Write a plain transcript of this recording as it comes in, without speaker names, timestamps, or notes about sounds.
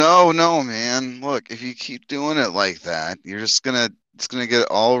no, man. Look, if you keep doing it like that, it's gonna get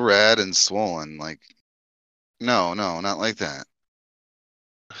all red and swollen. Like, no, not like that.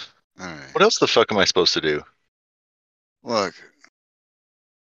 All right. What else the fuck am I supposed to do? Look,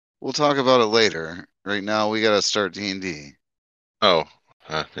 we'll talk about it later. Right now, we gotta start D&D. Oh,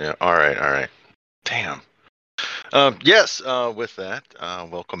 yeah. All right. Damn. Yes. With that,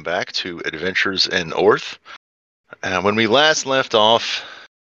 welcome back to Adventures in Orth. When we last left off,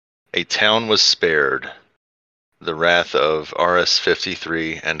 a town was spared. The wrath of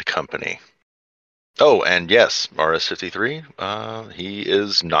RS-53 and company. Oh, and yes, RS-53, he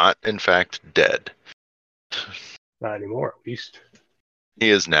is not, in fact, dead. Not anymore, at least. He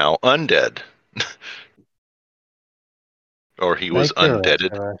is now undead. Or he was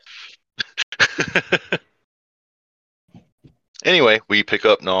undeaded. Anyway, we pick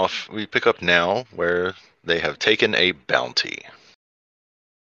up now where they have taken a bounty.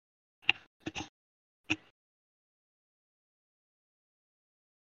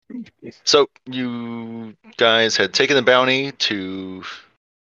 So you guys had taken the bounty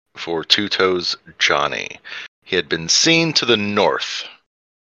for Two Toes Johnny. He had been seen to the north.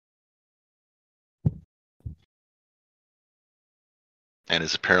 And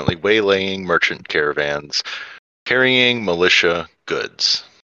is apparently waylaying merchant caravans, carrying militia goods.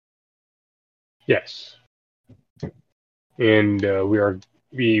 Yes. And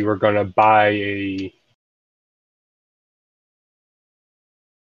we were gonna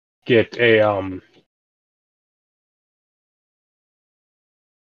get a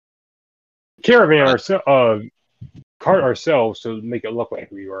caravan cart ourselves to make it look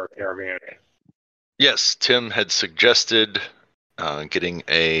like we were a caravan. Yes, Tim had suggested getting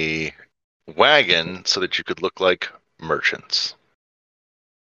a wagon so that you could look like merchants.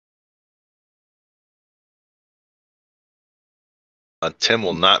 Tim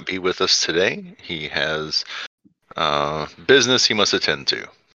will not be with us today. He has business he must attend to.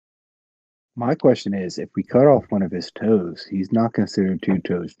 My question is, if we cut off one of his toes, he's not considered Two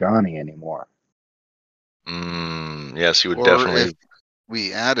Toes Johnny anymore. Yes, he would Or definitely. If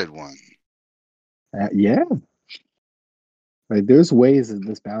we added one. Yeah. Like, there's ways that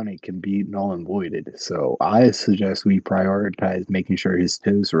this bounty can be null and voided. So I suggest we prioritize making sure his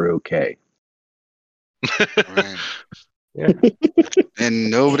toes are okay. Right. Yeah. And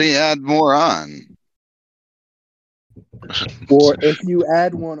nobody add more on. Or if you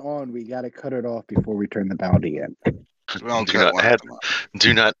add one on, we got to cut it off before we turn the bounty in.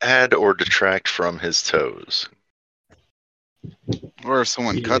 Do not add or detract from his toes. Or if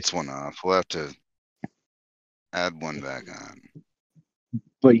someone cuts one off, we'll have to add one back on.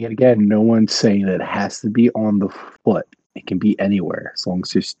 But yet again, no one's saying that it has to be on the foot. It can be anywhere, as long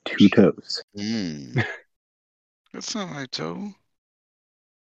as there's two toes. That's not my toe.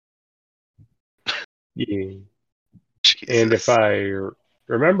 Yeah. Jesus. And if I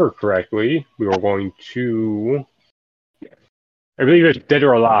remember correctly, we were going to... I believe it's Dead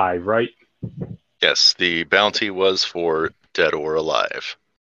or Alive, right? Yes, the bounty was for Dead or Alive.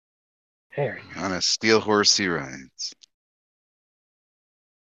 On a steel horse he rides.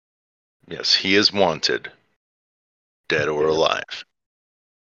 Yes, he is wanted. Dead or alive.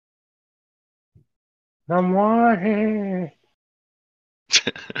 I'm wanted.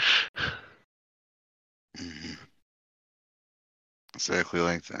 Exactly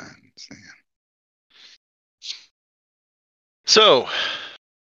like that. So,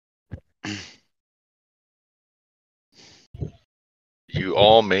 you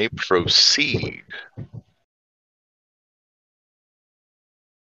all may proceed.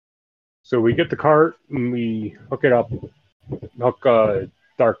 So we get the cart and we hook it up, hook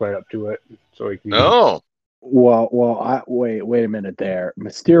Darklight up to it, so we can. Oh. Well, wait a minute there.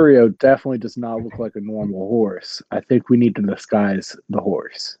 Mysterio definitely does not look like a normal horse. I think we need to disguise the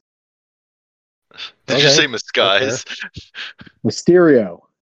horse. Did you say disguise? Okay. Mysterio.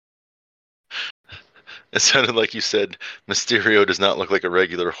 It sounded like you said Mysterio does not look like a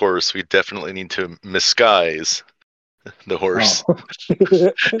regular horse. We definitely need to misguise the horse. Oh.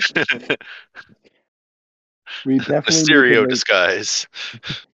 We definitely Mysterio disguise.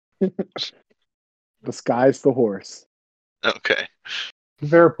 Disguise the horse. Okay.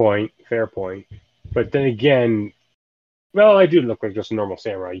 Fair point. But then again, well, I do look like just a normal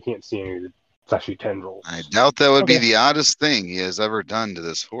samurai. You can't see any of the fleshy tendrils. I doubt that would be the oddest thing he has ever done to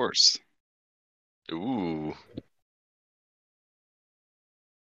this horse. Ooh.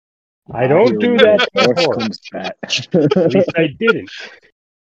 I don't do that to the horse. At least I didn't.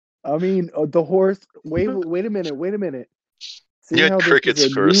 I mean, the horse. Wait a minute. You had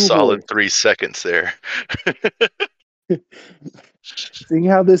crickets for a solid 3 seconds there. Seeing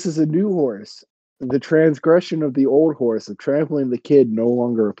how this is a new horse, the transgression of the old horse of trampling the kid no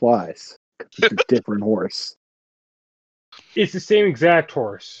longer applies. It's a different horse. It's the same exact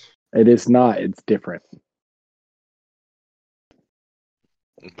horse. It is not. It's different.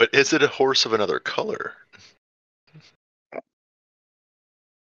 But is it a horse of another color?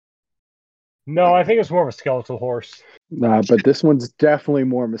 No, I think it's more of a skeletal horse. Nah, but this one's definitely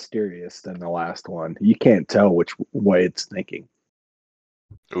more mysterious than the last one. You can't tell which way it's thinking.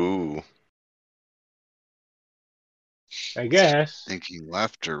 Ooh. I guess. Thinking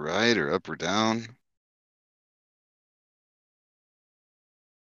left or right or up or down.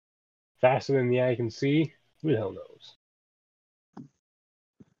 Faster than the eye can see. Who the hell knows?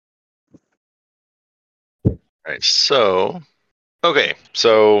 Right. So, okay.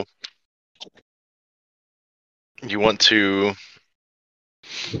 So you want to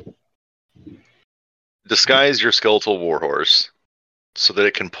disguise your skeletal warhorse so that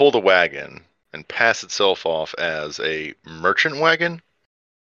it can pull the wagon and pass itself off as a merchant wagon.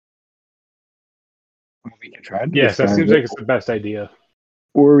 We can try to Yes, that disguise seems it, like it's the best idea.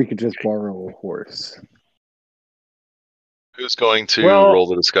 or we could just borrow a horse. Who's going to Well- roll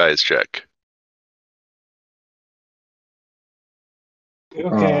the disguise check?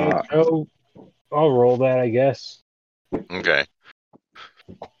 Okay, I'll roll that, I guess. Okay.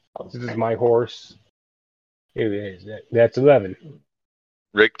 This is my horse. It is. That's 11.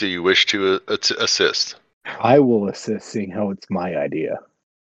 Rick, do you wish to assist? I will assist, seeing how it's my idea.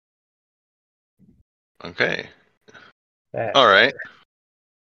 Okay. That's All right.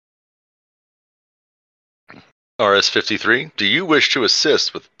 RS-53, do you wish to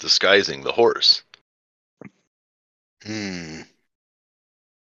assist with disguising the horse?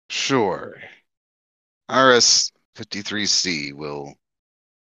 Sure. RS-53C will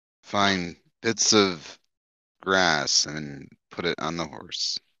find bits of grass and put it on the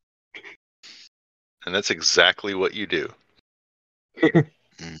horse. And that's exactly what you do.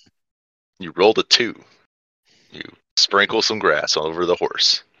 You rolled a 2. You sprinkle some grass all over the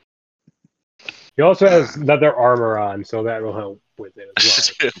horse. He also has leather armor on, so that will help with it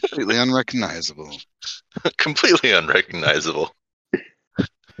as well. Completely unrecognizable. Completely unrecognizable.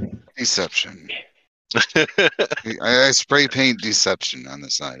 Deception. I spray paint deception on the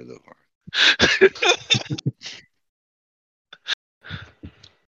side of the horse.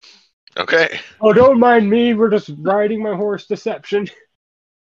 Okay. Oh, don't mind me. We're just riding my horse. Deception.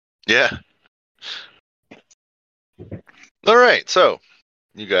 Yeah. All right. So,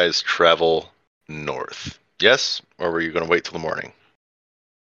 you guys travel north. Yes? Or were you going to wait till the morning?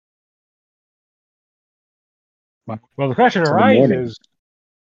 Well, the question Till the morning. arises: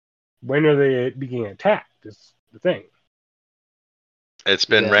 when are they being attacked? Is the thing. It's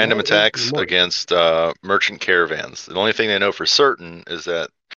been Yeah, random no, it's attacks in the morning. against merchant caravans. The only thing they know for certain is that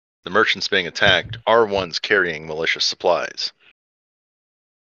the merchants being attacked are ones carrying malicious supplies.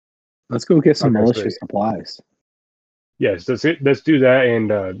 Let's go get some Okay, malicious sweet. supplies. Yes, let's do that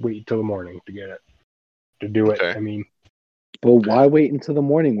and wait till the morning to get it. To do it. Okay. I mean, But why wait until the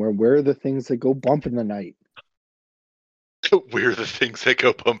morning? Where are the things that go bump in the night? We're the things that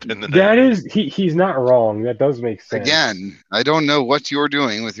go bump in the night. that is he's not wrong. That does make sense. Again, I don't know what you're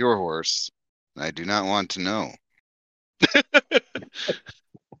doing with your horse. I do not want to know.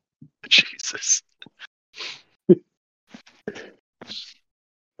 Jesus.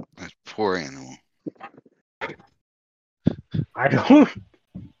 That poor animal. I don't.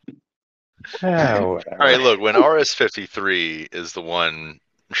 All right, look, when RS-53 is the one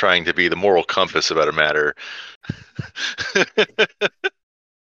trying to be the moral compass about a matter,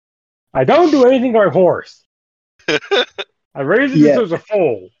 I don't do anything to my horse. I raised it Yeah. since it was a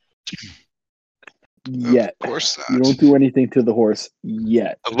foal. Yet. Of course You not. don't do anything to the horse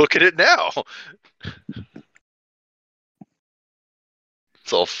yet. look at it now.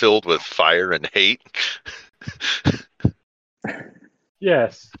 It's all filled with fire and hate.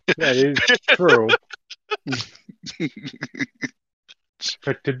 Yes, that is true.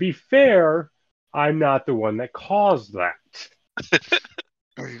 But to be fair, I'm not the one that caused that.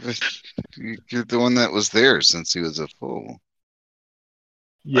 You're the one that was there since he was a fool.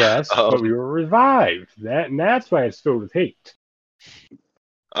 Yes, Oh. but we were revived. That's why it's filled with hate.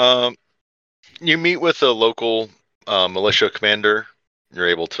 You meet with a local militia commander. You're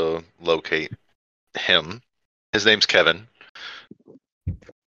able to locate him. His name's Kevin.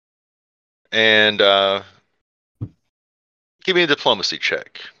 And give me a diplomacy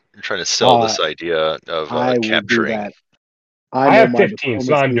check. You're trying to sell this idea of I will do capturing. that. I know have my 15,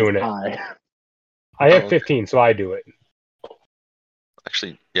 so I'm diplomacy is doing it. high. I have Oh, 15, so I do it.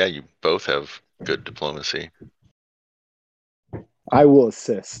 Actually, yeah, you both have good diplomacy. I will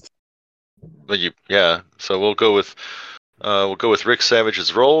assist. But so we'll go with Rick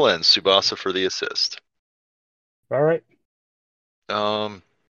Savage's role and Tsubasa for the assist. All right.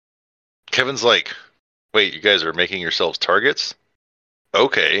 Kevin's like, wait, you guys are making yourselves targets?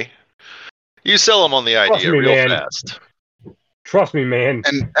 Okay. You sell them on the Trust idea me, real man. fast. Trust me, man.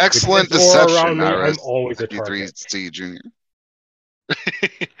 An excellent With this aura deception, around me, I'm always a target. RS-53C Junior.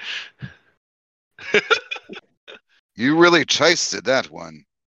 You really chased that one.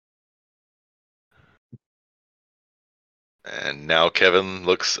 And now Kevin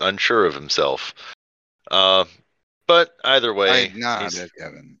looks unsure of himself. But either way, I nod at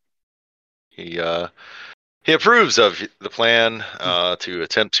Kevin. he approves of the plan to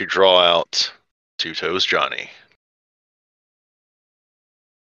attempt to draw out Two Toes Johnny.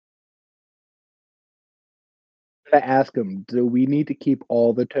 I ask him, do we need to keep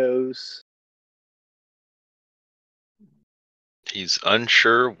all the toes? He's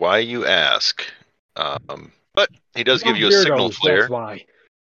unsure why you ask. But he does give you a Weirdos, signal flare. That's why.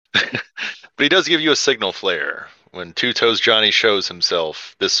 But he does give you a signal flare. When Two Toes Johnny shows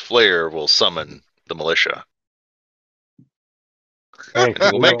himself, this flare will summon the militia. Thank And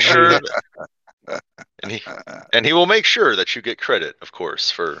he will make sure Uh, and he will make sure that you get credit, of course,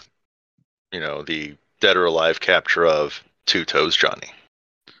 for the dead or alive capture of Two Toes Johnny.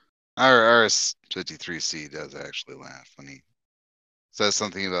 Our RS-53C does actually laugh when he says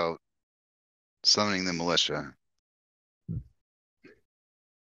something about summoning the militia.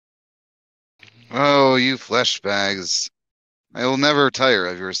 Oh, you flesh bags. I will never tire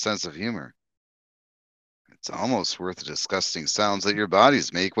of your sense of humor. It's almost worth the disgusting sounds that your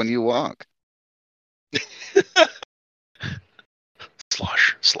bodies make when you walk.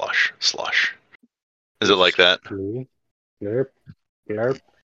 Slosh, slosh, slosh. Is it like that? Blurp, blurp,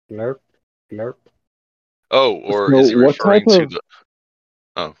 blurp, blurp. Oh, or So is he what referring type to of- the...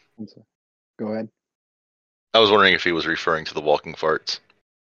 Oh. Go ahead. I was wondering if he was referring to the walking farts.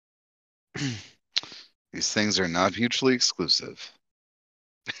 These things are not mutually exclusive.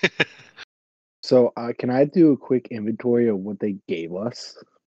 So can I do a quick inventory of what they gave us?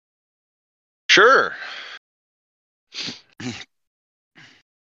 Sure.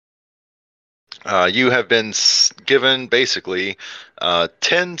 You have been given basically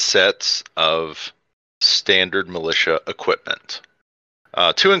 10 sets of standard militia equipment,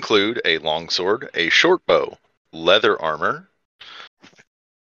 to include a longsword, a short bow, leather armor,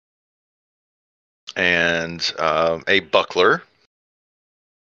 and a buckler,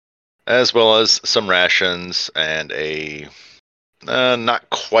 as well as some rations and a not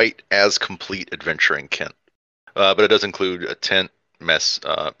quite as complete adventuring kit. But it does include a tent, mess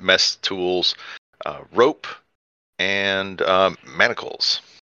tools, rope, and manacles.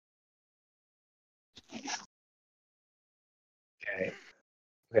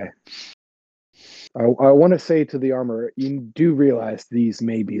 Okay. I want to say to the armor, you do realize these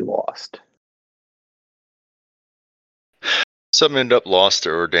may be lost. Some end up lost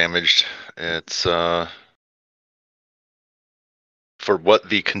or damaged. It's for what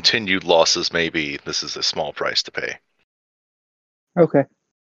the continued losses may be, this is a small price to pay. Okay.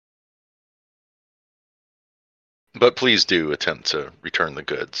 But please do attempt to return the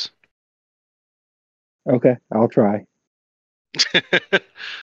goods. Okay, I'll try.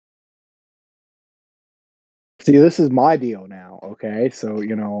 See, this is my deal now, okay? So,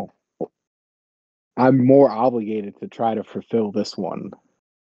 I'm more obligated to try to fulfill this one.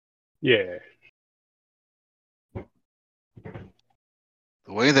 Yeah.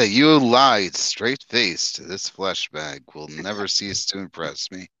 The way that you lied straight-faced to this flesh bag will never cease to impress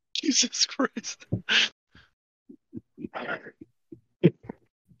me. Jesus Christ.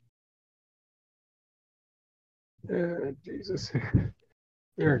 Jesus.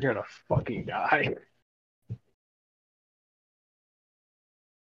 You're gonna fucking die.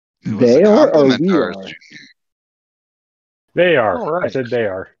 It was They a are or compliment, we RS are? Junior. They are. All right. I said they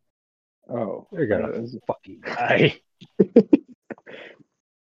are. Oh. They're gonna fucking die.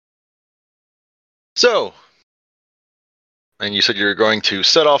 So, and you said you're going to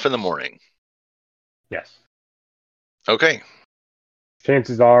set off in the morning. Yes. Okay.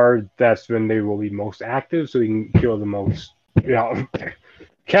 Chances are that's when they will be most active, so you can kill the most,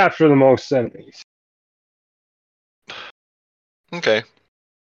 capture the most enemies. Okay.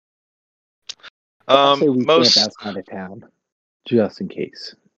 I'll say we Most. camp outside of town, just in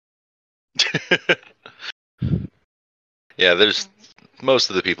case. Yeah, there's most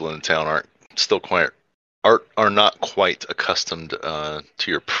of the people in the town are not quite accustomed to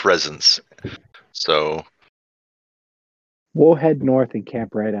your presence. So We'll head north and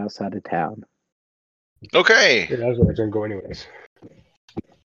camp right outside of town. okay. Yeah, that's where it's gonna go anyways.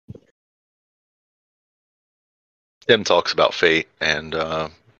 Tim talks about fate, and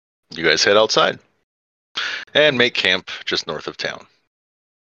you guys head outside and make camp just north of town.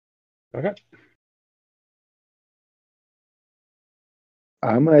 Okay.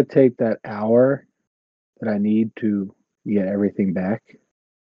 I'm gonna take that hour that I need to get everything back.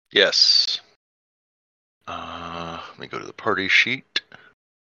 Yes. Let me go to the party sheet.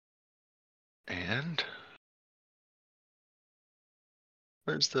 And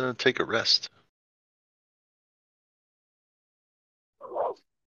where's the take a rest?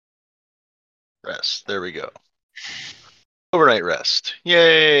 Rest. There we go. Overnight rest.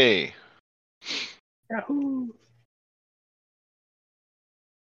 Yay! Yahoo!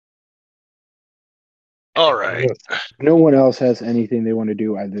 All right. If no one else has anything they want to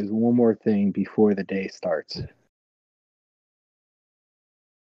do, there's one more thing before the day starts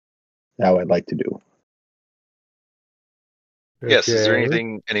that I'd like to do. Yes, is there Okay.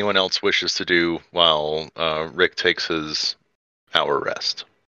 anything anyone else wishes to do while Rick takes his hour rest?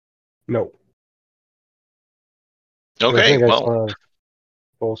 No. I Okay, think I well, still have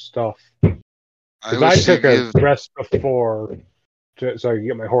full stuff. I Because I wish to took a give. rest before, so I could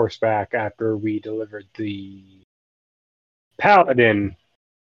get my horse back after we delivered the paladin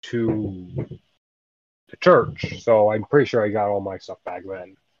to the church. So I'm pretty sure I got all my stuff back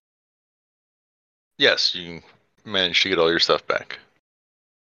then. yes, you managed to get all your stuff back.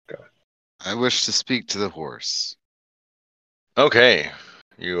 I wish to speak to the horse. Okay,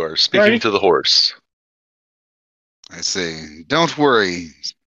 you are speaking Right. to the horse. I say, don't worry,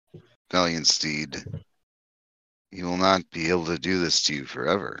 valiant steed. He will not be able to do this to you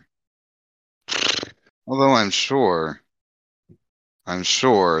forever. Although I'm sure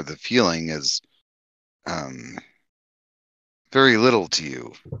the feeling is very little to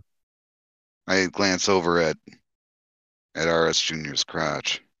you. I glance over at RS Jr.'s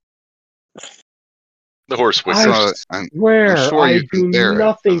crotch. The horse I whispers. I'm swear, sure I you can do bear it for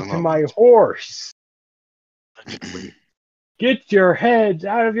nothing the to my moment. horse. Get your heads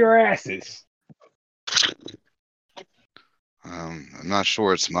out of your asses. I'm not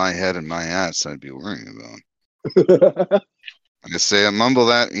sure it's my head and my ass I'd be worrying about. I say, I mumble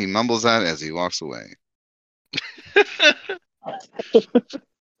that. He mumbles that as he walks away.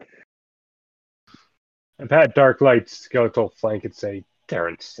 I've had Darklight's skeletal flank and say, they're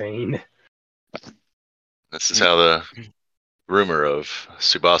insane. This is how the rumor of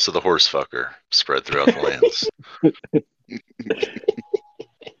Subasa the horsefucker spread throughout the lands.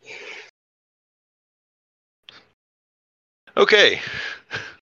 Okay.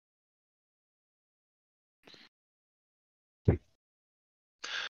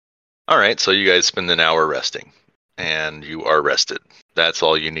 All right, so you guys spend an hour resting, and you are rested. That's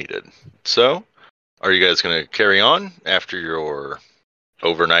all you needed. So, are you guys going to carry on after your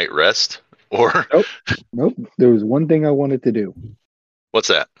overnight rest? Or Nope. There was one thing I wanted to do. what's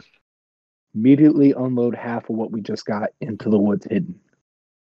that? Immediately unload half of what we just got into the woods hidden.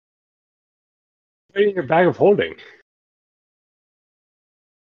 Put it in your bag of holding.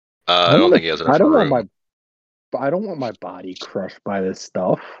 I don't think he has enough I don't room. want my body crushed by this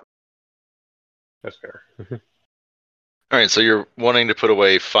stuff. That's fair. All right, so you're wanting to put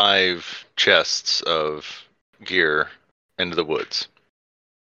away 5 chests of gear into the woods.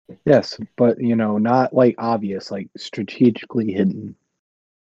 Yes, but not like obvious, like strategically hidden.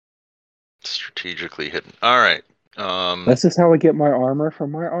 Strategically hidden. All right. This is how I get my armor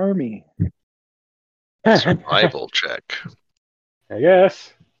from my army. Survival check. I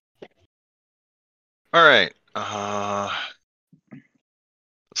guess. All right.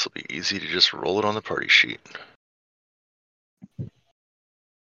 This will be easy to just roll it on the party sheet.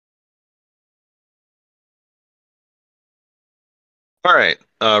 All right.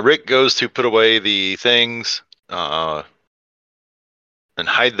 Rick goes to put away the things and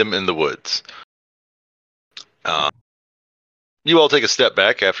hide them in the woods. You all take a step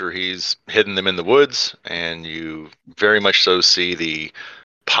back after he's hidden them in the woods, and you very much so see the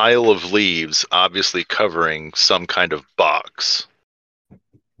pile of leaves obviously covering some kind of box.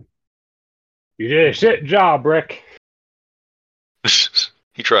 You did a shit job, Rick.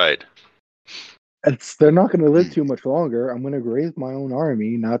 He tried. They're not going to live too much longer. I'm going to graze my own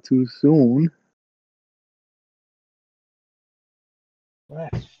army not too soon.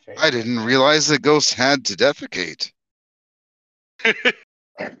 That's fair. I didn't realize that ghosts had to defecate. We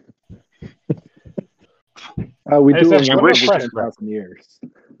I do said it you once wish- every 10,000 years.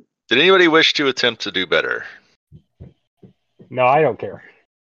 Did anybody wish to attempt to do better? No, I don't care.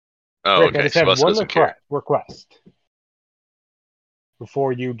 Oh, Rick, I okay. just have Subasa one doesn't care. request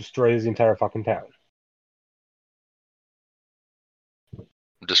before you destroy this entire fucking town.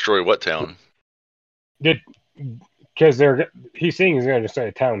 Destroy what town? because he's saying he's going to start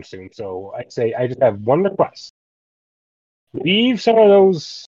a town soon. So I say I just have one request: leave some of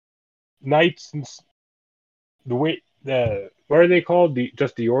those knights and what are they called?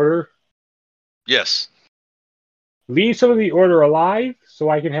 Just the order. Yes. Leave some of the order alive, so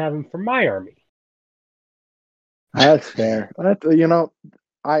I can have them for my army. That's fair.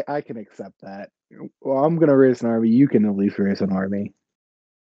 I can accept that. Well, I'm gonna raise an army. You can at least raise an army.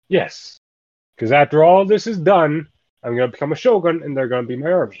 Yes, because after all this is done, I'm going to become a shogun, and they're going to be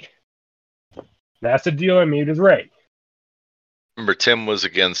my army. That's the deal I made with Ray. Remember, Tim was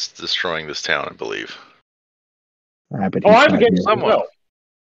against destroying this town, I believe. But Oh, he's I'm not against here. it as well.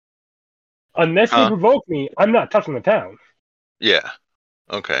 Unless they Huh? provoke me, I'm not touching the town. Yeah.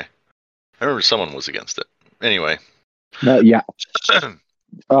 Okay. I remember someone was against it. Anyway. No, yeah.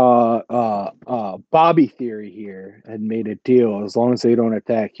 Bobby Theory here had made a deal. As long as they don't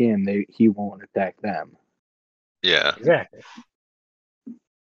attack him, he won't attack them. Yeah. Exactly.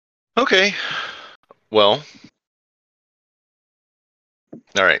 Okay. Well.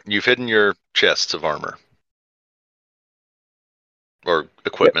 All right. You've hidden your chests of armor. Or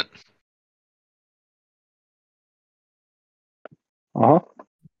equipment. Uh-huh.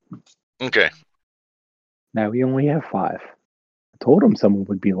 Okay. Now we only have 5. I told him someone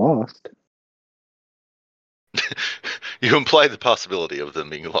would be lost. You implied the possibility of them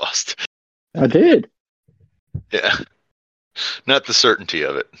being lost. I did. Yeah. Not the certainty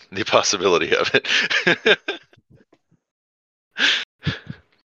of it, the possibility of it.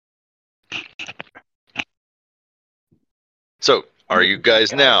 So, are you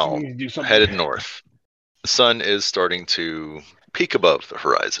guys now headed north? The sun is starting to peak above the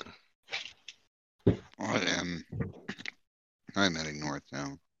horizon. I'm heading north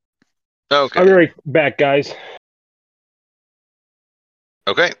now. I'll be Okay. right back, guys.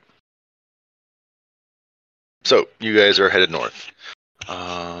 Okay. So, you guys are headed north.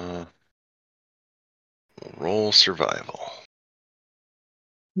 Roll survival.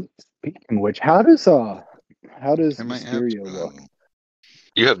 Speaking of which, how does I might have Mysterio look?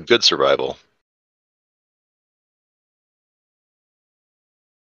 You have good survival.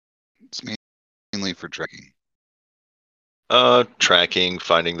 It's mainly for trekking. Tracking,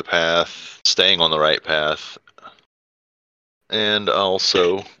 finding the path, staying on the right path, and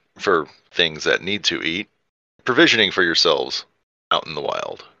also for things that need to eat, provisioning for yourselves out in the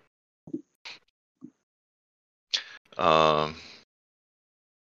wild.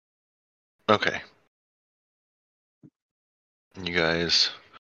 Okay. You guys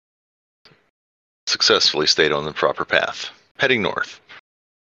successfully stayed on the proper path, heading north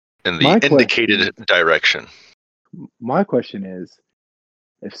in the indicated direction. My question is,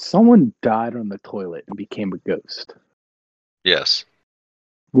 if someone died on the toilet and became a ghost, Yes.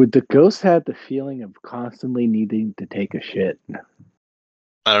 would the ghost have the feeling of constantly needing to take a shit?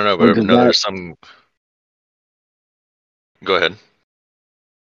 I don't know, Or but does no, that- there's some. Go ahead.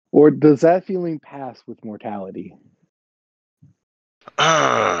 Or does that feeling pass with mortality?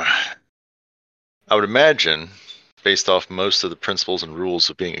 I would imagine, based off most of the principles and rules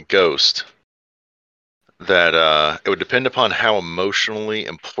of being a ghost, that it would depend upon how emotionally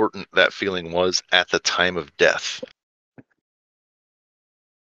important that feeling was at the time of death.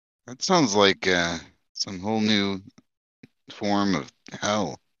 That sounds like some whole new form of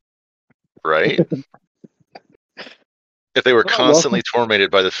hell. Right? If they were Well, constantly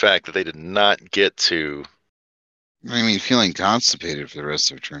tormented by the fact that they did not get to, I mean, feeling constipated for the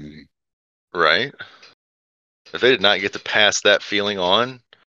rest of eternity. right? If they did not get to pass that feeling on,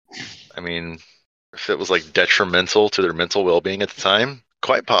 I mean, if it was like detrimental to their mental well-being at the time,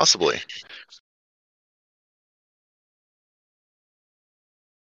 quite possibly.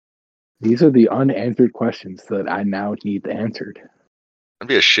 These are the unanswered questions that I now need answered. That'd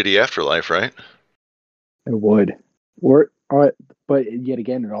be a shitty afterlife, right? It would. But yet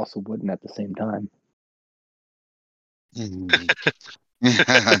again, it also wouldn't at the same time.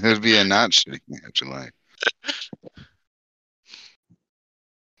 It would be a not shitty afterlife.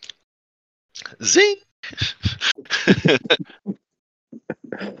 Zing!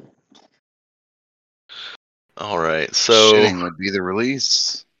 All right, so Shitting would be the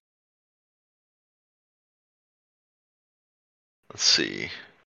release. let's see.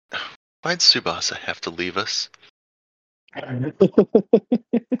 Why'd Tsubasa have to leave us?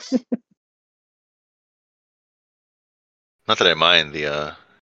 Not that I mind the I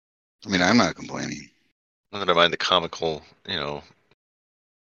mean, I'm not complaining. not that I mind the comical,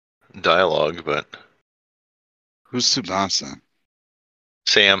 dialogue, but Who's Tsubasa?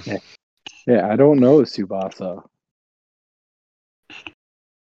 Sam. Yeah, I don't know Tsubasa.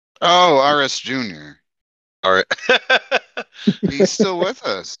 Oh, RS Jr. All right. He's still with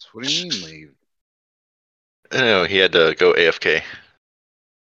us. What do you mean leave? No, he had to go AFK.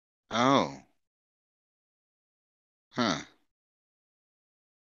 Oh. Huh.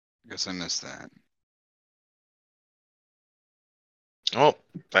 Guess I missed that. Well,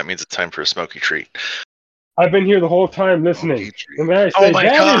 that means it's time for a smoky treat. I've been here the whole time listening. Petrie. And when I Oh say my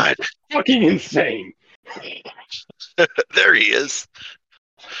that God! is fucking insane. There he is.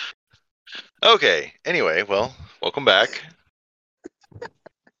 Okay. Anyway, well, welcome back.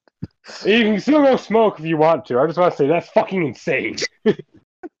 You can still go smoke if you want to. I just want to say that's fucking insane.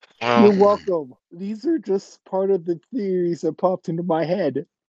 Well, You're welcome. These are just part of the theories that popped into my head.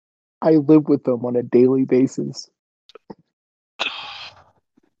 I live with them on a daily basis.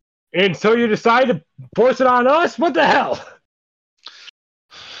 And so you decide to force it on us? What the hell?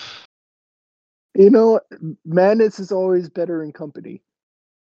 You know, madness is always better in company.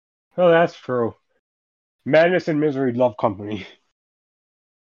 Oh, that's true. Madness and misery love company.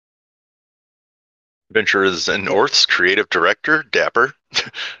 Adventures in North's creative director, Dapper.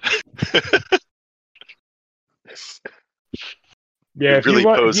 Yeah, It really if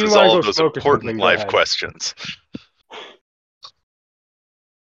you poses want to all go of those smoke or important something, go life ahead. questions.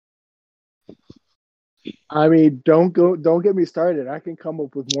 I mean, don't get me started. I can come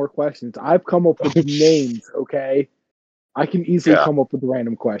up with more questions. I've come up with names, okay? I can easily Yeah. come up with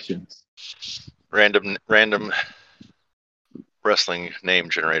random questions. Random wrestling name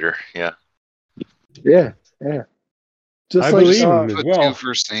generator. Yeah. Yeah. Just I like believe him as Put well. two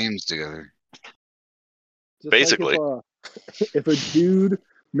first names together. just Basically. like if a dude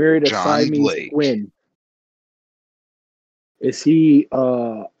married a John Siamese Blake. twin, is he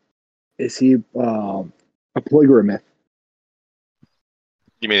a polygamist?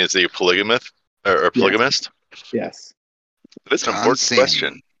 You mean is he a polygamist or a polygamist? Yes. That's an John important Sammy.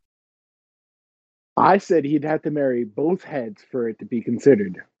 question. I said he'd have to marry both heads for it to be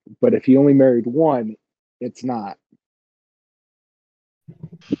considered. But if he only married one, it's not.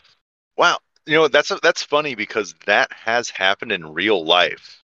 Wow. You know, that's funny because that has happened in real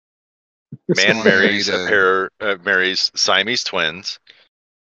life. Man Someone marries married marries Siamese twins,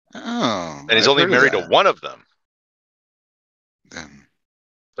 Oh, and he's I've only heard of married to that. one of them. Them.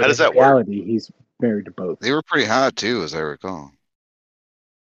 How does in that work? reality, he's married to both. They were pretty hot too, as I recall.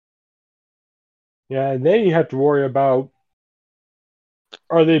 Yeah, and then you have to worry about,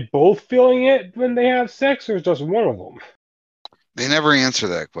 are they both feeling it when they have sex, or is just one of them? They never answer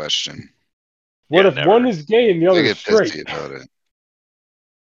that question. What Yeah, if never. one is gay and the They other is get straight? pissy about it.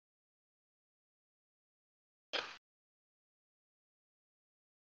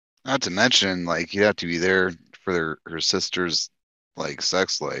 Not to mention, like, you have to be there for her sister's like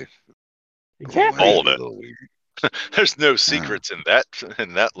sex life. Exactly. All of Be a it. little weird. There's no secrets in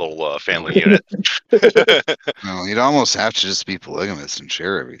that little family unit. No, you'd almost have to just be polygamous and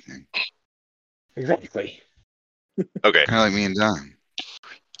share everything. Exactly. Okay. Kind of like me and Don.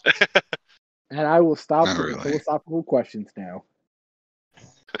 And I will stop Not with the really. philosophical questions now.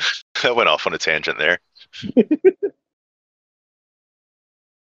 That went off on a tangent there.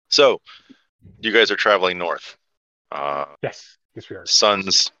 So, you guys are traveling north. Yes. Yes, we are.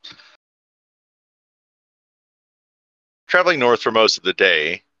 Sun's traveling north for most of the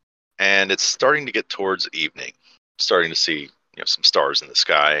day, and it's starting to get towards evening. Starting to see some stars in the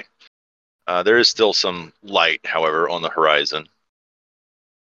sky. There is still some light, however, on the horizon.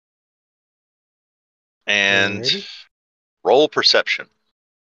 And Alrighty. roll perception.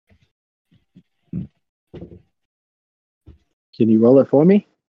 Can you roll it for me?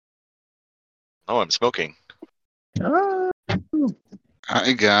 Oh, I'm smoking.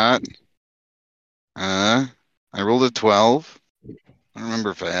 I got I rolled a 12. I don't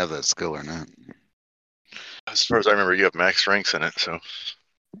remember if I have that skill or not. As far as I remember, you have max strengths in it, so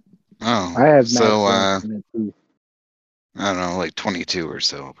Oh, I have so max in it too. I don't know, like 22 or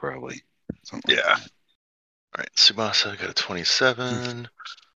so, probably. Something yeah. like that. All right, Tsubasa got a 27.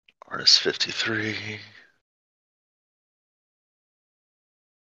 Artist 53.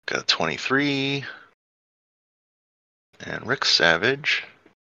 Got a 23. And Rick Savage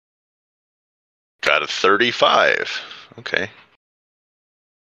got a 35. Okay.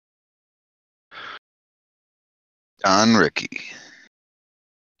 Don Ricky.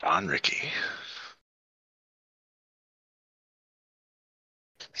 Don Ricky.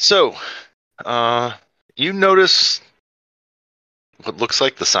 So, you notice what looks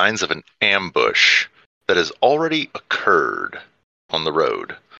like the signs of an ambush that has already occurred on the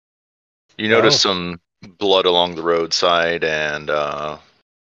road. You notice some blood along the roadside and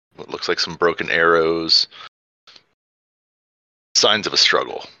what looks like some broken arrows. Signs of a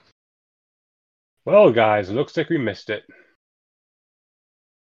struggle. Well, guys, it looks like we missed it.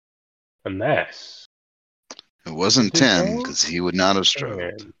 A mess. It wasn't Is it 10 wrong? because he would not have struggled.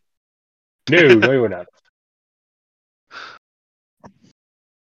 Man. No, you would not.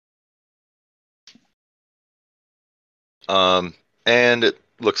 And it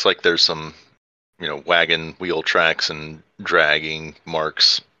looks like there's some, wagon wheel tracks and dragging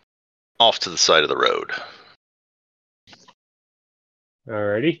marks off to the side of the road.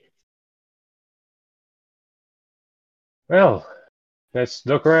 Alrighty. Well, let's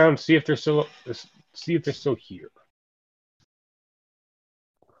look around, see if they're still here.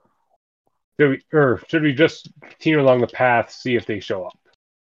 Should we just continue along the path, see if they show up?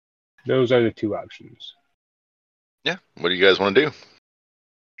 Those are the two options. Yeah. What do you guys want to do?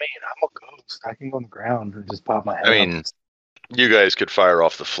 Man, I'm a ghost. I can go on the ground and just pop my head I mean, up. you guys could fire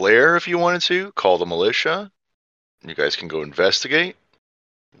off the flare if you wanted to, call the militia. You guys can go investigate.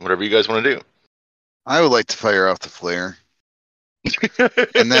 Whatever you guys want to do. I would like to fire off the flare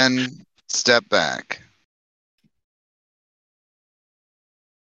and then step back.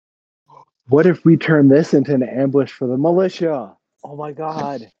 What if we turn this into an ambush for the militia? Oh my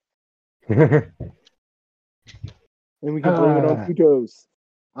god. And we can blame it on Kutos.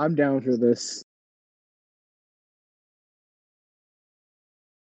 I'm down for this.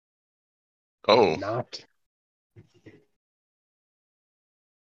 Oh. Not.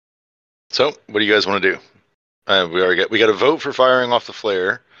 So, what do you guys want to do? We got a vote for firing off the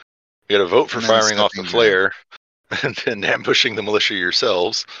flare. We got a vote for And then firing off the stepping flare, and then ambushing the militia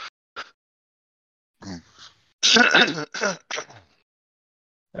yourselves.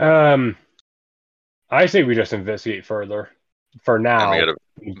 I say we just investigate further. For now. And we got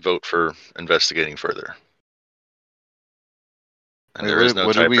to vote for investigating further. And Wait, there is no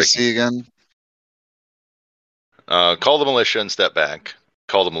what did we tiebreaking. see again? Call the militia and step back.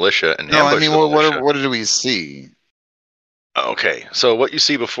 Call the militia and No, I ambush mean, the militia. what did we see? Okay, so what you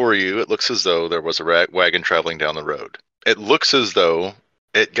see before you, it looks as though there was a wagon traveling down the road. It looks as though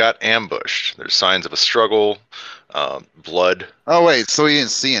it got ambushed. There's signs of a struggle, blood. Oh, wait, so we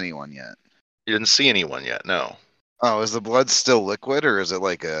didn't see anyone yet. You didn't see anyone yet, no. Oh, is the blood still liquid, or is it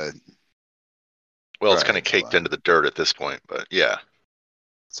like a... Well, it's Right, kind of caked blood. into the dirt at this point, but yeah.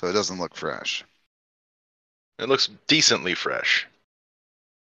 So it doesn't look fresh. It looks decently fresh.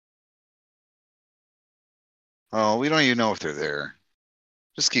 Oh, we don't even know if they're there.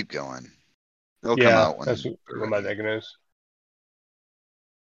 Just keep going. They'll come Yeah, out when that's they're what my ready. thinking is.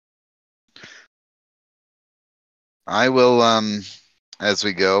 I will, as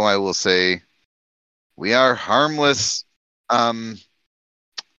we go, I will say, we are harmless,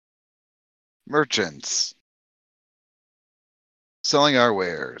 merchants selling our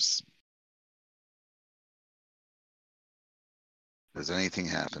wares. Does anything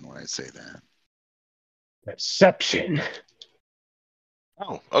happen when I say that? Deception.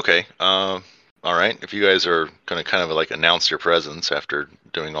 Oh, okay. All right. If you guys are going to kind of like announce your presence after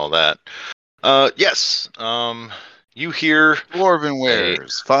doing all that. Yes. You hear Dwarven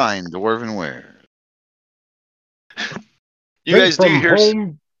wares. Fine, dwarven wares. you guys do hear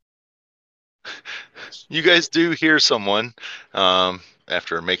home. you guys do hear someone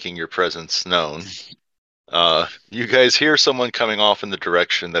after making your presence known. You guys hear someone coming off in the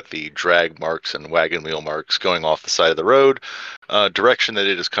direction that the drag marks and wagon wheel marks going off the side of the road, direction that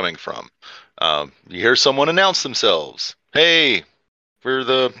it is coming from. You hear someone announce themselves. Hey, we're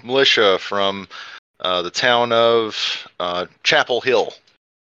the militia from the town of Chapel Hill.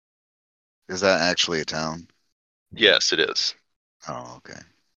 Is that actually a town? Yes, it is. Oh, okay.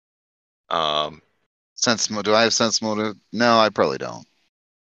 Do I have sense motive? No, I probably don't.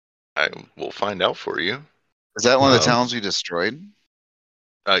 I will find out for you. Is that one of the towns we destroyed?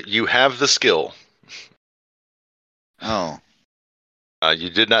 You have the skill. Oh. You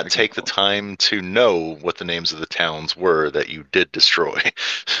did not take the time to know what the names of the towns were that you did destroy.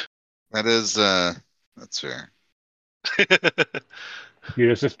 That is, that's fair. You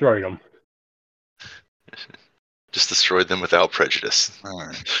just destroyed them. Just destroyed them without prejudice. All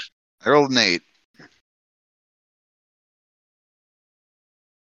right. I rolled an 8.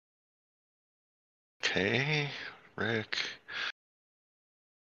 Okay, Rick.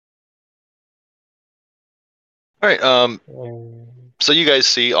 All right. So you guys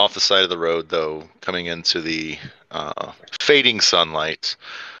see off the side of the road, though, coming into the fading sunlight,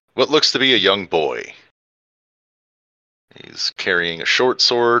 what looks to be a young boy. He's carrying a short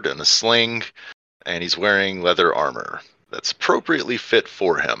sword and a sling, and he's wearing leather armor that's appropriately fit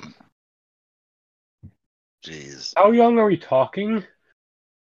for him. Jeez. How young are we talking?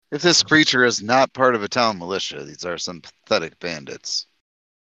 If this creature is not part of a town militia, these are some pathetic bandits.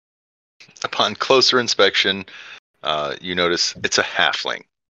 upon closer inspection, you notice it's a halfling.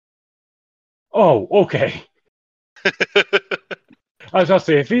 Oh, okay. I was about to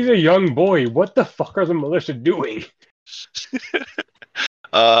say, if he's a young boy, what the fuck are the militia doing?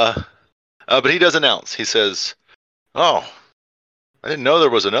 But he does announce. He says, "Oh, I didn't know there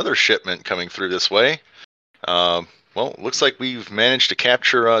was another shipment coming through this way. Well, looks like we've managed to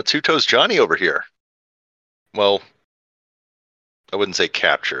capture Two Toes Johnny over here. Well, I wouldn't say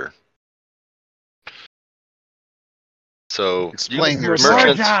capture. So Explain you yourself. Our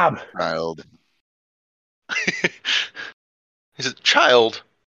merchants, job. Child. He says, child.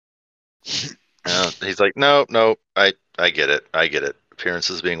 He's like, no, I get it.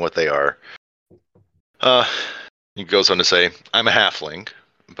 Appearances being what they are. He goes on to say, I'm a halfling,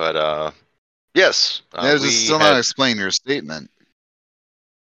 but yes, That is we still had not explain your statement.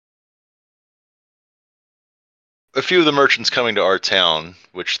 a few of the merchants coming to our town,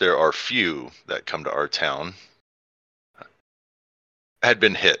 which there are few that come to our town, had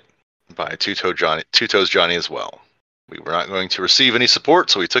been hit by Two Toes Johnny as well. We were not going to receive any support,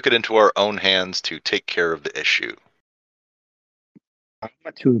 so we took it into our own hands to take care of the issue. I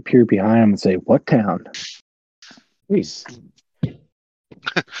want to appear behind him and say, "What town?" Please.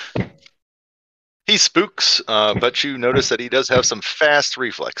 He spooks, but you notice that he does have some fast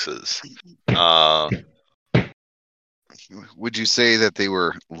reflexes. Would you say that they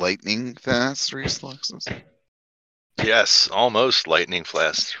were lightning fast reflexes? Yes, almost lightning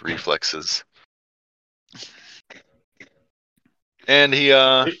fast reflexes. And he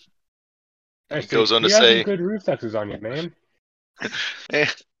goes on to you have say, some good reflexes on you, man.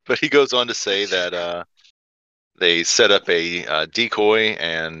 but he goes on to say that they set up a decoy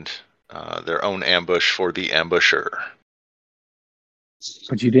and their own ambush for the ambusher.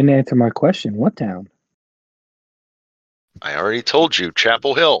 But you didn't answer my question. What town? I already told you,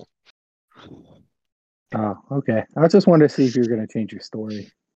 Chapel Hill. Oh, okay. I just wanted to see if you were going to change your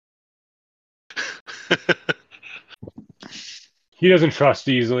story. He doesn't trust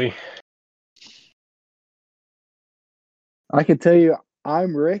easily. I can tell you,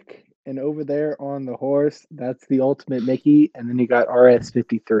 I'm Rick, and over there on the horse, that's the ultimate Mickey, and then you got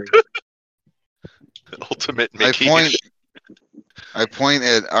RS-53. Ultimate Mickey. I point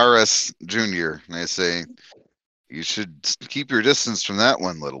at RS Junior and I say, "You should keep your distance from that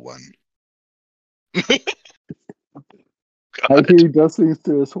one, little one." I hear he does things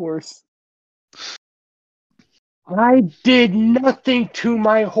to his horse. I did nothing to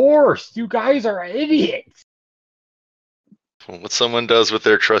my horse. You guys are idiots. What someone does with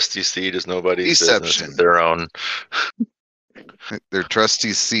their trusty steed is nobody's business Deception. but their own. Their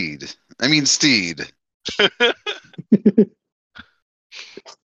trusty steed.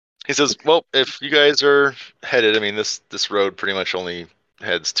 He says, well, if you guys are headed, I mean, this road pretty much only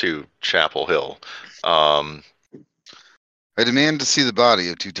heads to Chapel Hill. I demand to see the body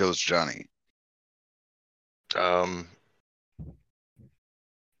of Two Toes Johnny.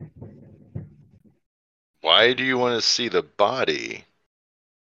 Why do you want to see the body?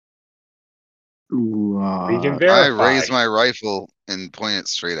 Ooh, We can I verify. raise my rifle and point it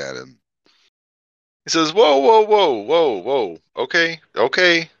straight at him. He says, whoa. Okay.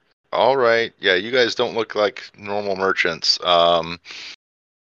 All right. Yeah, you guys don't look like normal merchants.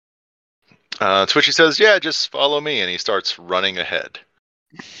 Twitchy says, yeah, just follow me. And he starts running ahead.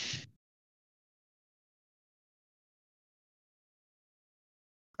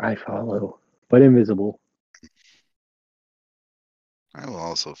 I follow, but invisible. I will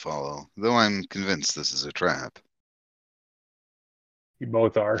also follow, though I'm convinced this is a trap. You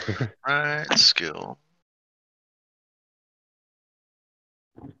both are. Right, skill.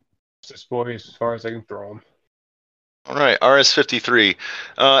 This boy is as far as I can throw him. All right, RS-53.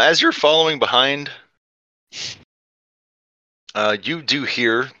 As you're following behind, you do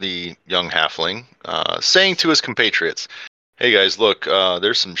hear the young halfling saying to his compatriots, hey guys, look,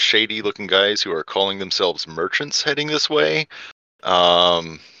 there's some shady-looking guys who are calling themselves merchants heading this way.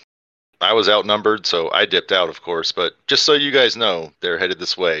 I was outnumbered, so I dipped out, of course, but just so you guys know, they're headed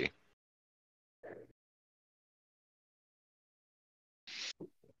this way.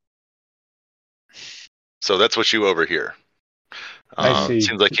 So that's what you overhear. I see.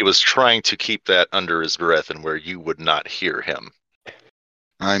 Seems like he was trying to keep that under his breath and where you would not hear him.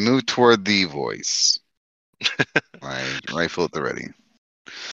 I move toward the voice. My rifle at the ready.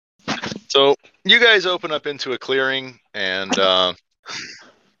 So you guys open up into a clearing, and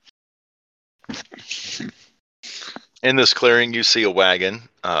in this clearing you see a wagon.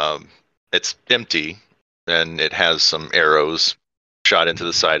 It's empty, and it has some arrows shot into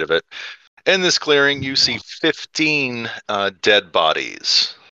the side of it. In this clearing you see 15 dead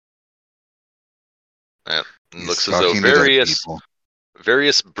bodies. It He's looks as though talking to dead people.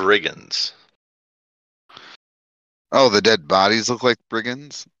 various brigands. Oh, the dead bodies look like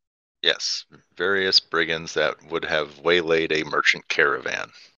brigands? Yes, various brigands that would have waylaid a merchant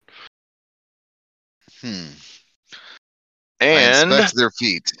caravan. I And inspect their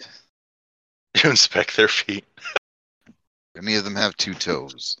feet. you inspect their feet. Any of them have 2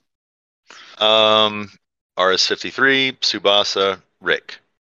 toes? RS-53, Tsubasa, Rick.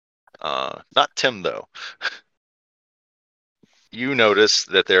 Not Tim, though. You notice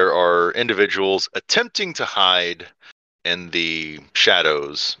that there are individuals attempting to hide in the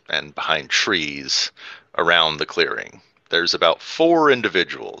shadows and behind trees around the clearing. There's about 4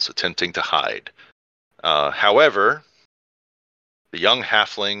 individuals attempting to hide. However, the young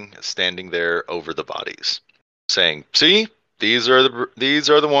halfling is standing there over the bodies, saying, "See, these are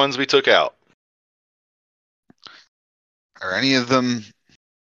the ones we took out." Are any of them?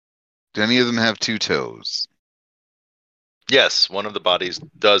 Do any of them have 2 toes? Yes, one of the bodies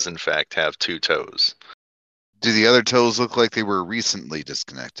does in fact have 2 toes. Do the other toes look like they were recently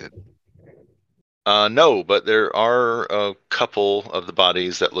disconnected? No, but there are a couple of the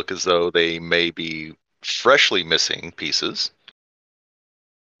bodies that look as though they may be freshly missing pieces.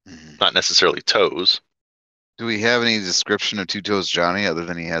 Not necessarily toes. Do we have any description of Two Toes Johnny other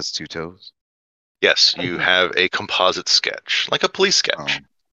than he has 2 toes? Yes, you have a composite sketch, like a police sketch.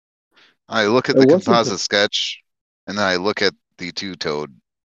 I look at It the wasn't composite sketch, and then I look at the 2-toed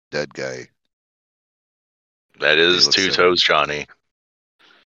dead guy. That is looks 2 at toes Johnny.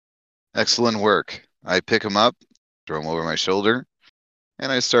 Excellent work. I pick him up, throw him over my shoulder,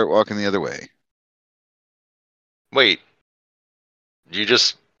 and I start walking the other way. Wait, you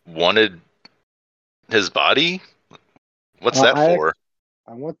just wanted his body? What's that for?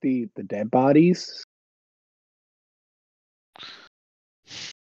 I want the dead bodies.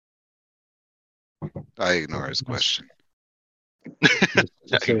 I ignore his question.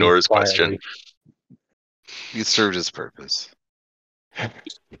 Ignore his question. He served his purpose.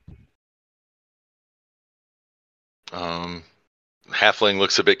 Halfling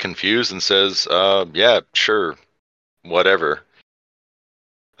looks a bit confused and says, yeah, sure, whatever.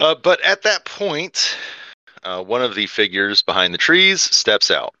 But at that point, one of the figures behind the trees steps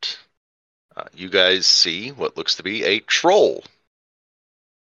out. You guys see what looks to be a troll.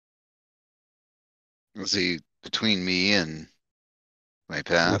 Is he between me and my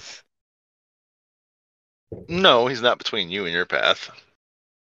path? No, he's not between you and your path.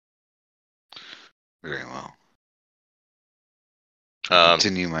 Very well.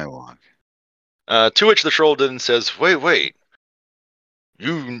 Continue my walk. To which the troll then says, wait.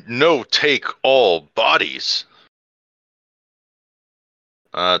 You take all bodies.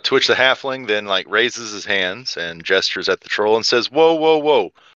 To which the halfling then raises his hands and gestures at the troll and says,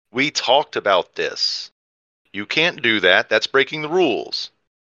 whoa. We talked about this. You can't do that. That's breaking the rules.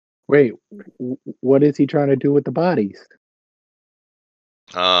 Wait, what is he trying to do with the bodies?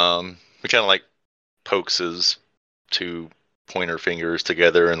 He kind of pokes his 2 pointer fingers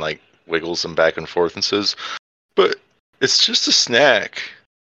together and wiggles them back and forth and says, but it's just a snack.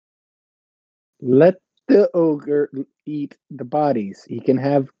 Let the ogre eat the bodies. He can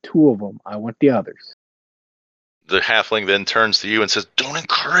have 2 of them. I want the others. The halfling then turns to you and says, don't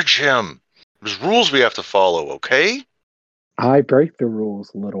encourage him. There's rules we have to follow, okay? I break the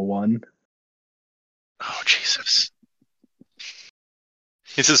rules, little one. Oh, Jesus.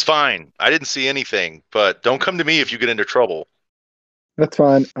 He says, fine. I didn't see anything, but don't come to me if you get into trouble. That's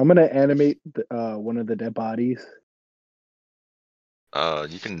fine. I'm going to animate one of the dead bodies.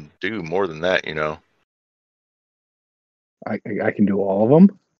 You can do more than that, you know. I can do all of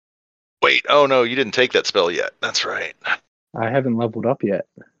them? Wait, oh no, you didn't take that spell yet. That's right. I haven't leveled up yet.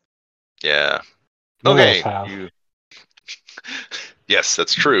 Yeah. None of us Okay. have. Yes,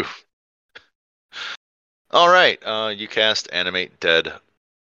 that's true. All right. You cast Animate Dead.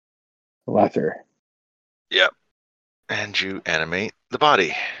 Lesser. Yep. And you animate the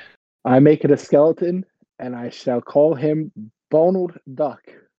body. I make it a skeleton, and I shall call him Bonald Duck.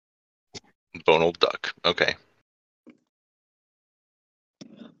 Bonald Duck. Okay.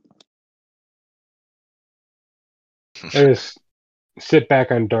 I just sit back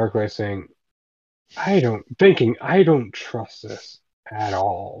on Darkway saying, I don't trust this at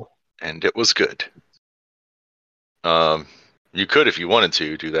all. And it was good. You could, if you wanted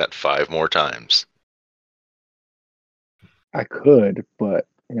to, do that 5 more times. I could, but,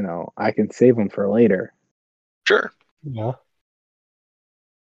 I can save him for later. Sure. Yeah.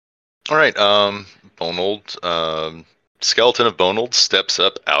 All right. Bonald, skeleton of Bonald steps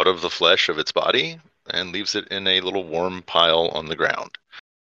up out of the flesh of its body and leaves it in a little warm pile on the ground.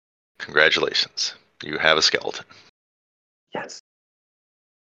 Congratulations. You have a skeleton. Yes.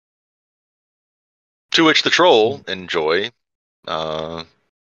 To which the troll, Enjoy,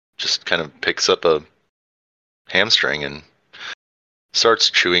 just kind of picks up a hamstring and starts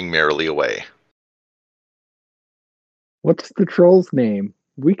chewing merrily away. What's the troll's name?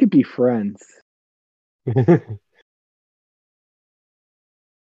 We could be friends.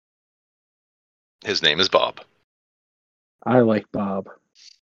 His name is Bob. I like Bob.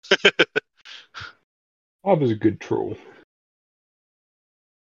 Bob is a good troll.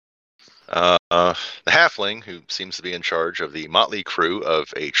 The halfling, who seems to be in charge of the motley crew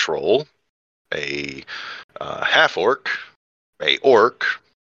of a troll, a half-orc, a orc,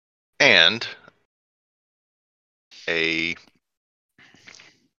 and a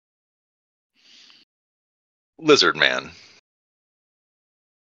lizard man,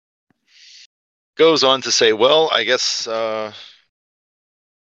 goes on to say, well, I guess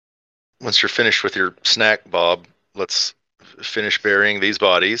once you're finished with your snack, Bob, let's finish burying these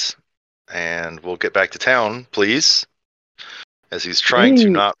bodies and we'll get back to town, please. As he's trying to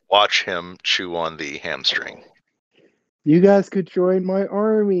not watch him chew on the hamstring. You guys could join my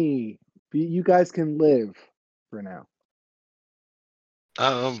army. You guys can live for now.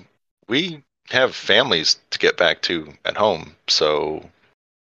 We have families to get back to at home, so.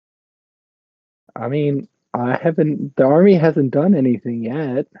 I mean, the army hasn't done anything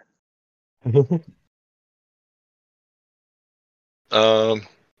yet.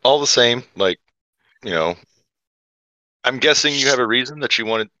 All the same, like, I'm guessing you have a reason that you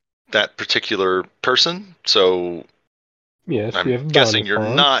wanted that particular person, so Yes, we have I'm a guessing bounty you're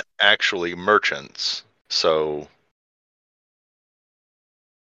farm. not actually merchants, so.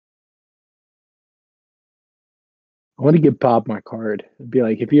 I want to give Bob my card. Be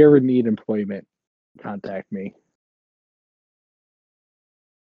like, if you ever need employment, contact me.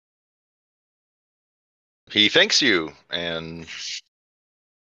 He thanks you and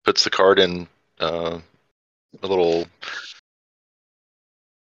puts the card in a little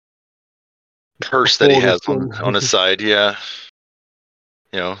purse that he has on his side. Yeah.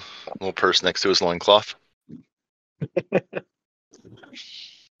 A little purse next to his loincloth.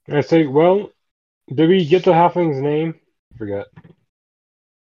 I say, well, did we get the halfling's name? Forget.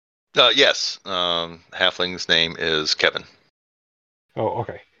 Yes. Halfling's name is Kevin. Oh,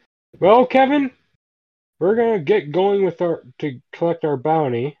 okay. Well, Kevin, we're gonna get going with to collect our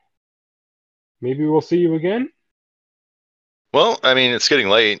bounty. Maybe we'll see you again. Well, I mean, it's getting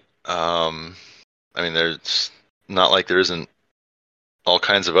late. There's not like there isn't all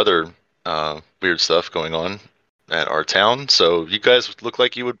kinds of other weird stuff going on at our town, so you guys look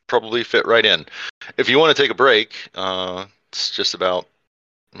like you would probably fit right in. If you want to take a break, it's just about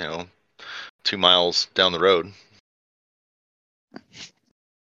 2 miles down the road.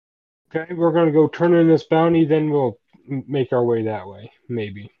 Okay, we're gonna go turn in this bounty, then we'll make our way that way,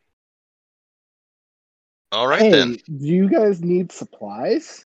 maybe. All right, hey, then. Do you guys need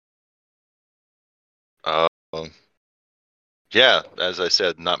supplies? Yeah, as I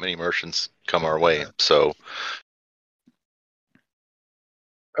said, not many merchants come our way, so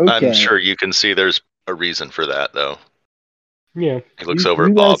Okay. I'm sure you can see there's a reason for that, though. Yeah. He looks over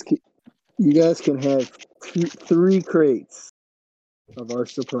at Bob. You guys can have 3 crates of our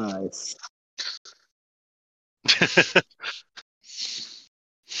supplies.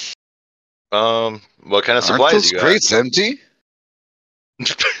 What kind of Aren't supplies those you got? crates empty?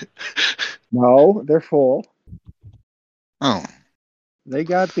 No, they're full. Oh. They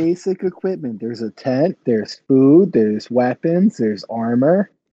got basic equipment. There's a tent, there's food, there's weapons, there's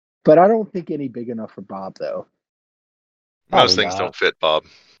armor. But I don't think any big enough for Bob, though. Most things don't fit, Bob.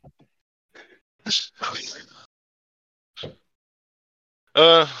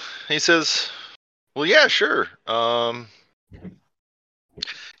 He says, well, yeah, sure.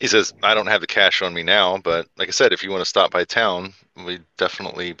 He says, I don't have the cash on me now, but like I said, if you want to stop by town, we'd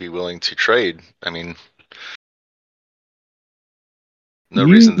definitely be willing to trade. I mean, no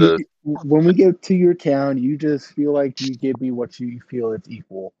reason to. When we get to your town, you just feel like you give me what you feel it's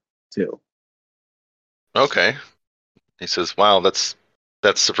equal to. Okay. He says, wow, that's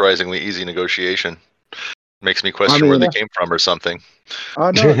surprisingly easy negotiation. Makes me question where they came from or something.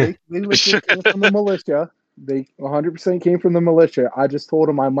 Oh, no, they legit came from the militia. They 100% came from the militia. I just told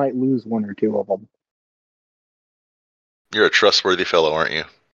them I might lose 1 or 2 of them. You're a trustworthy fellow, aren't you?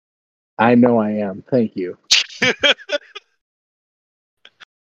 I know I am. Thank you.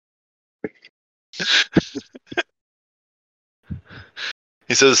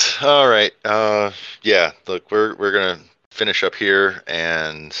 He says, all right, yeah, look, we're going to finish up here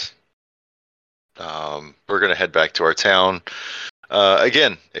and we're going to head back to our town.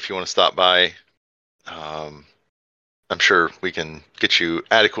 Again, if you want to stop by, I'm sure we can get you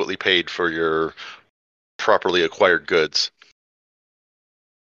adequately paid for your properly acquired goods.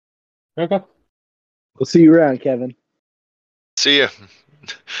 Okay. We'll see you around, Kevin. See ya.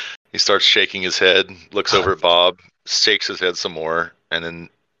 He starts shaking his head, looks over at Bob, shakes his head some more, and then,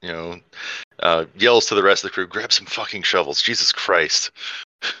 yells to the rest of the crew, grab some fucking shovels. Jesus Christ.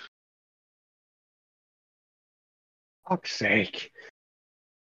 Fuck's sake.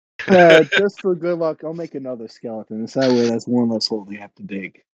 Just for good luck, I'll make another skeleton. This that way, that's one less hole we have to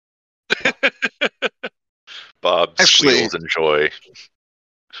dig. Bob Actually- squeals in joy.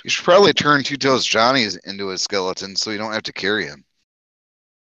 You should probably turn Two Toes Johnny into a skeleton so you don't have to carry him.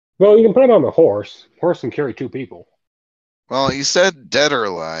 Well, you can put him on the horse. Horse can carry 2 people. Well, you said dead or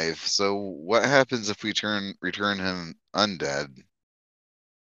alive, so what happens if we return him undead?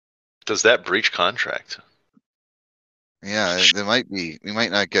 Does that breach contract? Yeah, there might be. We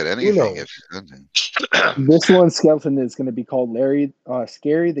might not get anything knows? if he's undead. This one skeleton is going to be called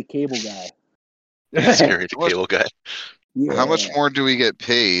Scary the Cable Guy. Scary the What? cable guy. Yeah. How much more do we get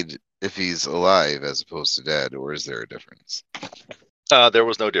paid if he's alive as opposed to dead, or is there a difference? There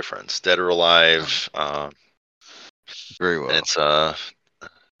was no difference. Dead or alive. Very well. It's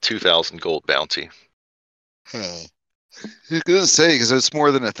 2,000 gold bounty. I was gonna say, because it's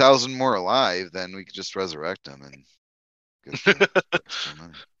more than 1,000 more alive, then we could just resurrect him and get the extra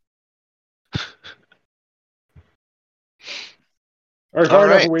money. Or far All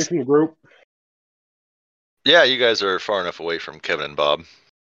enough right. away from the group. Yeah, you guys are far enough away from Kevin and Bob.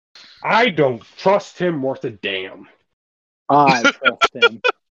 I don't trust him worth a damn. I trust him.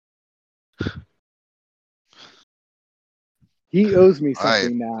 He owes me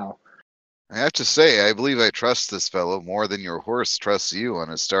something now. I have to say, I believe I trust this fellow more than your horse trusts you on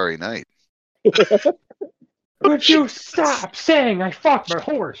a starry night. Would you stop saying I fucked my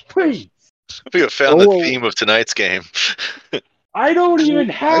horse, please? We have found the Oh. theme of tonight's game. I don't even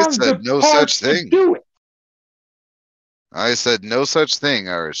have the said no parts such thing. to do it. I said no such thing,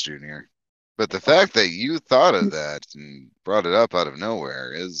 Iris Jr. But the fact that you thought of that and brought it up out of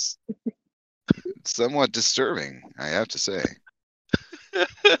nowhere is somewhat disturbing, I have to say.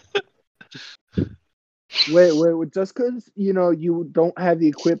 Wait. Just because you don't have the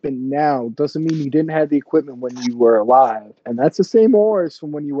equipment now doesn't mean you didn't have the equipment when you were alive, and that's the same horse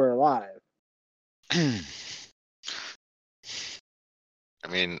from when you were alive. I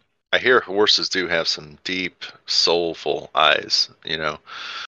mean, I hear horses do have some deep, soulful eyes,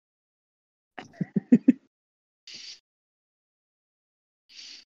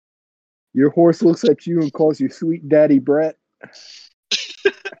 Your horse looks at you and calls you Sweet Daddy Brett.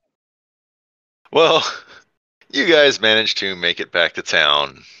 Well, you guys managed to make it back to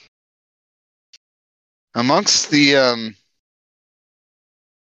town. Amongst the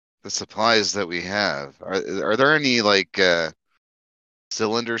supplies that we have, are there any like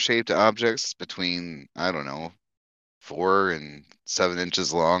cylinder-shaped objects between, I don't know, 4 and 7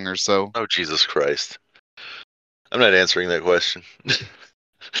 inches long or so? Oh, Jesus Christ. I'm not answering that question.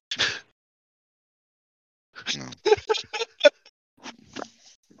 No.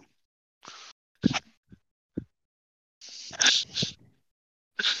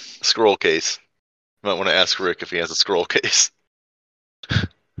 Scroll case. Might want to ask Rick if he has a scroll case. I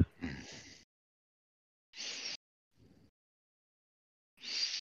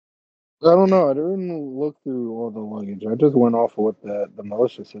don't know. I didn't look through all the luggage. I just went off of what the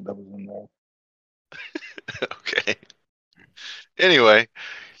militia said that was in there. Okay. Anyway,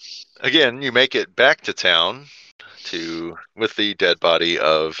 again, you make it back to town with the dead body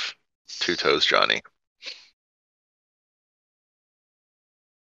of Two Toes Johnny.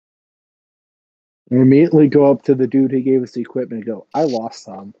 I immediately go up to the dude who gave us the equipment and go, I lost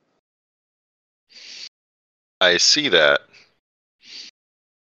some. I see that.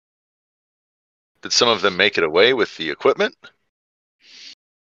 Did some of them make it away with the equipment?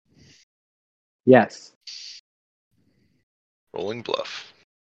 Yes. Rolling bluff.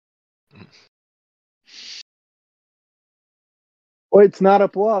 Oh, it's not a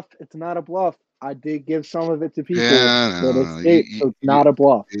bluff. It's not a bluff. I did give some of it to people, Yeah, but no, so it's not a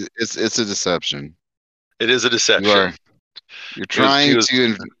bluff. It's a deception. It is a deception. You're trying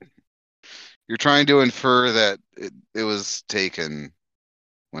to infer that it was taken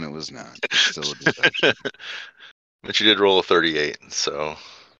when it was not. It's still a deception. But you did roll a 38, so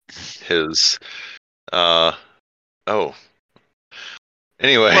his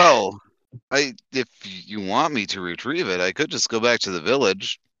anyway. Well, if you want me to retrieve it, I could just go back to the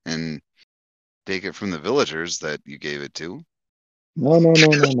village and take it from the villagers that you gave it to. No.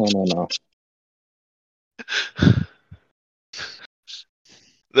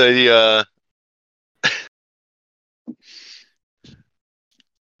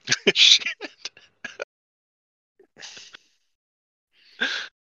 Shit.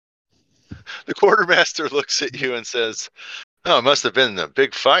 The quartermaster looks at you and says, "Oh, it must have been a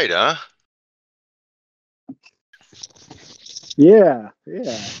big fight, huh?" Yeah.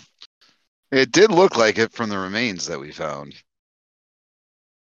 It did look like it from the remains that we found.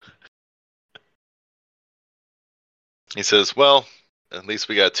 He says, "Well, at least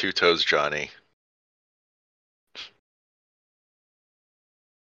we got two toes, Johnny."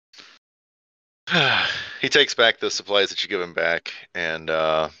 He takes back the supplies that you give him back and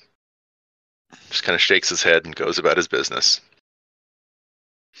just kind of shakes his head and goes about his business.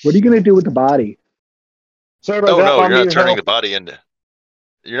 What are you gonna do with the body? Sorry about Oh that. no, I'll you're not need turning help. the body into.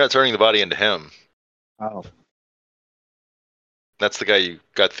 You're not turning the body into him. Oh, That's the guy you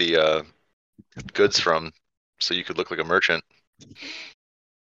got the goods from, so you could look like a merchant.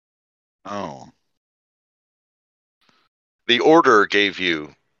 Oh. The order gave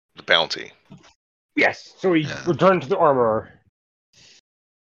you the bounty. Yes, so we Yeah. return to the armorer.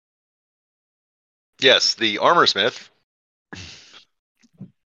 Yes, the armor smith.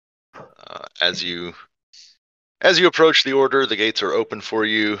 As you approach the order, the gates are open for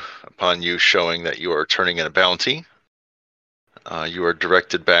you. Upon you showing that you are turning in a bounty, you are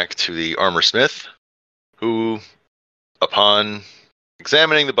directed back to the armor smith, who, upon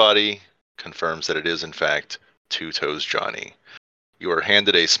examining the body, confirms that it is in fact Two Toes Johnny. You are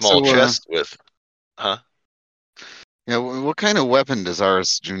handed a small So, chest with, huh? Yeah, what kind of weapon does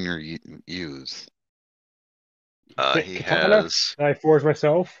Aris Jr. use? He Katana has that I forged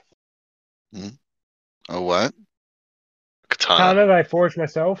myself. Oh, what? Katana that I forged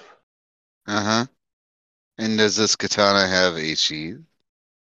myself. Uh-huh. And does this katana have a sheath?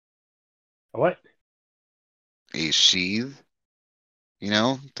 What? A sheath? You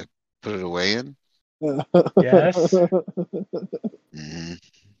know, to put it away in? Yes. Mm-hmm.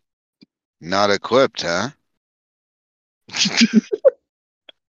 Not equipped, huh?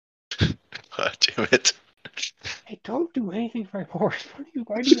 God damn it. I don't do anything for my horse. Why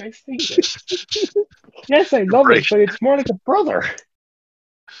do you guys think this? Yes, I love it, but it's more like a brother.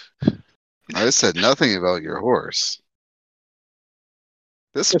 I said nothing about your horse.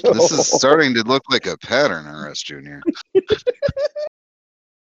 This is starting to look like a pattern, RS Jr.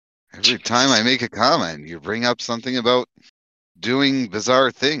 Every time I make a comment, you bring up something about doing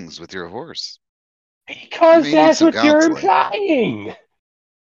bizarre things with your horse. Because You may need that's some what you're counseling. implying.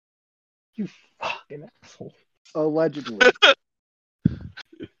 You fucking asshole. allegedly.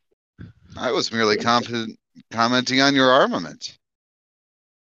 I was merely commenting on your armament.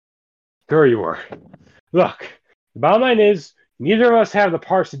 There you are. Look, the bottom line is neither of us have the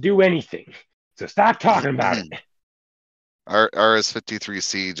parts to do anything. So stop talking about it.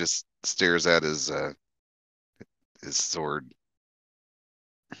 RS-53C just stares at his sword.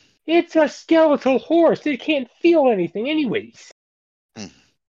 It's a skeletal horse. It can't feel anything anyways.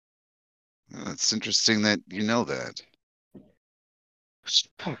 Well, it's interesting that you know that.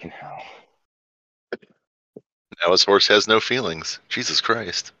 Fucking hell. Now his horse has no feelings. Jesus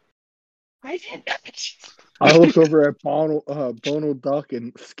Christ. I didn't. I look over at Bono Duck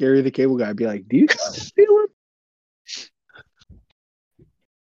and Scary the Cable Guy. Be like, "Do you feel it?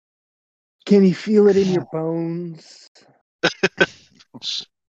 Can you feel it in your bones?"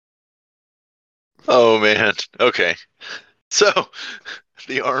 Oh man. Okay. So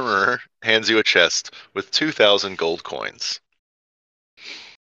the armorer hands you a chest with 2,000 gold coins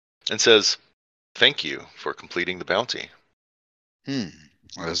and says, "Thank you for completing the bounty."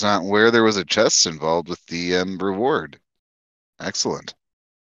 I was not aware there was a chest involved with the reward. Excellent.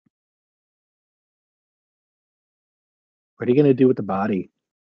 What are you gonna do with the body?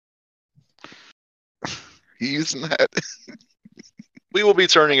 You using that? We will be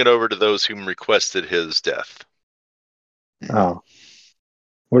turning it over to those whom requested his death. Oh,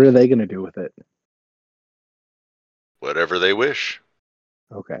 what are they gonna do with it? Whatever they wish.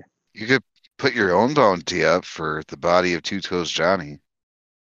 Okay. You could put your own bounty up for the body of Two Toes Johnny.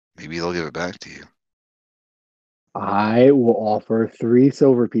 Maybe they'll give it back to you. I will offer 3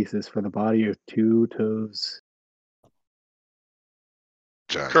 silver pieces for the body of Two Toes.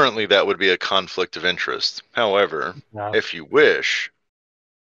 Johnny. Currently, that would be a conflict of interest. However, No. if you wish,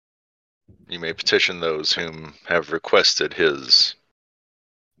 you may petition those whom have requested his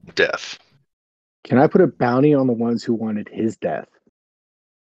death. Can I put a bounty on the ones who wanted his death?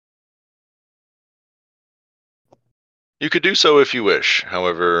 You could do so if you wish.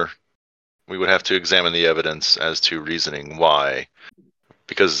 However, we would have to examine the evidence as to reasoning why.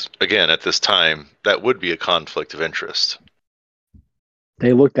 Because, again, at this time, that would be a conflict of interest.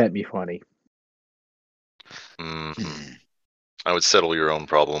 They looked at me funny. Mhm. I would settle your own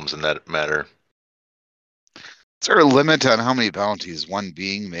problems in that matter. Is there a limit on how many bounties one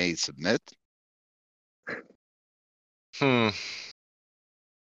being may submit?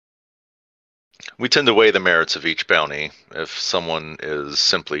 We tend to weigh the merits of each bounty. If someone is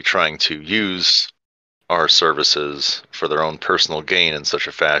simply trying to use our services for their own personal gain in such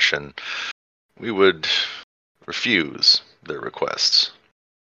a fashion, we would refuse their requests.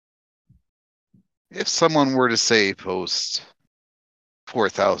 If someone were to say post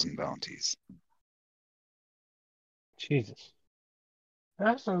 4,000 bounties. Jesus.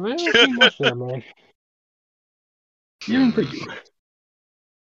 That's a little too much there, man. Even for you.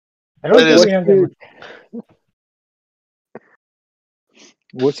 I don't think we have that much.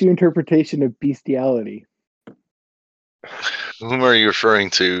 What's your interpretation of bestiality? Whom are you referring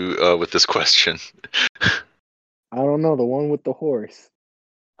to with this question? I don't know, the one with the horse.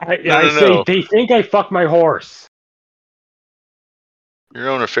 I say they think I fucked my horse. Your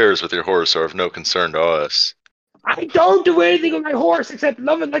own affairs with your horse are of no concern to us. I don't do anything with my horse except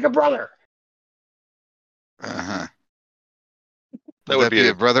love it like a brother. Uh-huh. That would be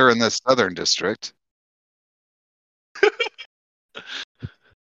a brother in the Southern District.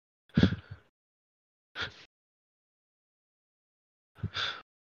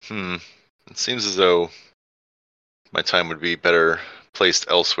 It seems as though my time would be better placed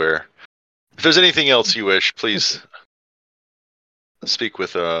elsewhere. If there's anything else you wish, please speak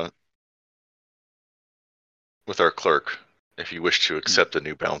with our clerk if you wish to accept a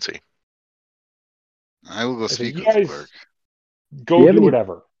new bounty. I will go speak with the clerk. Go do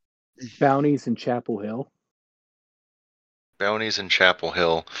whatever. Bounties in Chapel Hill? Bounties in Chapel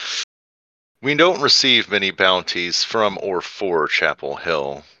Hill. We don't receive many bounties from or for Chapel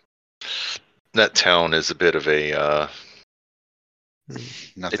Hill. That town is a bit of a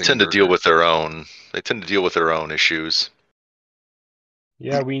they tend to deal with their own issues.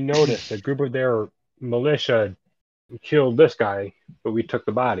 Yeah, we noticed a group of their militia killed this guy, but we took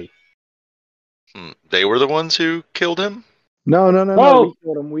the body. They were the ones who killed him? No.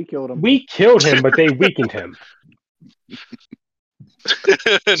 We killed him. We killed him, but they weakened him.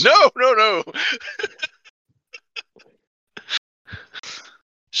 No.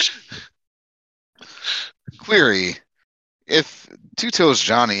 Query: if Two Toes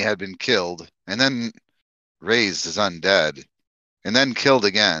Johnny had been killed and then raised as undead and then killed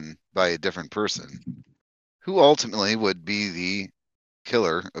again by a different person, who ultimately would be the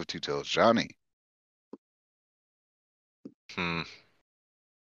killer of Two Toes Johnny?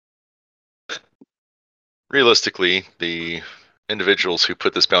 Realistically, the individuals who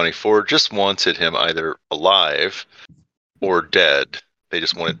put this bounty forward just wanted him either alive or dead. They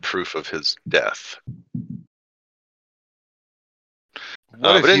just wanted proof of his death.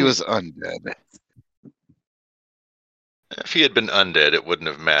 What if he was undead? If he had been undead, it wouldn't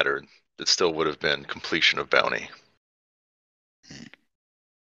have mattered. It still would have been completion of bounty.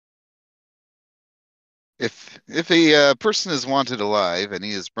 If a person is wanted alive and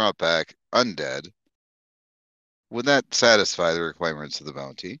he is brought back undead, would that satisfy the requirements of the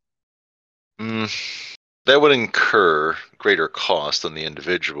bounty? That would incur greater cost on the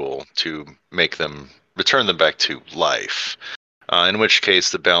individual to return them back to life. In which case,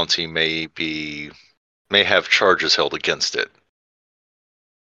 the bounty may have charges held against it.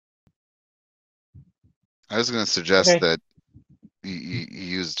 I was going to suggest that you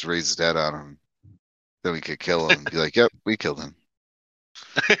used Raise Dead on him. Then we could kill him and be like, "Yep, we killed him."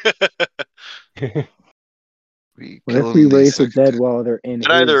 What if we raise the dead while they're in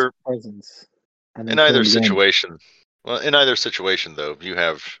his presence? In either situation, though, you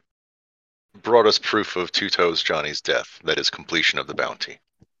have brought us proof of Two Toes Johnny's death. That is completion of the bounty.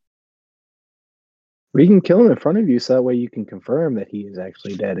 We can kill him in front of you, so that way you can confirm that he is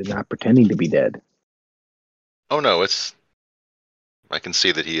actually dead and not pretending to be dead. Oh no, I can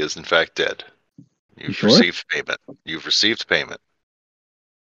see that he is in fact dead. You've received payment. You've received payment.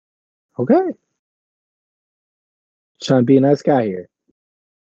 Okay. Trying to be a nice guy here.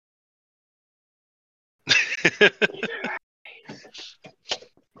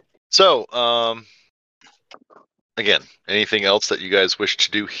 So, again, anything else that you guys wish to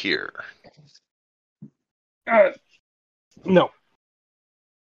do here? No.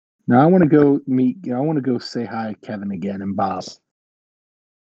 No, I want to go say hi to Kevin again and Bob.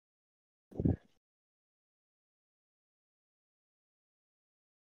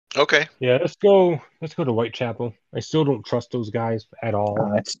 Okay. Yeah, let's go to Whitechapel. I still don't trust those guys at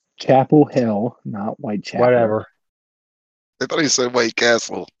all. It's Chapel Hill, not Whitechapel. Whatever. I thought he said White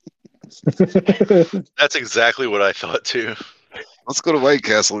Castle. That's exactly what I thought too. Let's go to White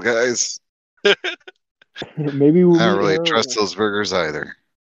Castle, guys. Maybe we'll I don't meet really her. trust those burgers either.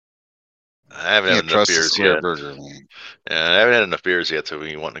 I haven't had Can't enough trust a beers square yet. burger, man. Yeah, I haven't had enough beers yet to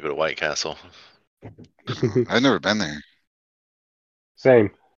be wanting to go to White Castle. I've never been there.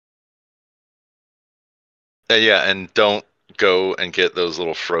 Same. Yeah, and don't go and get those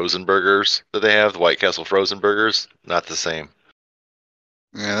little frozen burgers that they have, the White Castle frozen burgers. Not the same.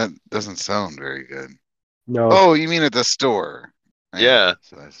 Yeah, that doesn't sound very good. No. Oh, you mean at the store? Yeah.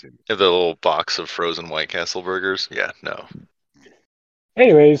 So I see. Have the little box of frozen White Castle burgers. Yeah, no.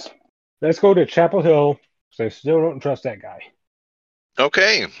 Anyways, let's go to Chapel Hill. So I still don't trust that guy.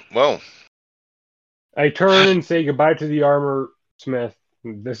 Okay, well, I turn and say goodbye to the armor smith.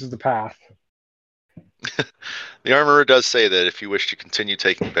 This is the path. the armorer does say that if you wish to continue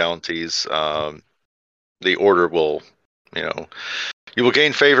taking bounties, the order will, you will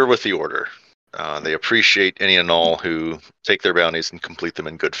gain favor with the order. They appreciate any and all who take their bounties and complete them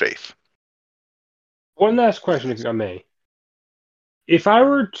in good faith. One last question, if I may. If I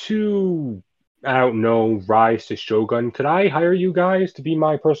were to, I don't know, rise to Shogun, could I hire you guys to be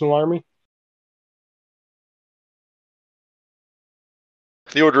my personal army?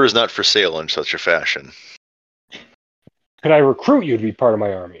 The order is not for sale in such a fashion. Could I recruit you to be part of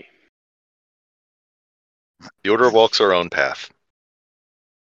my army? The order walks our own path.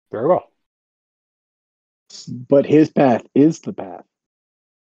 Very well. But his path is the path.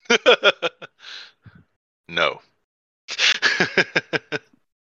 No.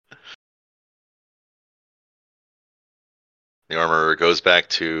 The armorer goes back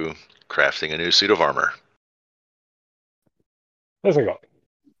to crafting a new suit of armor. Let's go.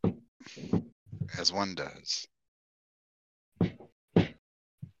 As one does.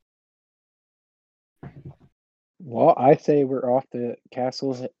 Well, I say we're off to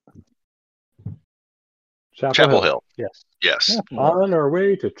Castle's. Chapel Hill. Yes. Yes. Yeah. On our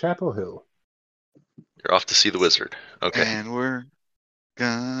way to Chapel Hill. You're off to see the wizard. Okay. And we're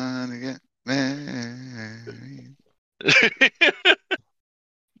gonna get married.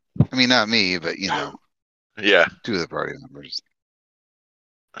 I mean, not me, but Yeah. two of the party members.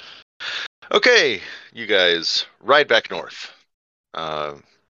 Okay, you guys ride back north.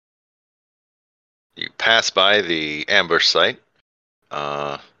 You pass by the ambush site.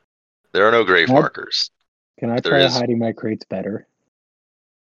 There are no grave What? markers. Can I There try is- hiding my crates better?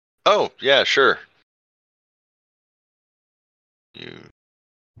 Oh, yeah, sure. You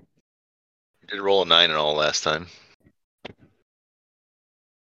did roll a 9 and all last time.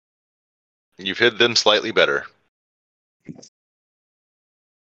 You've hid them slightly better.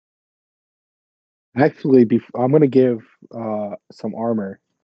 Actually, I'm going to give some armor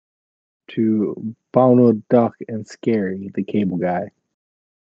to Bono, Duck, and Scary, the cable guy.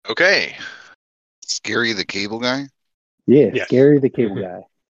 Okay. Scary the cable guy? Yeah, Yes. Scary, the cable guy.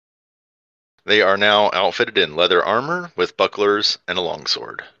 They are now outfitted in leather armor with bucklers and a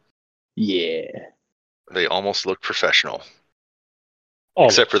longsword. Yeah. They almost look professional, Oh,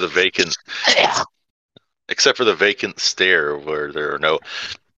 except for the vacant stare where there are no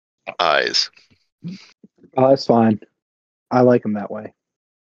eyes. Oh, that's fine. I like him that way.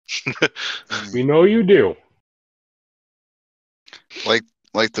 we know you do. Like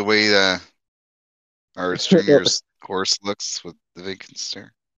the way our Stringer's horse looks with the vacant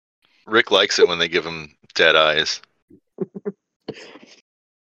stare. Rick likes it when they give him dead eyes.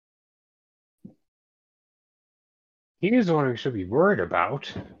 He is the one we should be worried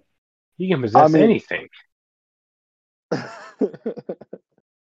about. He can possess anything.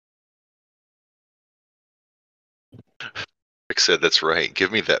 Rick said, "That's right.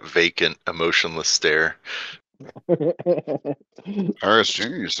 Give me that vacant, emotionless stare." R.S.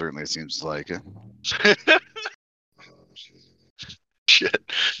 Jr. certainly seems to like it. Shit.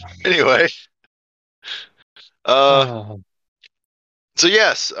 Anyway. So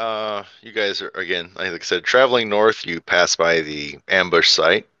yes, you guys are, again, like I said, traveling north. You pass by the ambush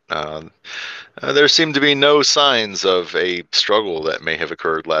site. There seem to be no signs of a struggle that may have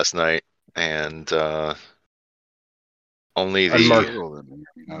occurred last night, and only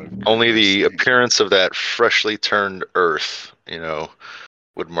the appearance of that freshly turned earth,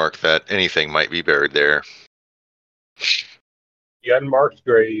 would mark that anything might be buried there. The unmarked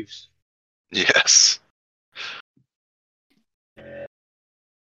graves. Yes.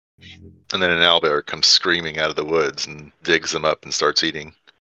 And then an owlbear comes screaming out of the woods and digs them up and starts eating.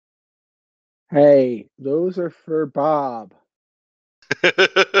 Hey, those are for Bob.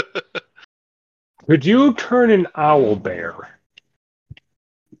 Could you turn an owl bear?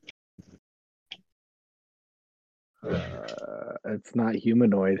 It's not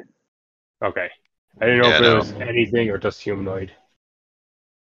humanoid. Okay. I didn't know if it was anything or just humanoid.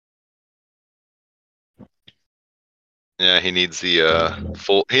 Yeah, he needs the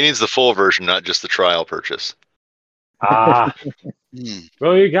full. He needs the full version, not just the trial purchase. Ah, Hmm.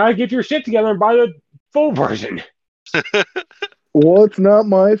 well, you gotta get your shit together and buy the full version. Well, it's not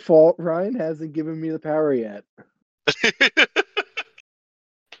my fault. Ryan hasn't given me the power yet. I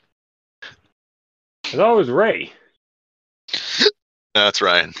thought it was Ray. That's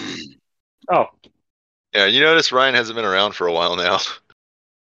Ryan. Oh, Yeah, you notice Ryan hasn't been around for a while now.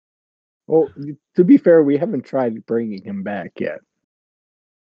 Well, to be fair, we haven't tried bringing him back yet.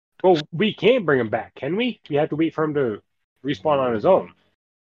 well, we can't bring him back, can we? We have to wait for him to respawn on his own.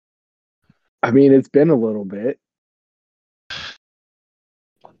 I mean, it's been a little bit.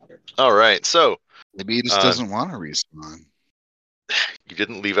 All right, so Maybe he just doesn't want to respawn. you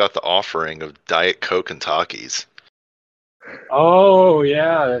didn't leave out the offering of Diet Coke and Takis. Oh,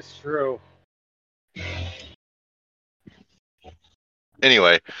 yeah, that's true.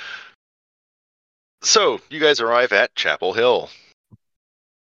 Anyway, so you guys arrive at Chapel Hill.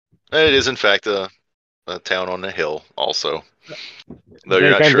 It is, in fact, a town on a hill, also. Though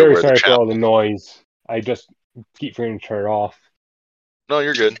you're Jake, not I'm sure very where the sorry for all the chapel. noise. I just keep forgetting to turn it off. No,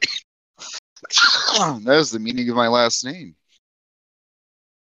 you're good. That was the meaning of my last name.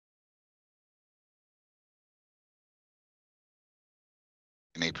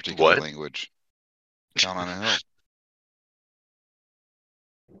 In a particular What? language. Down on a hill.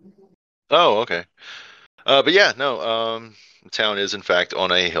 Oh, okay. But yeah, no. The town is in fact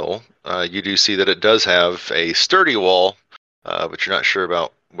on a hill. You do see that it does have a sturdy wall, but you're not sure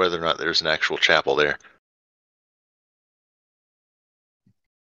about whether or not there's an actual chapel there.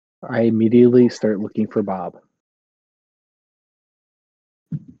 I immediately start looking for Bob.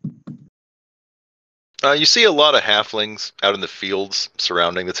 You see a lot of halflings out in the fields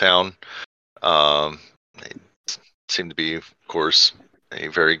surrounding the town. They seem to be, of course, a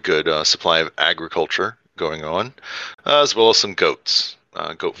very good supply of agriculture going on, as well as some goats,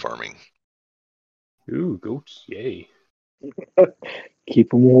 goat farming. Ooh, goats, yay.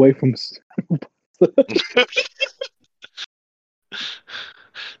 Keep him away from.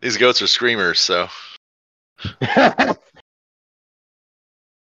 These goats are screamers, so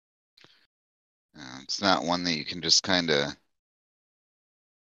It's not one that you can just kind of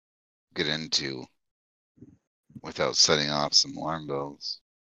get into without setting off some alarm bells.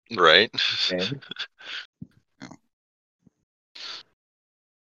 right. Okay.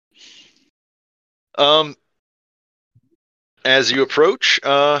 As you approach,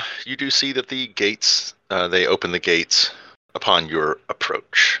 you do see that the gates, they open the gates upon your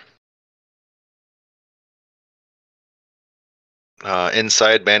approach.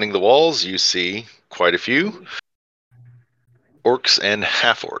 Inside, manning the walls, you see quite a few orcs and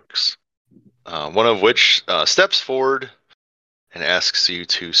half-orcs, one of which steps forward and asks you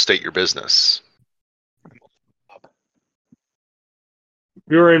to state your business.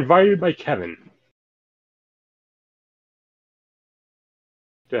 We were invited by Kevin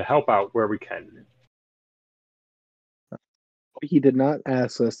to help out where we can. He did not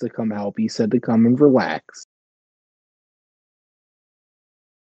ask us to come help. He said to come and relax.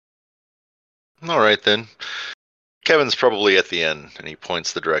 All right, then. Kevin's probably at the inn, and he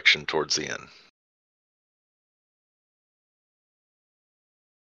points the direction towards the inn.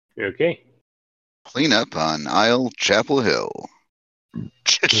 Okay. Clean up on Isle Chapel Hill.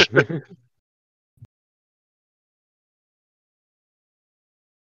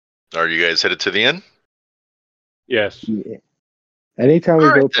 Are you guys headed to the inn? Yes. Yeah. Anytime we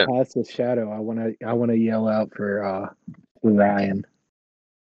All right, go then. past the shadow, I wanna yell out for Ryan.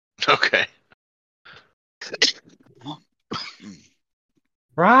 Okay.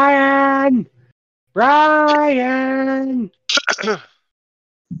 Ryan! Ryan! The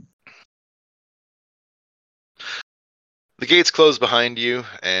gates close behind you,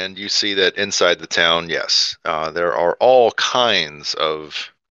 and you see that inside the town, yes, there are all kinds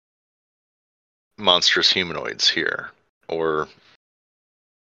of monstrous humanoids here, or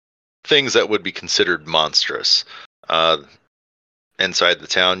things that would be considered monstrous. Inside the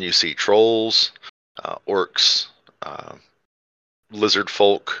town, you see trolls, orcs, lizard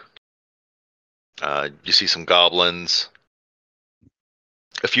folk. You see some goblins,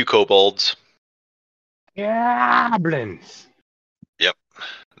 a few kobolds. Goblins! The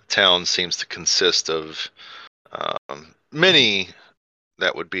town seems to consist of many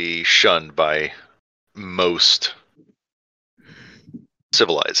that would be shunned by most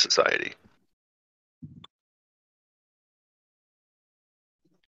civilized society.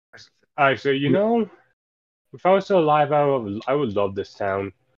 Alright, so if I was still alive, I would love this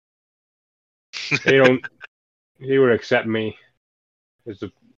town. They would accept me as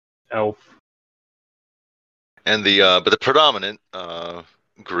an elf. And but the predominant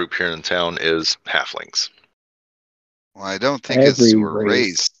group here in town is halflings. Well, I don't think it's Every your race.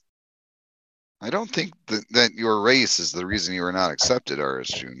 race. I don't think that your race is the reason you were not accepted, RS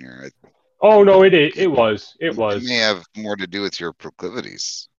Junior. Oh no, it was. It It was. may have more to do with your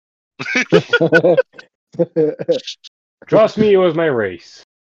proclivities. Trust me, it was my race.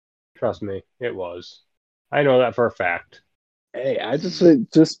 Trust me, it was. I know that for a fact. Hey, I just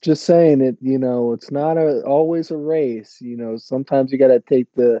saying it. You know, it's not always a race. You know, sometimes you got to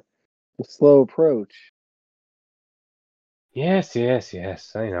take the slow approach. Yes, yes,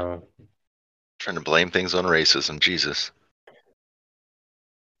 yes. I know. Trying to blame things on racism. Jesus.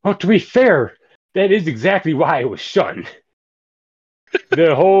 Well, to be fair, that is exactly why I was shunned.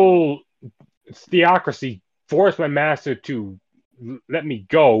 The whole theocracy forced my master to let me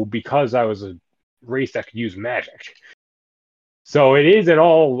go because I was a race that could use magic. So it isn't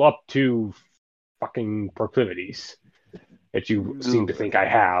all up to fucking proclivities that you seem to think I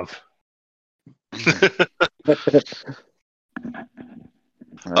have.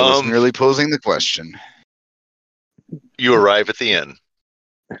 I was merely posing the question. You arrive at the inn.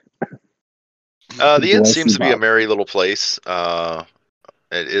 The inn seems to be a merry little place.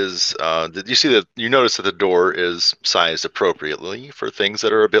 It is. Did you see that? You notice that the door is sized appropriately for things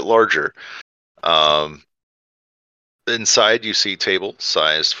that are a bit larger. Inside, you see tables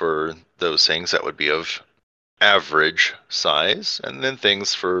sized for those things that would be of average size, and then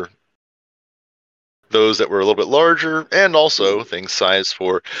things for those that were a little bit larger, and also things sized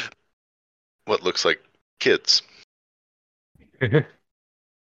for what looks like kids.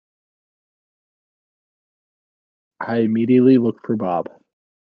 I immediately look for Bob.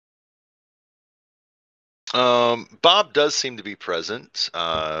 Bob does seem to be present.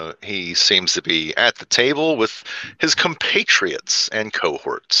 He seems to be at the table with his compatriots and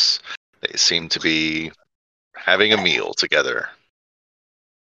cohorts. They seem to be having a meal together.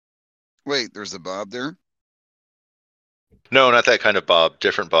 Wait, there's a Bob there? No, not that kind of Bob.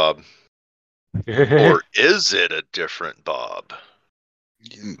 Different Bob. Or is it a different Bob?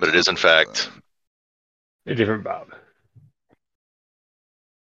 But it is, in fact, a different Bob.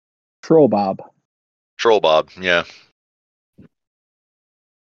 Troll Bob. Troll Bob, yeah.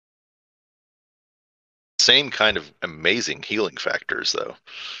 Same kind of amazing healing factors, though.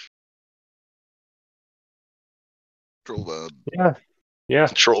 Troll Bob. Yeah. Yeah.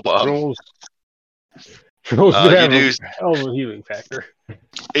 Troll Bob. Trolls have a hell of a healing factor.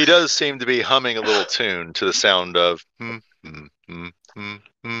 He does seem to be humming a little tune to the sound of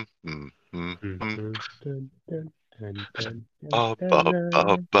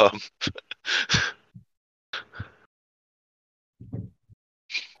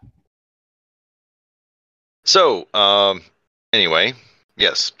So, anyway,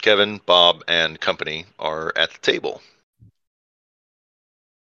 yes, Kevin, Bob, and company are at the table.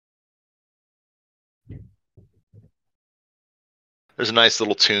 There's a nice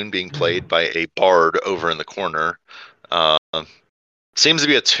little tune being played by a bard over in the corner. Seems to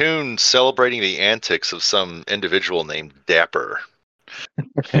be a tune celebrating the antics of some individual named Dapper.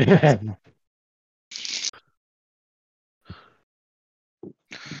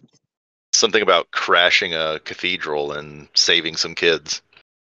 Something about crashing a cathedral and saving some kids.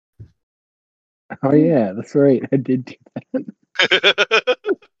 Oh yeah, that's right. I did do that.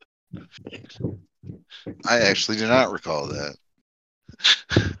 I actually do not recall that.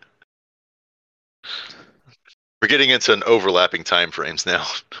 We're getting into an overlapping time frames now.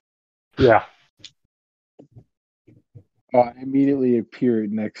 Yeah. I immediately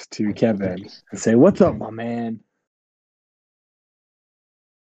appeared next to Kevin and say, "What's up, my man?"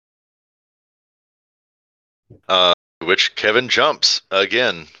 Which Kevin jumps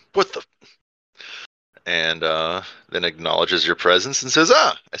again. What the? And then acknowledges your presence and says,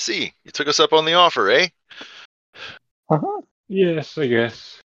 "Ah, I see. You took us up on the offer, eh?" Uh-huh. Yes, I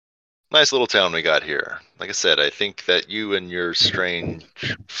guess. Nice little town we got here. Like I said, I think that you and your strange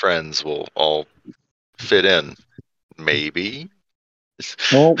friends will all fit in. Maybe.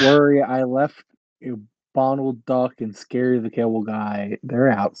 Don't worry, I left Bonald Duck and Scary the Cable Guy.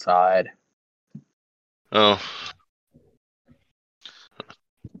 They're outside. Oh.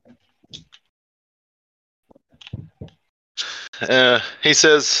 He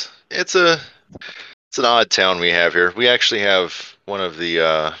says it's an odd town we have here. We actually have one of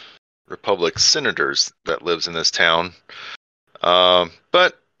the Republic senators that lives in this town,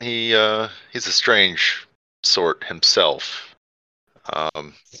 but he's a strange sort himself. As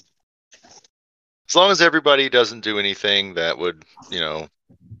long as everybody doesn't do anything that would,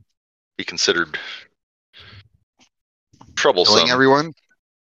 be considered troublesome. Killing everyone?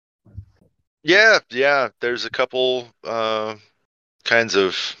 Yeah. There's a couple kinds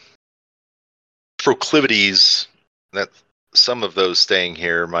of proclivities that some of those staying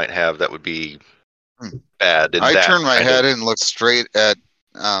here might have that would be bad. And I that turn my kind head of- and look straight at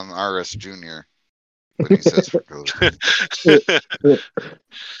RS Jr. when he says for code.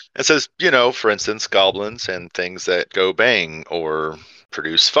 It says, for instance, goblins and things that go bang or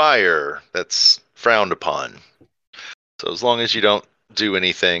produce fire, that's frowned upon. So as long as you don't do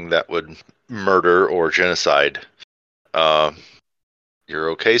anything that would murder or genocide, you're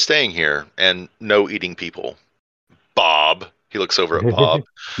okay staying here. And no eating people. Bob, he looks over at Bob,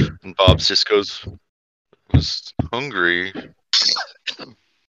 and Bob just was hungry.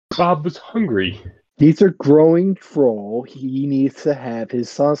 Bob was hungry. He's a growing troll. He needs to have his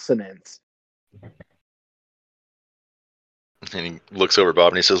sustenance. And he looks over at Bob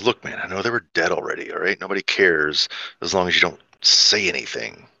and he says, "Look, man, I know they were dead already, all right? Nobody cares as long as you don't say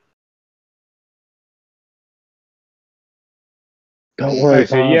anything." Don't worry, I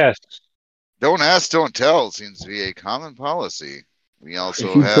say Bob. yes. Don't ask, don't tell seems to be a common policy. We If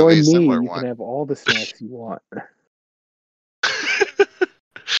also you have join a me, similar you one. can have all the snacks you want.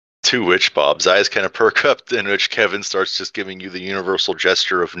 To which Bob's eyes kind of perk up, in which Kevin starts just giving you the universal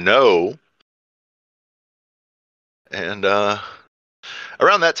gesture of no. And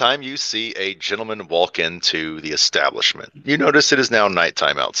around that time, you see a gentleman walk into the establishment. You notice it is now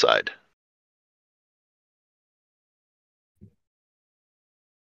nighttime outside.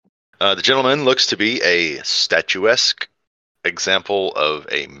 The gentleman looks to be a statuesque example of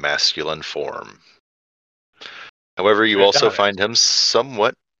a masculine form. However, you also find him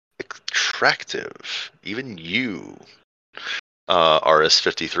somewhat attractive. Even you,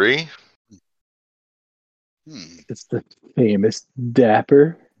 RS-53. It's the famous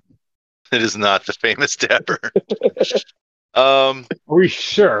Dapper. It is not the famous Dapper. Are we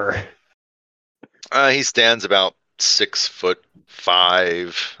sure? He stands about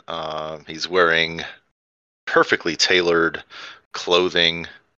 6'5". He's wearing perfectly tailored clothing.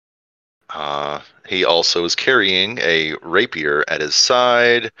 He also is carrying a rapier at his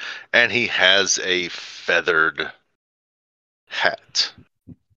side, and he has a feathered hat.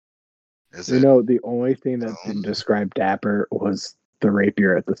 The only thing that didn't describe Dapper was the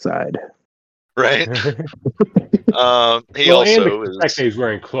rapier at the side. Right? He well, also and the fact that he's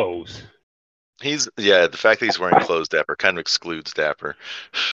wearing clothes. The fact that he's wearing clothes Dapper kind of excludes Dapper.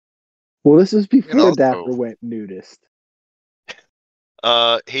 Well, this is before also- Dapper went nudist.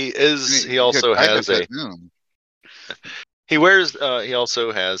 He also has a he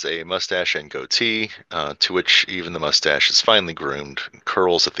also has a mustache and goatee, to which even the mustache is finely groomed and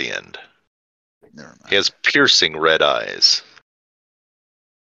curls at the end. Never mind. He has piercing red eyes.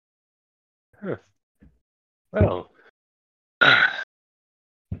 Huh. Well,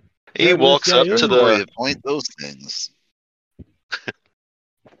 He walks up to the point those things.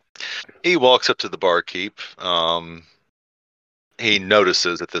 He walks up to the barkeep. He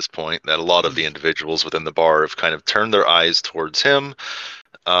notices at this point that a lot of the individuals within the bar have kind of turned their eyes towards him.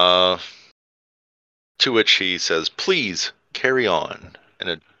 To which he says, "Please carry on," in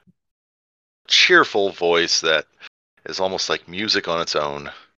a cheerful voice that is almost like music on its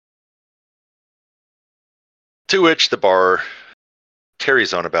own. To which the bar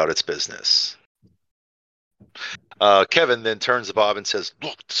carries on about its business. Kevin then turns to Bob and says,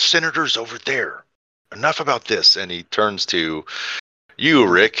 "Look, the senator's over there. Enough about this." And he turns to you,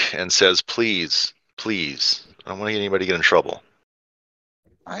 Rick, and says, please, I don't want to get anybody get in trouble.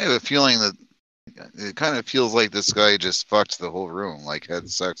 I have a feeling that it kind of feels like this guy just fucked the whole room, like had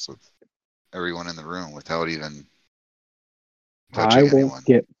sex with everyone in the room without even touching I won't anyone.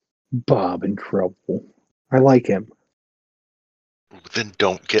 get Bob in trouble. I like him. Then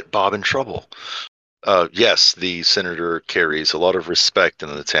don't get Bob in trouble. Yes, the senator carries a lot of respect in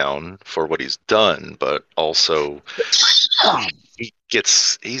the town for what he's done, but also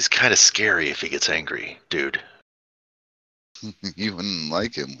he's kind of scary if he gets angry, dude. You wouldn't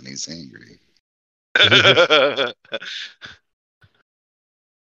like him when he's angry.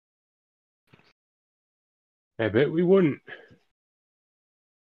 I bet we wouldn't.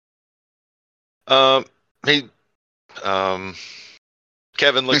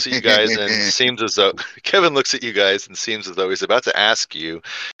 Kevin looks at you guys and seems as though he's about to ask you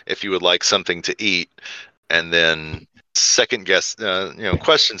if you would like something to eat, and then second guess,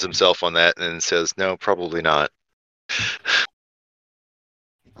 questions himself on that and says, "No, probably not."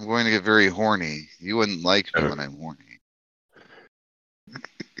 I'm going to get very horny. You wouldn't like me when I'm horny.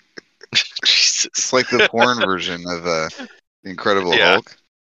 Jesus. It's like the porn version of The Incredible Hulk.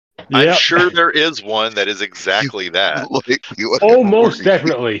 I'm Yep. sure there is one that is exactly that. Like, Oh, most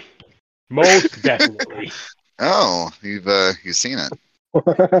definitely. Most definitely. Oh, you've seen it.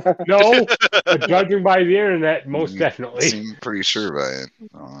 No, but judging by the internet, most You definitely. seem pretty sure by it.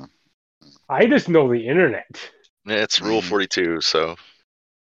 I just know the internet. It's Rule 42, so.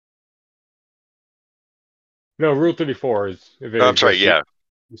 No, Rule 34 is if it I'm sorry, exists, yeah.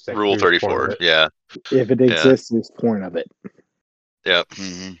 it's like Rule there's porn of 34, it. yeah. If it exists, there's porn of it. Yep.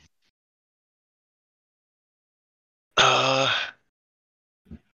 Mhm.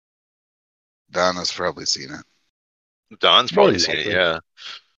 Donna's probably seen it. Don's More probably than seen it, likely. yeah.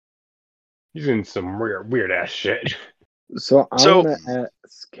 He's in some weird ass shit. So I So- want to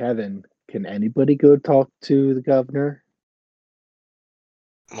ask Kevin, can anybody go talk to the governor?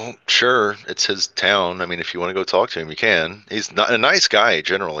 Well, sure, it's his town. I mean, if you want to go talk to him, you can. He's not a nice guy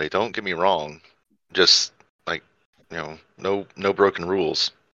generally. Don't get me wrong. Just like, no broken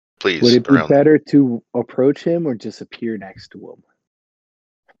rules, please. Would it be around. better to approach him or just appear next to him?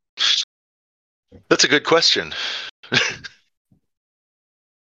 That's a good question.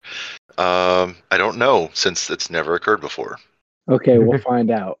 I don't know since it's never occurred before. Okay, we'll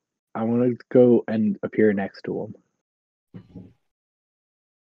find out. I want to go and appear next to him.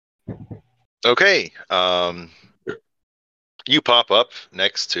 Okay. You pop up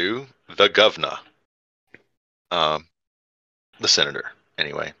next to the governor, the senator.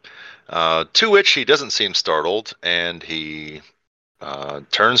 Anyway, to which he doesn't seem startled, and he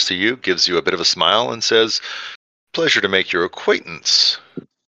turns to you, gives you a bit of a smile, and says, "Pleasure to make your acquaintance.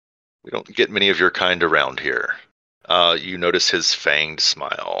 We don't get many of your kind around here." You notice his fanged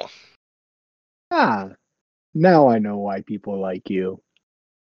smile. Ah, now I know why people like you.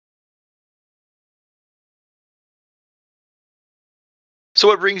 So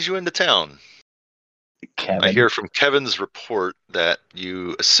what brings you into town? Kevin. I hear from Kevin's report that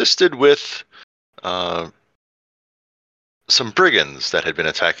you assisted with some brigands that had been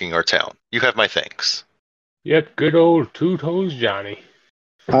attacking our town. You have my thanks. Yep, good old Two Toes Johnny.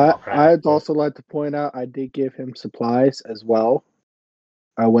 I'd also like to point out I did give him supplies as well.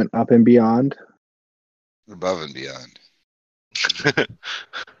 I went up and beyond. Above and beyond.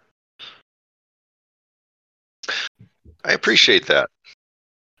 I appreciate that.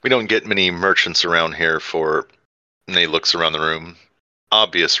 We don't get many merchants around here for, and he looks around the room,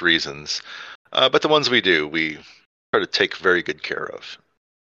 obvious reasons. But the ones we do, we try to take very good care of.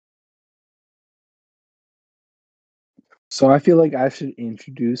 So I feel like I should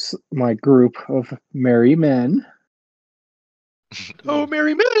introduce my group of merry men. Oh,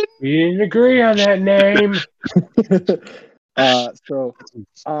 merry men! We didn't agree on that name. So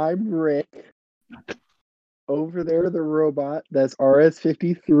I'm Rick. Over there, the robot, that's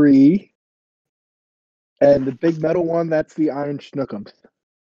RS-53. And the big metal one, that's the Iron Schnookums.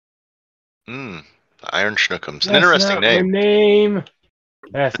 Iron Schnookums. An That's interesting not name. My name.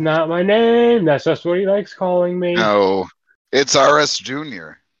 That's not my name. That's just what he likes calling me. No, it's RS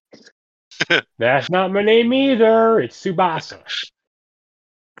Junior. That's not my name either. It's Tsubasa.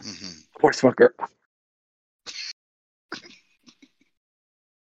 Mhm. Horsefucker.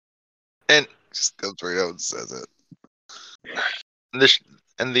 And Just goes right out and says it.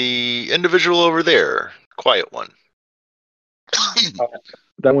 the individual over there, quiet one,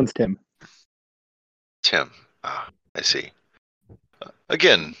 That one's Tim. Tim. Ah, I see.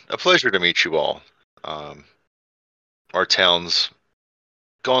 Again, a pleasure to meet you all. Our town's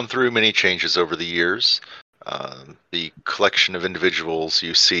gone through many changes over the years. The collection of individuals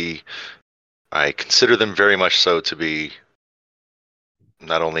you see, I consider them very much so to be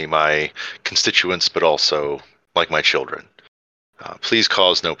not only my constituents, but also like my children. Please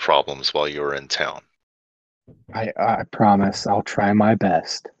cause no problems while you're in town. I promise I'll try my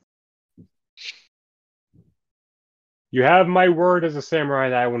best. You have my word as a samurai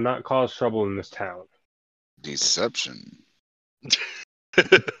that I will not cause trouble in this town. Deception.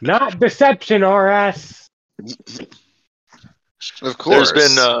 Not deception, RS. Of course.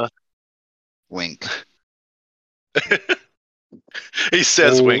 There's been Wink. he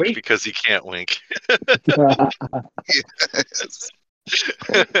says wink Wink. because he can't wink. Yes.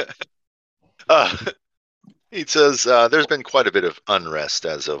 He says there's been quite a bit of unrest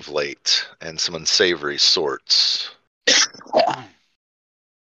as of late, and some unsavory sorts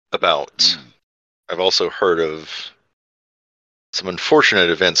about. I've also heard of some unfortunate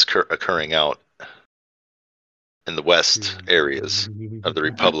events occurring out in the west areas of the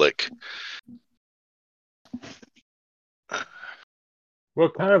Republic.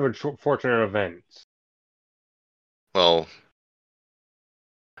 What kind of unfortunate events? Well,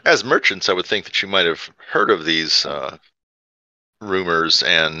 as merchants, I would think that you might have heard of these rumors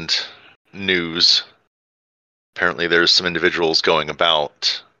and news. Apparently, there's some individuals going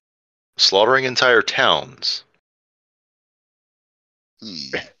about slaughtering entire towns.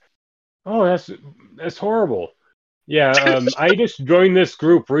 Oh, that's horrible. Yeah, I just joined this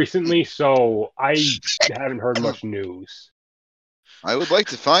group recently, so I haven't heard much news. I would like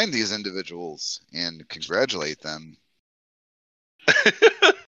to find these individuals and congratulate them.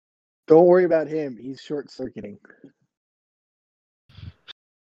 Don't worry about him. He's short-circuiting.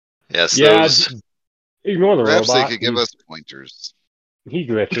 Yes, Yeah, those. ignore the Perhaps robot. they could give us pointers. He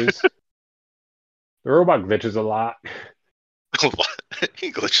glitches. The robot glitches a lot.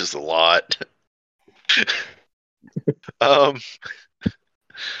 He glitches a lot.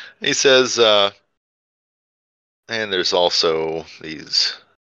 He says, and there's also these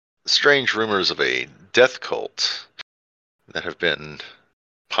strange rumors of a death cult that have been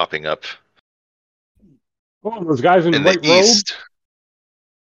popping up Oh, those guys in in white the robes? east.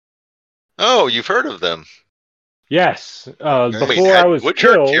 Oh, you've heard of them? Yes. Before Wait, I was would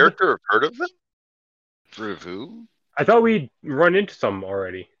your killed, character have heard of them? For who? I thought we'd run into some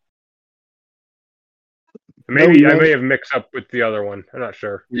already. No, Maybe we I ran- may have mixed up with the other one. I'm not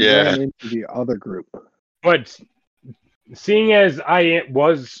sure. We Yeah. ran into the other group. But seeing as I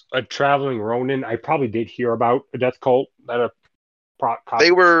was a traveling Ronin, I probably did hear about a death cult that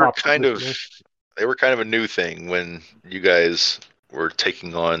They were popped kind up of recently. they were kind of a new thing when you guys were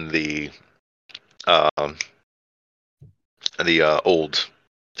taking on the old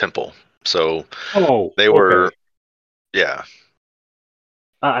temple. So Oh, they were, okay. yeah.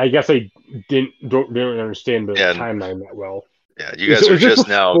 I guess I didn't understand the And- timeline that well. Yeah, you guys are is this just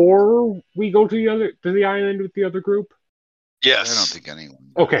now. before we go to the island with the other group? Yes, I don't think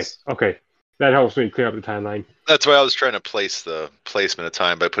anyone. Okay, does. okay, that helps me clear up the timeline. that's why I was trying to place the placement of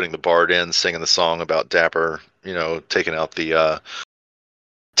time by putting the bard in, singing the song about Dapper. You know, taking out the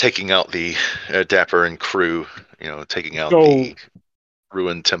Dapper and crew. You know, taking out the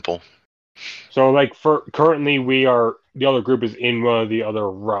ruined temple. So, like, for currently, the other group is in one of the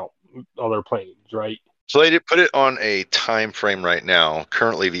other planes, right? So they did put it on a time frame right now.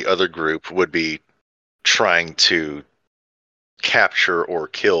 Currently, the other group would be trying to capture or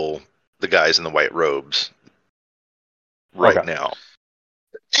kill the guys in the white robes right Okay. now.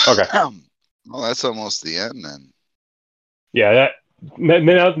 Okay. Well, that's almost the end then. Yeah, now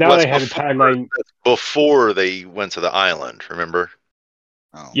Well, they that's have a timeline. Before they went to the island, remember?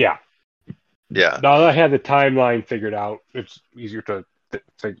 Oh. Yeah. Yeah. Now that I have the timeline figured out, it's easier to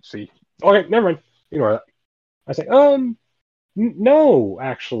see. Okay, never mind. Ignore that. I say, no,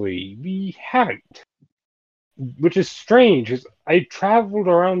 actually, we haven't. Which is strange, because I traveled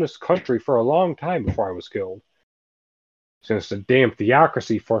around this country for a long time before I was killed. Since the damn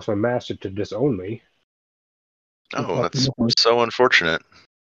theocracy forced my master to disown me. Oh, that's so unfortunate.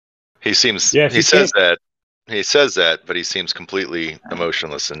 He seems. Yes, he says that. He says that, but he seems completely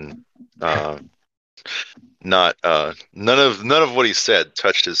emotionless and not. None of what he said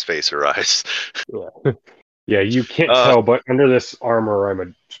touched his face or eyes. Yeah, you can't tell, but under this armor,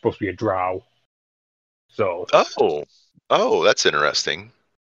 I'm supposed to be a drow. So. Oh, that's interesting.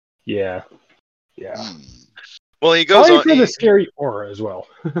 Yeah. Well, he goes Sorry on. for the scary aura as well.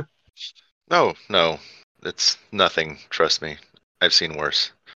 No, it's nothing. Trust me, I've seen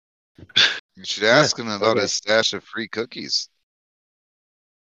worse. You should ask him about okay. his stash of free cookies.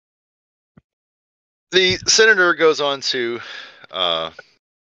 The senator goes on to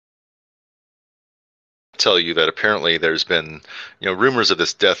tell you that apparently there's been, rumors of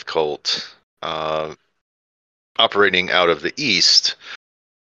this death cult operating out of the east.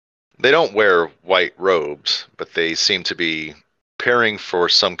 They don't wear white robes, but they seem to be preparing for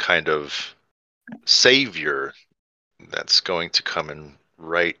some kind of savior that's going to come and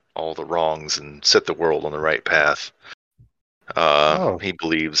right all the wrongs and set the world on the right path. He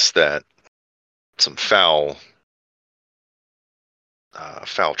believes that some foul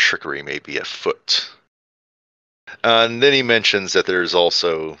trickery may be afoot. And then he mentions that there's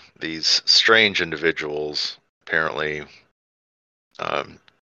also these strange individuals, apparently,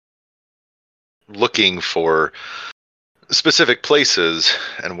 looking for specific places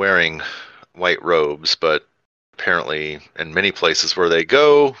and wearing white robes, but apparently in many places where they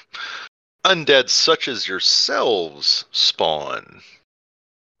go, undead such as yourselves spawn.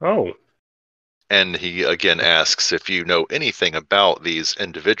 Oh. And he again asks if you know anything about these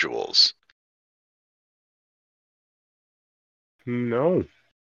individuals. No.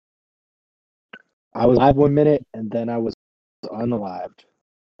 I was alive 1 minute, and then I was unalived.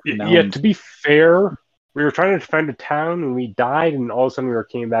 Yeah, to be fair, we were trying to defend a town, and we died, and all of a sudden we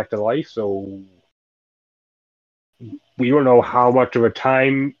came back to life, so we don't know how much of a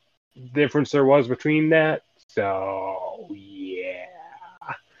time difference there was between that. So, yeah.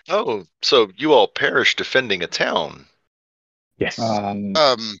 Oh, so you all perished defending a town. Yes.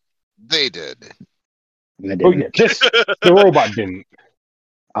 They did. I Oh yeah, didn't. the robot didn't.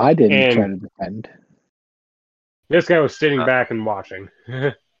 I didn't And try to defend. this guy was sitting back and watching.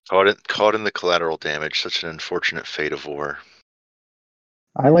 Caught in the collateral damage. Such an unfortunate fate of war.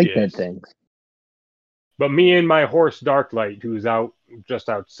 I like Yes. dead things. But me and my horse Darklight, who's out just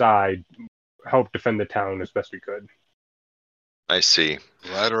outside, helped defend the town as best we could. I see.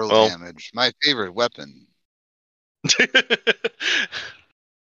 Collateral Well- damage. My favorite weapon.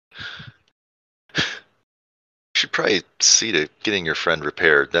 Should probably see to getting your friend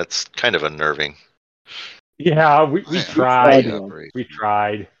repaired. That's kind of unnerving. Yeah, we I- tried. tried. Operation. We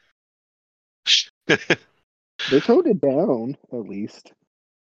tried. They toned it down, at least.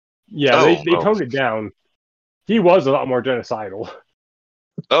 Yeah, Oh, they toned it down. He was a lot more genocidal.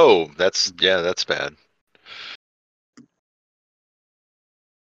 Oh, that's bad. I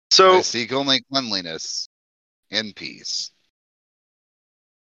So, seek only cleanliness and peace.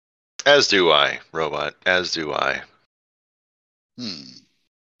 as do I, robot. As do I.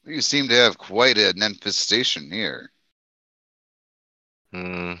 You seem to have quite an infestation here.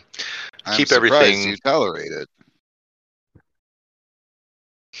 Hmm. I'm Keep surprised everything- you tolerate it.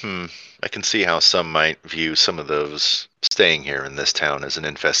 I can see how some might view some of those staying here in this town as an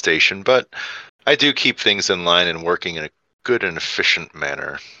infestation, but I do keep things in line and working in a good and efficient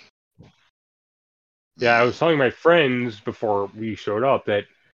manner. Yeah, I was telling my friends before we showed up that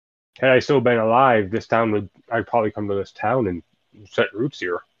had I still been alive, I'd probably come to this town and set roots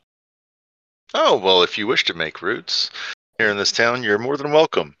here. Oh, well, if you wish to make roots here in this town, you're more than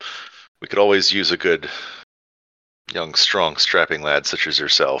welcome. We could always use a good, young, strong, strapping lad such as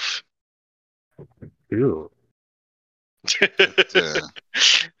yourself. Ew.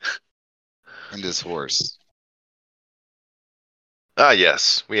 And his horse. Ah,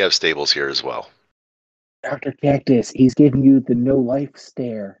 yes, we have stables here as well. Dr. Cactus, he's giving you the no life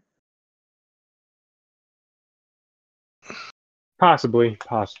stare. Possibly.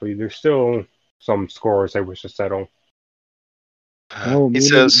 There's still some scores I wish to settle. No, He meaning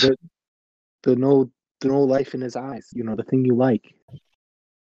says, the no life in his eyes. You know, the thing you like.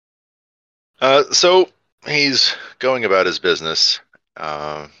 so he's going about his business.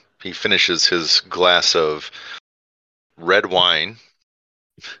 He finishes his glass of red wine.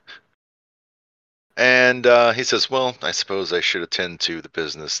 And he says, well, I suppose I should attend to the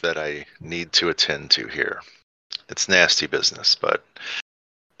business that I need to attend to here. It's nasty business, but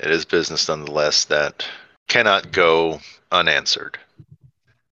it is business nonetheless that cannot go unanswered.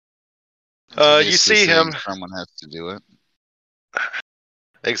 It's You basically see saying him. Someone has to do it.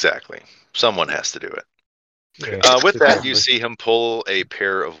 Exactly. Someone has to do it. Yeah, With that, you exactly. see him pull a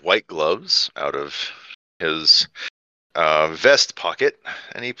pair of white gloves out of his vest pocket,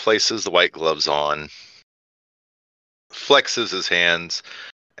 and he places the white gloves on, flexes his hands,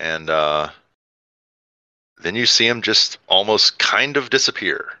 and then you see him just almost kind of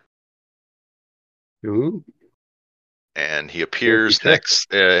disappear. Ooh. And he appears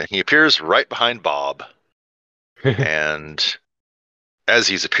he appears right behind Bob. And as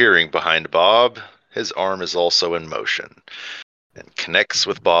he's appearing behind Bob, his arm is also in motion and connects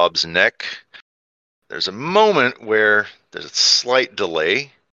with Bob's neck. There's a moment where there's a slight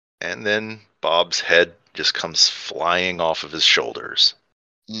delay, and then Bob's head just comes flying off of his shoulders.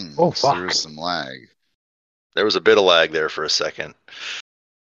 Oh, fuck. There's some lag. There was a bit of lag there for a second.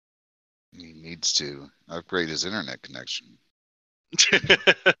 He needs to upgrade his internet connection.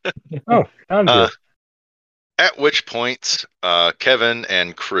 Oh, I'm here. At which point, Kevin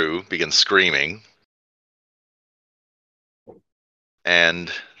and crew begin screaming.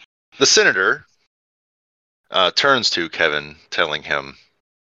 And the senator turns to Kevin, telling him,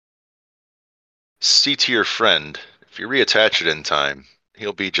 see to your friend. If you reattach it in time,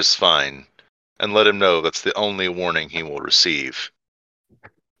 he'll be just fine. And let him know that's the only warning he will receive.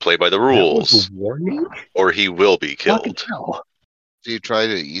 Play by the That was rules, a warning? or he will be Fucking killed. hell. Do you try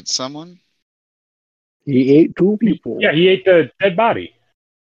to eat someone? He ate two people. Yeah, he ate the dead body.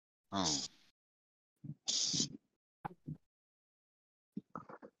 Oh. I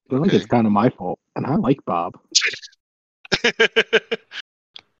feel like it's kind of my fault, and I like Bob.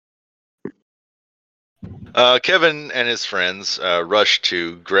 Kevin and his friends rush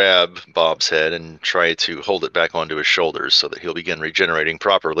to grab Bob's head and try to hold it back onto his shoulders so that he'll begin regenerating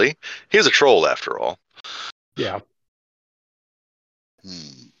properly. He's a troll, after all. Yeah.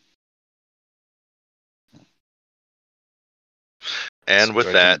 And with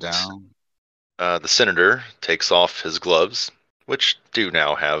Strike him that, down. the senator takes off his gloves, which do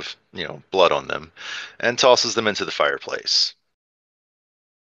now have, blood on them, and tosses them into the fireplace.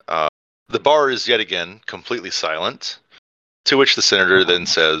 The bar is yet again completely silent, to which the senator then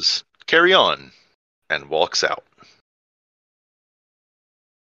says, "Carry on," and walks out.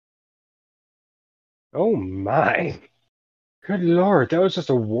 Oh my. Good lord, that was just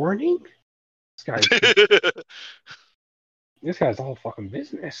a warning? This guy's all fucking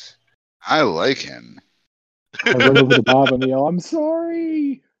business. I like him. I run over to Bob and yell, "I'm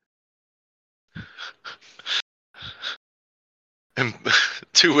sorry." And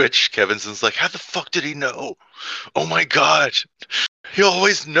to which Kevinson's like, "How the fuck did he know? Oh my god, he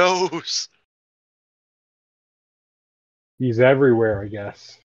always knows." He's everywhere, I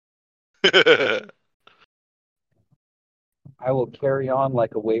guess. I will carry on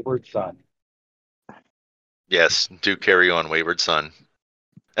like a wayward son. Yes, do carry on, wayward son.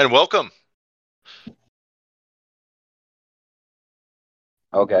 And welcome.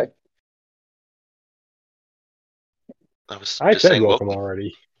 Okay. I was I just said saying welcome welcome.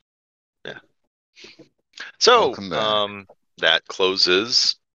 already. Yeah. So, Welcome back. that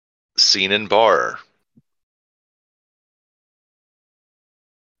closes scene in bar.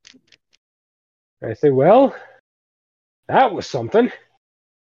 I say, well, that was something.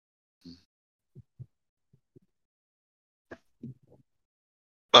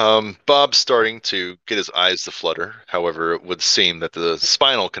 Bob's starting to get his eyes to flutter. However, it would seem that the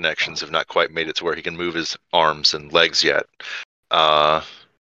spinal connections have not quite made it to where he can move his arms and legs yet.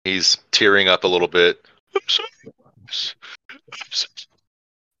 He's tearing up a little bit. I'm sorry.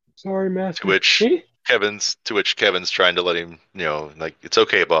 Sorry, Master. To which Me? Kevin's trying to let him, like, it's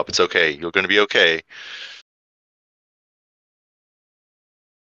okay, Bob. It's okay. You're going to be okay.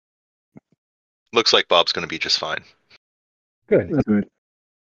 Looks like Bob's going to be just fine. Good. That's good.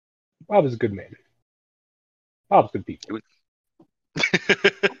 Bob is a good man. Bob's good people.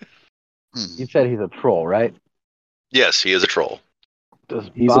 You said he's a troll, right? Yes, he is a troll. Does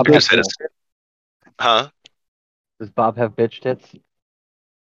He's Bob a have troll. Huh? Does Bob have bitch tits?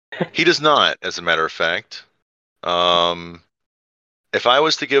 He does not, as a matter of fact. If I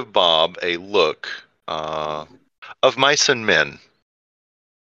was to give Bob a look of mice and men,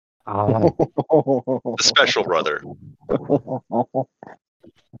 the special brother.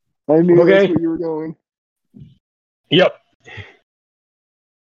 I knew Okay. that's where you were going. Yep.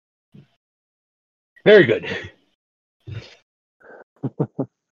 Very good.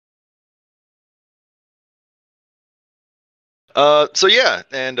 So yeah,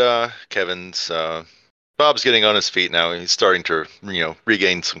 and Bob's getting on his feet now. He's starting to,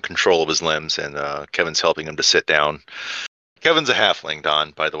 regain some control of his limbs, and Kevin's helping him to sit down. Kevin's a halfling,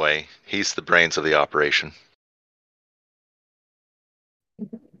 Don, by the way. He's the brains of the operation.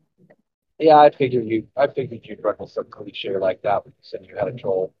 Yeah, I figured you'd run with some cliche like that when you said you had a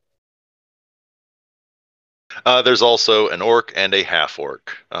troll. There's also an orc and a half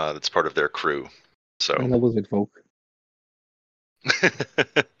orc that's part of their crew. So And a lizard folk.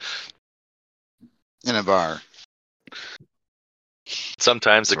 In a bar.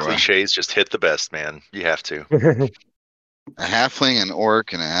 Sometimes the Right. cliches just hit the best, man. You have to. A halfling, an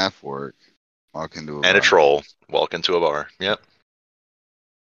orc, and a half orc walk into a And bar. a troll walk into a bar. Yep.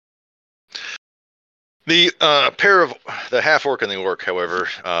 The pair of the half orc and the orc, however,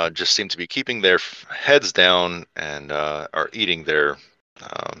 just seem to be keeping their heads down and are eating their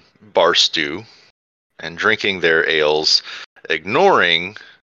bar stew and drinking their ales, ignoring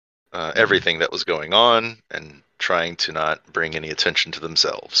everything that was going on and trying to not bring any attention to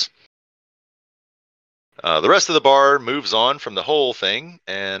themselves. The rest of the bar moves on from the whole thing,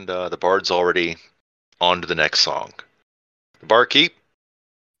 and the bard's already on to the next song. The barkeep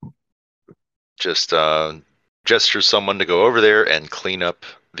just gestures someone to go over there and clean up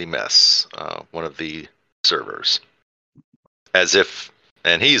the mess, one of the servers.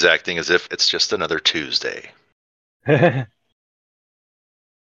 And he's acting as if it's just another Tuesday.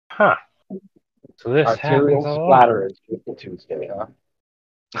 Huh. So this Arterial happens a lot. splatter is just a Tuesday, huh?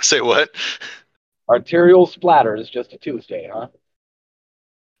 Say what? Arterial splatter is just a Tuesday, huh?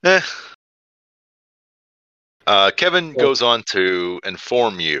 Kevin goes on to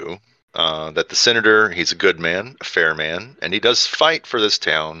inform you that the senator, he's a good man, a fair man, and he does fight for this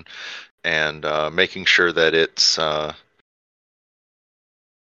town and making sure that it's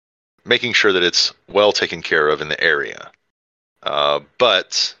well taken care of in the area.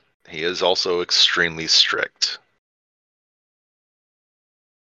 But he is also extremely strict.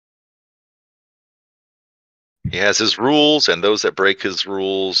 He has his rules, and those that break his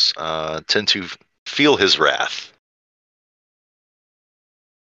rules tend to feel his wrath.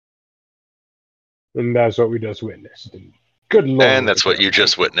 And that's what we just witnessed. And good lord. And that's what you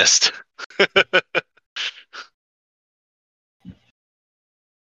just witnessed.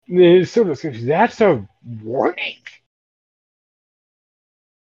 That's a warning.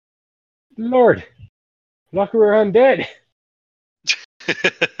 Lord, lucky we're undead.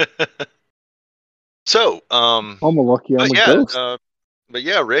 So, I'm a lucky I'm but a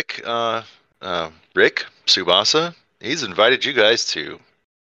yeah, ghost. Rick, Rick Tsubasa, he's invited you guys to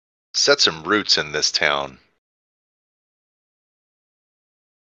set some roots in this town.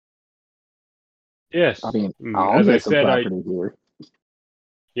 Yes. I mean, I'll As I get some said, property here.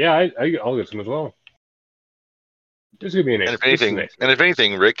 I'll get some as well. This is gonna be a nice. And if This is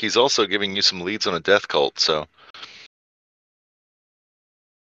anything, nice. Rick, he's also giving you some leads on a death cult. So,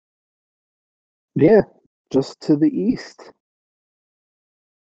 Yeah, just to the east.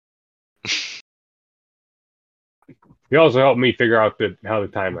 He also helped me figure out how the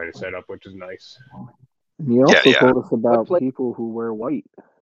timeline is set up, which is nice. And he also Yeah. told us about What people who wear white.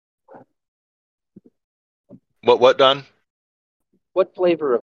 what, Don? What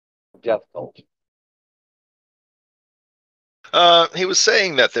flavor of death cult? He was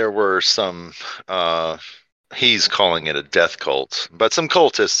saying that there were some, he's calling it a death cult, but some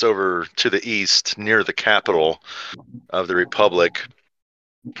cultists over to the east near the capital of the Republic,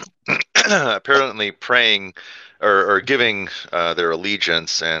 apparently praying or giving their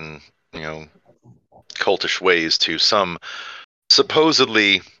allegiance and, cultish ways to some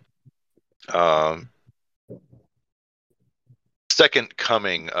supposedly second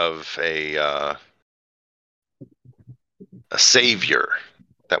coming of a savior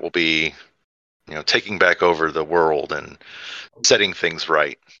that will be, taking back over the world and setting things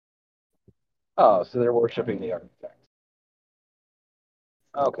right. Oh, so they're worshiping the architect.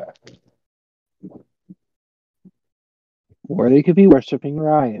 Okay. Or they could be worshiping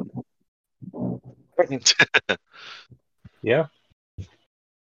Ryan. Yeah.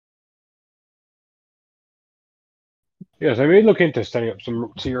 Yes, I may look into setting up some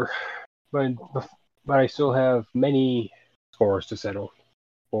roots here, but I still have many scores to settle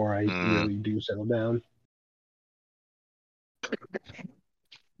before I really do settle down.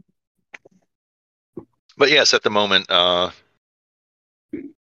 But yes, at the moment,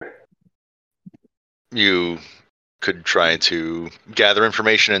 you could try to gather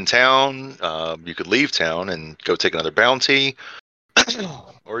information in town. You could leave town and go take another bounty,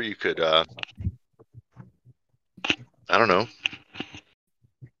 or you could, I don't know,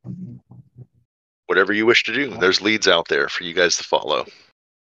 whatever you wish to do. There's leads out there for you guys to follow.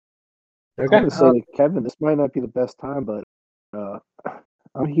 Okay. I'm gonna say, Kevin, this might not be the best time, but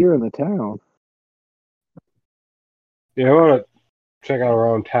I'm here in the town. Yeah, I want to check out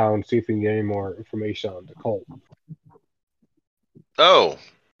around town, see if we can get any more information on the cult. Oh,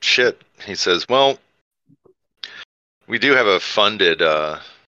 shit. He says, well, we do have a funded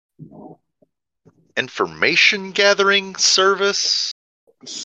information gathering service.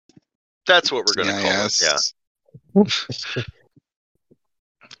 That's what we're going to call it. Yeah.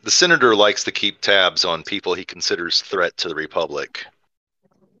 The senator likes to keep tabs on people he considers threat to the Republic.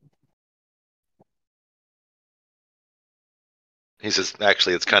 He says,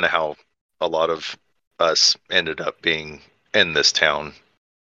 actually, it's kind of how a lot of us ended up being in this town.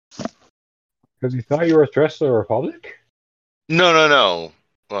 Because you thought you were a threat to the Republic? No.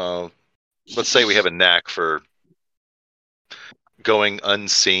 Let's say we have a knack for going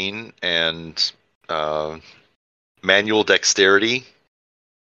unseen and manual dexterity.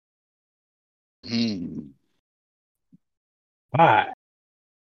 Why?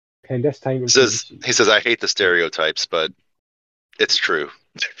 Clandestine. He says, I hate the stereotypes, but it's true.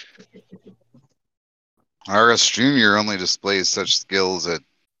 RS Jr. only displays such skills at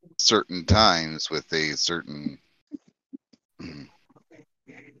certain times with a certain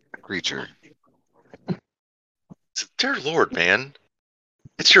creature. Dear Lord, man.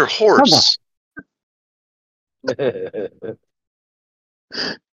 It's your horse.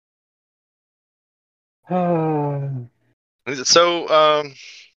 So,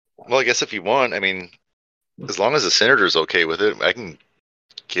 well, I guess if you want, I mean, as long as the senator's okay with it, I can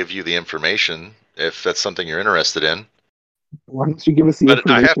give you the information if that's something you're interested in. Why don't you give us the information?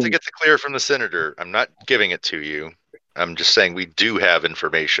 But I have to get the clear from the senator. I'm not giving it to you. I'm just saying we do have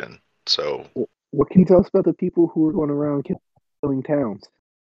information. So, what can you tell us about the people who are going around killing towns?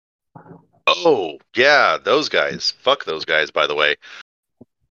 Oh, yeah, those guys. Fuck those guys, by the way.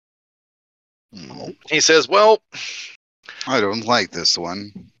 He says, well, I don't like this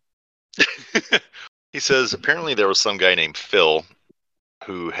one. He says, apparently there was some guy named Phil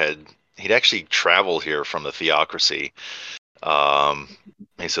who he'd actually traveled here from the Theocracy.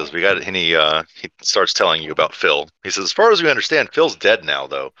 He says, he starts telling you about Phil. He says, as far as we understand, Phil's dead now,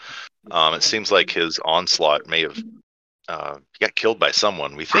 though. It seems like his onslaught may have he got killed by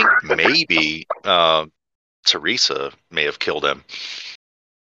someone. We think maybe Teresa may have killed him.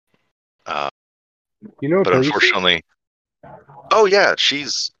 You know, But Teresa? unfortunately, oh yeah,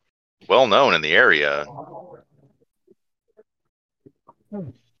 she's well known in the area.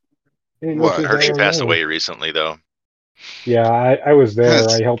 Didn't know What? she I was heard that she well passed known. away recently, though. Yeah, I was there.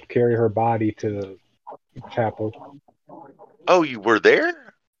 That's- I helped carry her body to the chapel. Oh, you were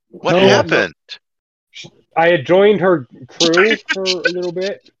there? What No, happened? I had joined her crew for a little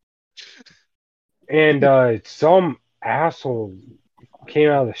bit, and some asshole came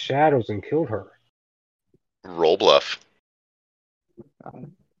out of the shadows and killed her. Roll bluff.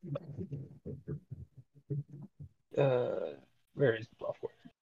 Where is Bluffway?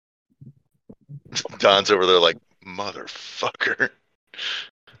 Don's over there like, motherfucker.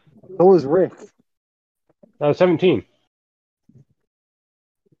 So was Rick. 17.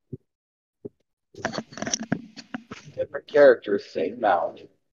 Different characters, same mount.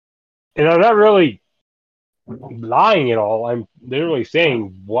 And I'm not really lying at all. I'm literally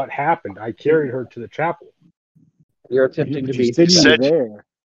saying what happened. I carried her to the chapel. You're attempting to You be. said you were said- there.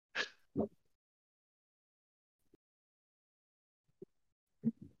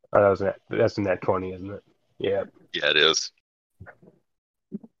 Oh, that's in that 20, isn't it? Yeah. Yeah, it is.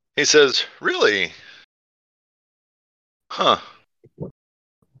 He says, really? Huh. Well,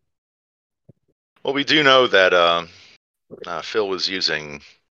 we do know that Phil was using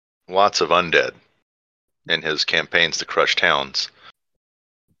lots of undead in his campaigns to crush towns.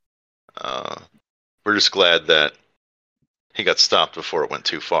 We're just glad that he got stopped before it went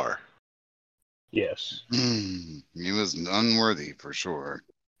too far. Yes. He was unworthy for sure.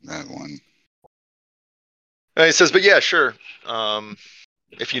 That one. And he says, but yeah, sure.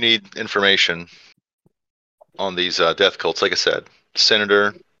 If you need information on these death cults, like I said,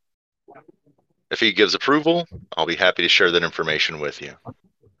 Senator, if he gives approval, I'll be happy to share that information with you. What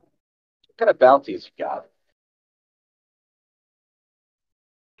kind of bounties you got?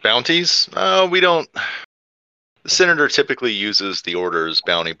 Bounties? We don't. The Senator typically uses the Order's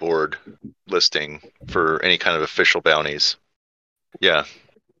bounty board listing for any kind of official bounties. Yeah.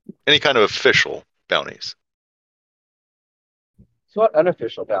 Any kind of official bounties. So what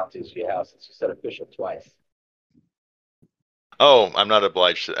unofficial bounties do you have, since you said official twice? Oh, I'm not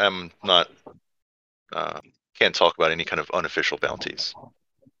obliged to. I'm not. Can't talk about any kind of unofficial bounties.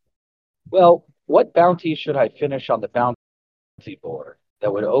 Well, what bounty should I finish on the bounty board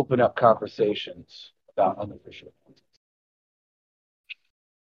that would open up conversations about unofficial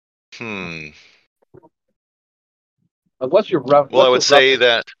bounties? What's your rough? Well, I would say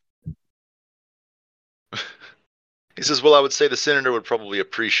that. He says, well, I would say the Senator would probably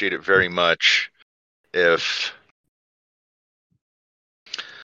appreciate it very much if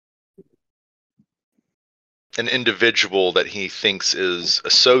an individual that he thinks is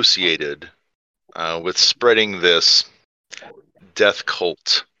associated with spreading this death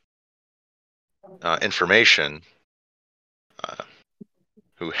cult information,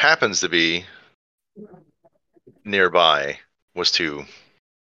 who happens to be nearby, was to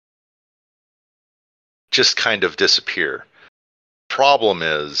just kind of disappear. Problem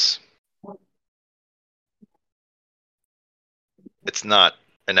is, it's not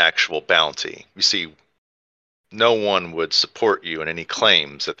an actual bounty. You see, no one would support you in any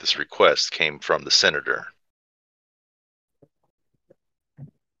claims that this request came from the Senator.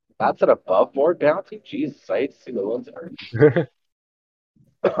 That's an above board bounty? Jesus, I hate to see the ones that are.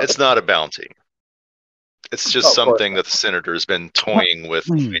 It's not a bounty. It's just Of course something that the Senator has been toying with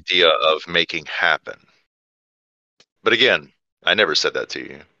the idea of making happen. But again, I never said that to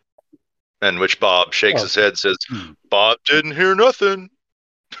you. And which Bob shakes his head, says, Bob didn't hear nothing.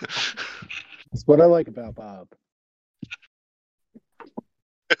 That's what I like about Bob.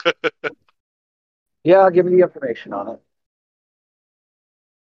 Yeah, I'll give you the information on it.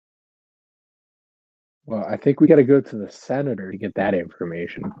 Well, I think we got to go to the senator to get that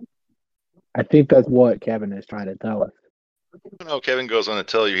information. I think that's what Kevin is trying to tell us. No, Kevin goes on to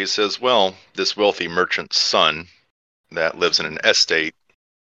tell you, he says, well, this wealthy merchant's son that lives in an estate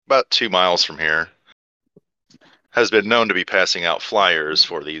about 2 miles from here has been known to be passing out flyers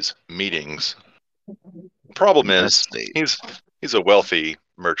for these meetings. Problem is, he's a wealthy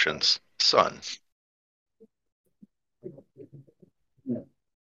merchant's son.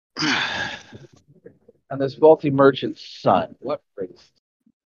 And this wealthy merchant's son, what race?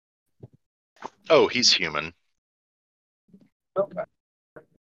 Oh, he's human. Okay.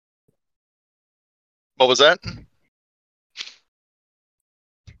 What was that?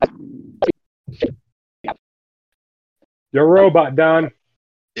 You're a robot, Don.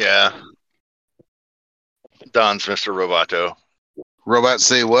 Yeah. Don's Mr. Roboto. Robot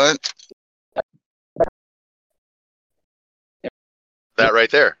say what? That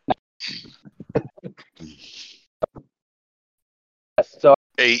right there. So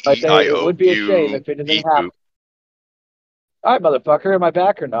A I E say I it O would be a shame U if it E didn't happen. U. All right, motherfucker, am I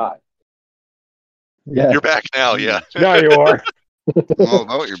back or not? Yeah. You're back now, yeah. Now you are. I'm all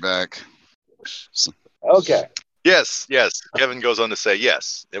about your back. Okay. Yes. Kevin goes on to say,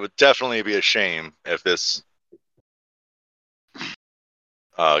 yes, it would definitely be a shame if this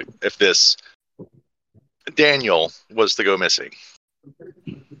Daniel was to go missing.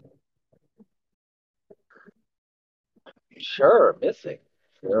 Sure, missing.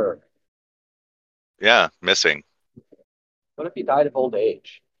 Sure. Yeah, missing. What if he died of old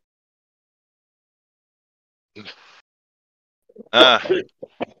age?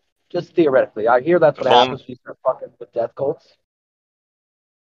 Just theoretically. I hear that's what If only- happens when you start fucking with death cults.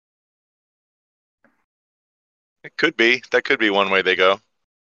 It could be. That could be one way they go.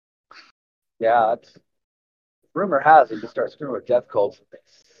 Yeah, that's rumor has it you start screwing with death cults and they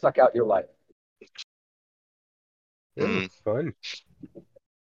suck out your life. Mm. Fun.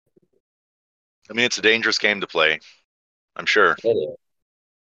 I mean, it's a dangerous game to play. I'm sure. It is.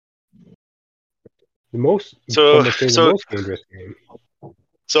 The most, So- some would say so- the most dangerous game.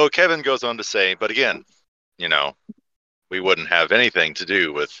 So Kevin goes on to say, but again, you know, we wouldn't have anything to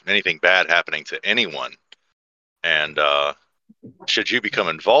do with anything bad happening to anyone. And should you become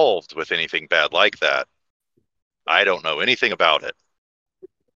involved with anything bad like that, I don't know anything about it.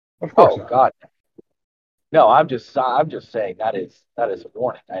 Of course Oh not. God. No, I'm just saying that is a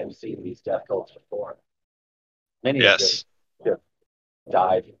warning. I have seen these death cults before. Many of Yes. them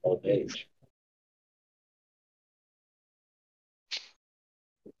died of old age.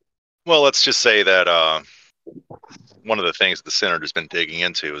 Well, let's just say that one of the things the Senate has been digging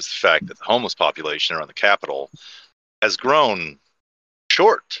into is the fact that the homeless population around the Capitol has grown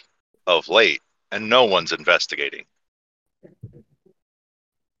short of late, and no one's investigating.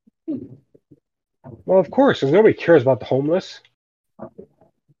 Well, of course, because nobody cares about the homeless.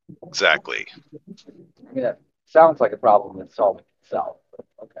 Exactly. I mean, that sounds like a problem that's solving itself. But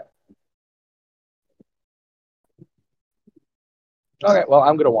okay. Okay, well,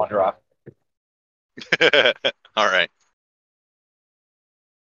 I'm going to wander off. All right.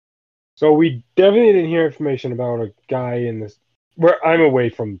 So we definitely didn't hear information about a guy in this. Where I'm away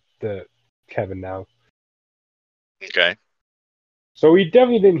from the Kevin now. Okay. So we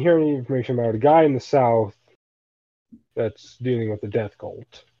definitely didn't hear any information about a guy in the South that's dealing with the death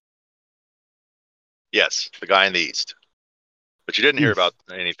cult. Yes, the guy in the East. But you didn't hear East. about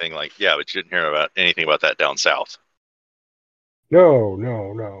anything but you didn't hear about anything about that down south. No.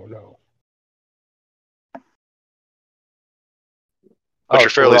 But Oh, you're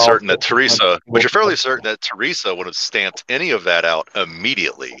so fairly we're all- certain that Teresa would have stamped any of that out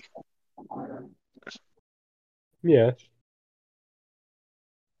immediately. Yeah.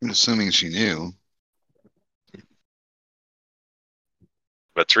 Assuming she knew.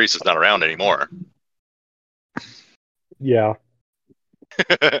 But Teresa's not around anymore. Yeah.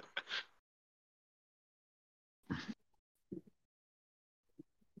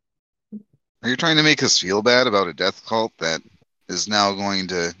 Are you trying to make us feel bad about a death cult that is now going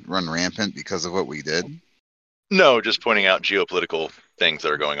to run rampant because of what we did? No, just pointing out geopolitical things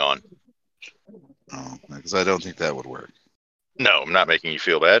that are going on. Oh, because I don't think that would work. No, I'm not making you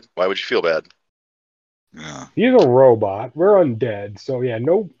feel bad. Why would you feel bad? Yeah. He's a robot. We're undead. So yeah,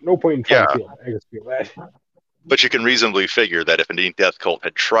 no point in trying to feel bad. But you can reasonably figure that if any death cult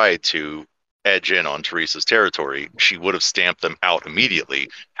had tried to edge in on Teresa's territory, she would have stamped them out immediately.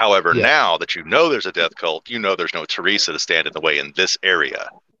 However, Yeah. now that you know there's a death cult, you know there's no Teresa to stand in the way in this area.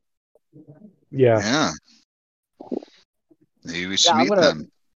 Yeah. Yeah. Maybe we should Yeah, I'm meet gonna-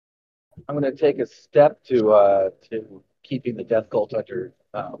 them. I'm going to take a step to keeping the death cult under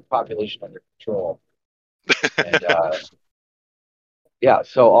population under control. And yeah,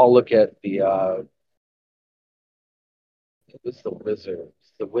 so I'll look at the it's the wizard.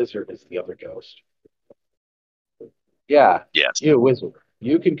 The wizard is the other ghost. Yeah, Yes. you wizard.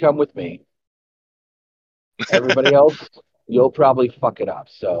 You can come with me. Everybody else, you'll probably fuck it up.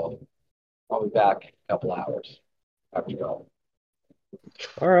 So I'll be back in a couple hours. Have to go.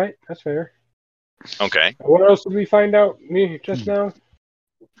 All right, that's fair. Okay. What else did we find out just now?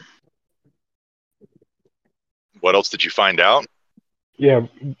 What else did you find out? Yeah,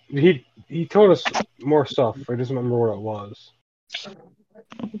 he told us more stuff. I just don't remember what it was.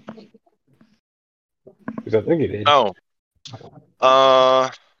 Because I think he did. Oh.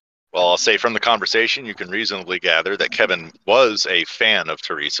 Well, I'll say from the conversation, you can reasonably gather that Kevin was a fan of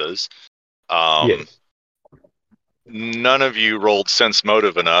Teresa's. Yes. none of you rolled sense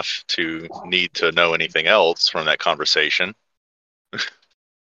motive enough to need to know anything else from that conversation.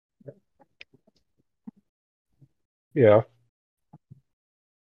 Yeah.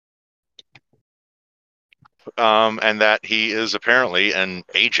 And that he is apparently an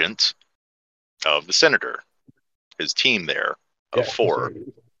agent of the senator, his team there of 4.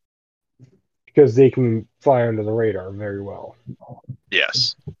 Because they can fly under the radar very well.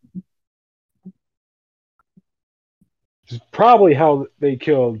 Yes. Which is probably how they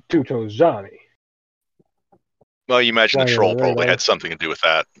killed Two Toes Johnny. Well, you imagine the Flying troll under the probably radar. had something to do with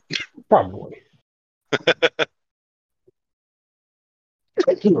that. Probably.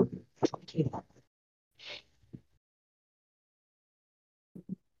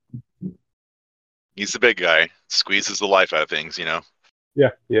 He's the big guy. Squeezes the life out of things, you know.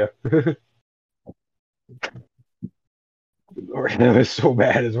 Yeah. Lord, that was so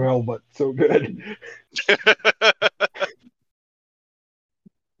bad as well, but so good.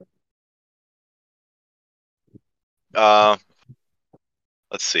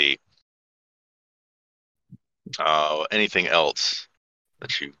 Let's see. Anything else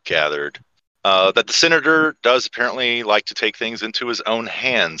that you gathered? That the senator does apparently like to take things into his own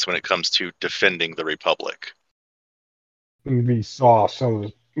hands when it comes to defending the Republic. We saw some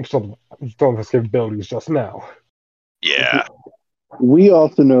of his capabilities just now. Yeah. We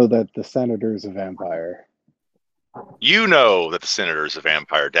also know that the senator's a vampire. You know that the senator is a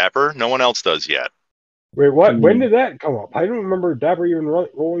vampire, Dapper. No one else does yet. Wait, what? When did that come up? I don't remember Dapper even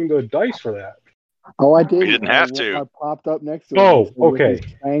rolling the dice for that. Oh, I did. He didn't have to. I popped up next to him. Oh, with okay.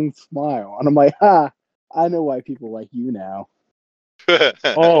 his fang smile, and I'm like, ha! I know why people like you now.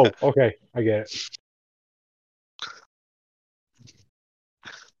 Oh, okay. I get it.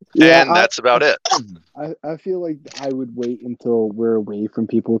 Yeah, and that's about it. I feel like I would wait until we're away from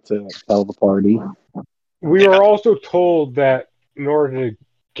people to tell the party. We were also told that in order to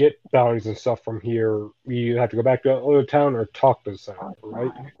get bounties and stuff from here, we have to go back to the other town or talk to the senator,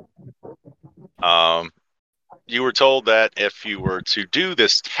 right? You were told that if you were to do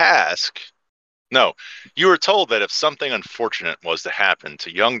this task, no, you were told that if something unfortunate was to happen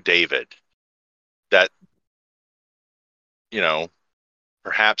to young David, that, you know,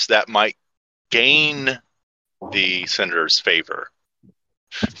 perhaps that might gain the senator's favor.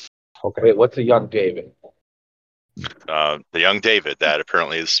 Okay. Wait, what's a young David? The young David that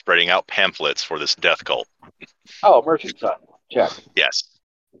apparently is spreading out pamphlets for this death cult. Oh, merchant son. Check. Yes.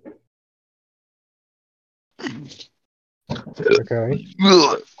 Okay.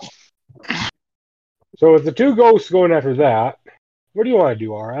 So with the 2 ghosts going after that, what do you want to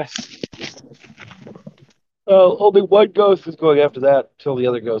do, RS? Only one ghost is going after that until the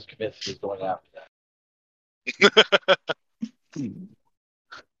other ghost commits is going after that.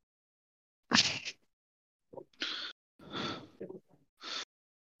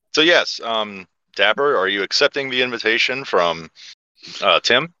 So yes, Dapper, are you accepting the invitation from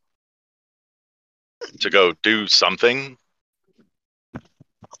Tim to go do something?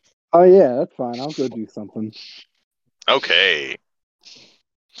 Oh yeah, that's fine. I'll go do something. Okay.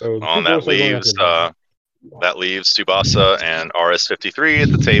 So the Well, 2 ghosts are going after that. that leaves Tsubasa and RS-53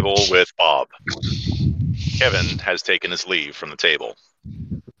 at the table with Bob. Kevin has taken his leave from the table.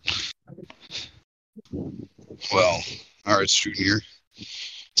 Well, Arts Jr.,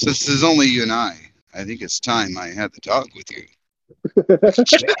 since there's only you and I think it's time I had the talk with you.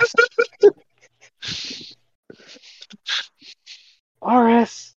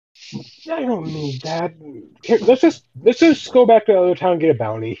 RS, I don't need that. Here, let's just go back to the other town and get a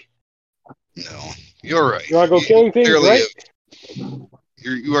bounty. No, you're right. You want to go killing things, clearly right?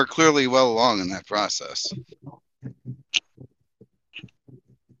 You are clearly well along in that process.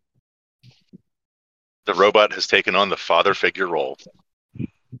 The robot has taken on the father figure role.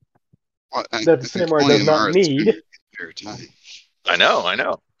 Well, That's the same word does not need. Time. I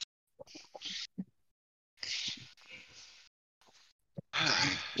know.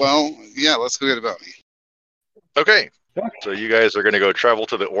 Well, yeah, let's go get a bounty. Okay. So you guys are going to go travel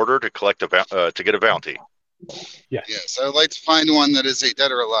to the Order to collect to get a bounty. Yes, I would like to find one that is a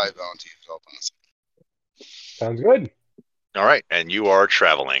dead or alive bounty, if at all possible. Sounds good. All right, and you are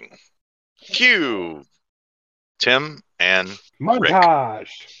traveling. Cue Tim and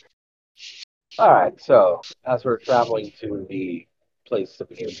Montage. All right, so as we're traveling to the place that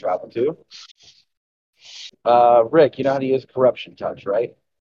we need to travel to, Rick, you know how to use corruption touch, right?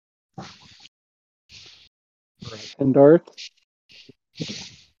 And Darth?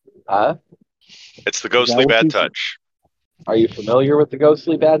 Huh? It's the ghostly bad touch. Are you familiar with the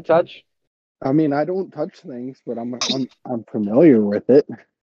ghostly bad touch? I mean, I don't touch things, but I'm familiar with it.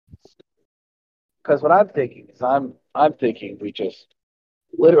 Because what I'm thinking is I'm thinking we just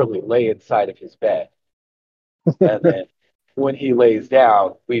literally lay inside of his bed, and then when he lays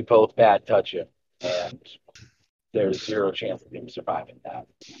down, we both bad touch him, and there's zero chance of him surviving that.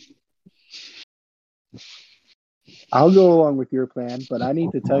 I'll go along with your plan, but I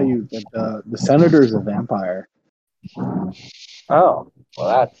need to tell you that the senator's a vampire. Oh, well,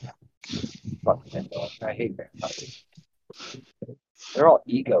 that's fucking annoying. I hate vampires. They're all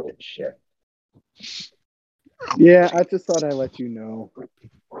ego and shit. Yeah, I just thought I'd let you know.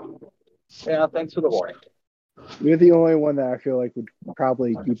 Yeah, thanks for the warning. You're the only one that I feel like would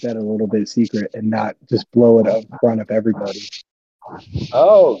probably keep that a little bit secret and not just blow it up in front of everybody.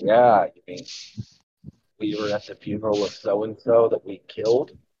 Oh, yeah, you mean we were at the funeral of so-and-so that we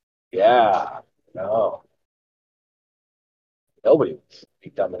killed? Yeah, no. Nobody would be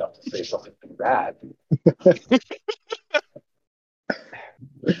dumb enough to say something like that.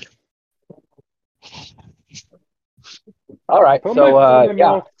 All right, Put so, my foot in my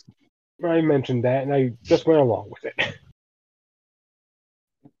yeah. mouth. I mentioned that, and I just went along with it.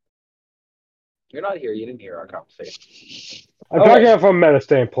 You're not here. You didn't hear our conversation. I'm talking about from a meta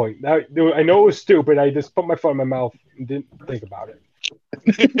standpoint. I know it was stupid. I just put my foot in my mouth and didn't think about it.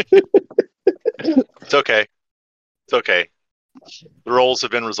 It's okay. It's okay. The roles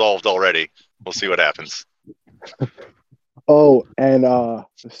have been resolved already. We'll see what happens. Oh, and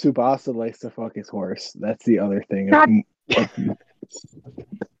Subasa likes to fuck his horse. That's the other thing.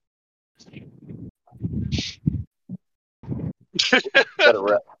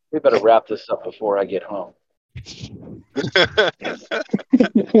 We better wrap this up before I get home.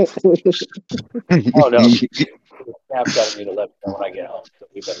 Oh, no. Snap's got me to let me know when I get home, so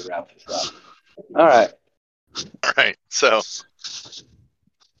we better wrap this up. All right. All right. So,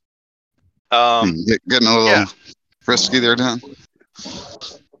 getting a little frisky there, Don.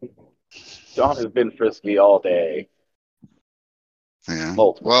 John has been frisky all day. Yeah.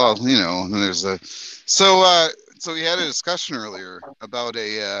 Multiple Well, times. you know, there's a so we had a discussion earlier about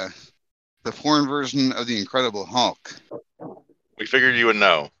the foreign version of the Incredible Hulk. we figured you would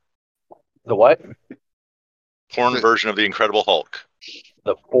know. The what? Porn version of the Incredible Hulk.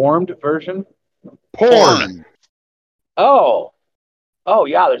 The formed version? Porn. Oh,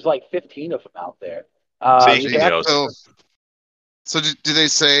 yeah. There's like 15 of them out there. See, you you can know. actually- So do they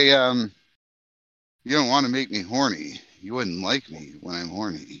say you don't want to make me horny? You wouldn't like me when I'm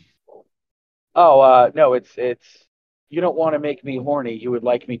horny. Oh, no. It's you don't want to make me horny. You would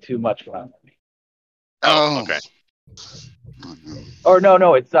like me too much when I'm horny. Oh, okay. Oh, no. Or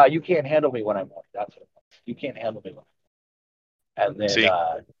no. It's you can't handle me when I'm horny. That's what it was. You can't handle me when I'm horny. And then See?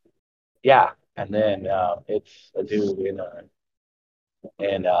 yeah, and then it's a dude in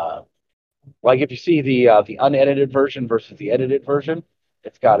like if you see the unedited version versus the edited version,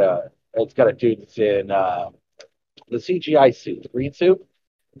 it's got a dude that's in the CGI suit, the green suit,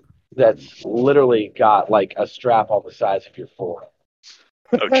 that's literally got like a strap on the size of your forearm.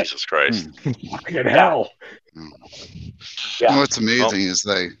 Oh, Jesus Christ. Fucking hell. Yeah. What's amazing is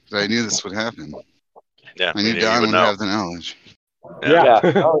that I knew this would happen. Yeah. I knew you Don would would know. have the knowledge. Yeah.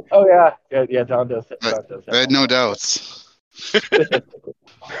 Oh yeah. Don does it. I had no doubts.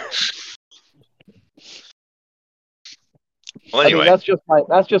 Well, I mean, anyway.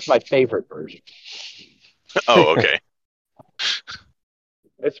 that's just my favorite version. Oh, okay.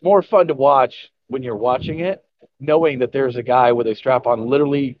 It's more fun to watch when you're watching it, knowing that there's a guy with a strap on,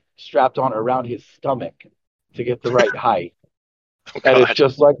 literally strapped on around his stomach to get the right height. Oh, And it's God.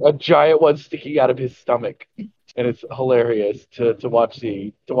 just like a giant one sticking out of his stomach. And it's hilarious to watch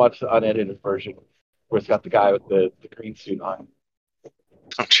the unedited version where it's got the guy with the green suit on.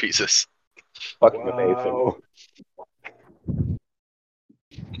 Oh, Jesus. Fucking amazing. Wow.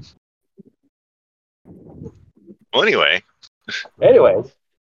 Well, anyway. Anyways,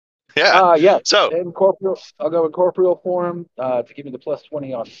 Yeah. yeah. So, I'll go in corporeal form to give me the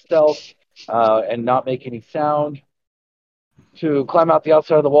 +20 on stealth and not make any sound. To climb out the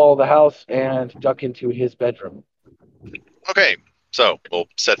outside of the wall of the house and duck into his bedroom. okay. So, we'll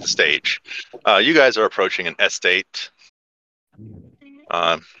set the stage. You guys are approaching an estate.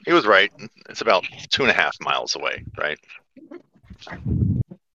 He was right. It's about 2.5 miles away, right?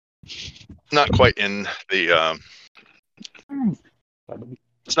 Not quite in the...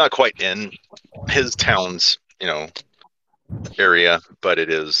 it's not quite in his town's, area, but it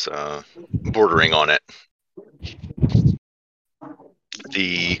is bordering on it.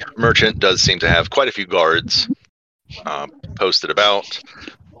 The merchant does seem to have quite a few guards posted about,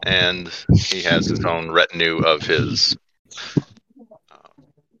 and he has his own retinue of his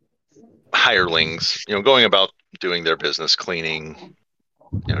hirelings, going about doing their business, cleaning,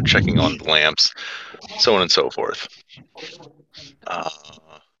 checking on the lamps, so on and so forth.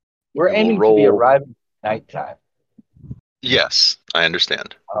 We're we will aiming to be roll- arriving at nighttime. Yes, I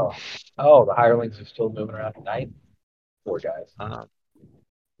understand. Oh, the hirelings are still moving around at night? Poor guys.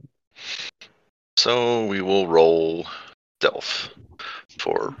 So we will roll stealth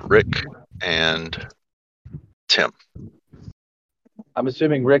for Rick and Tim. I'm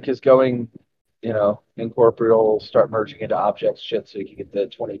assuming Rick is going, incorporeal, start merging into objects shit so he can get the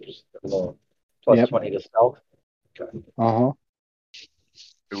 20% plus Yep. 20 to stealth. Okay. Uh-huh.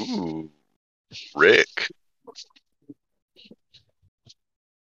 Ooh, Rick.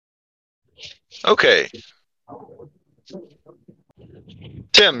 Okay.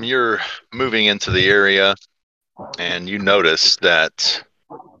 Tim, you're moving into the area, and you notice that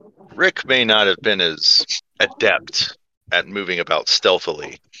Rick may not have been as adept at moving about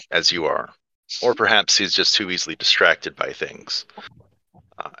stealthily as you are, or perhaps he's just too easily distracted by things.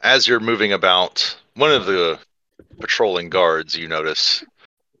 As you're moving about, one of the patrolling guards, you notice,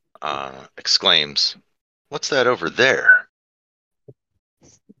 exclaims, "What's that over there?"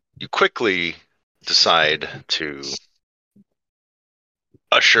 You quickly decide to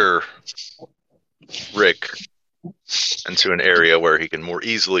usher Rick into an area where he can more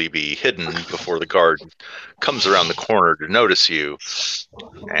easily be hidden before the guard comes around the corner to notice you.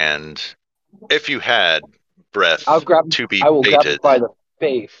 And if you had breath I will grab baited, him by the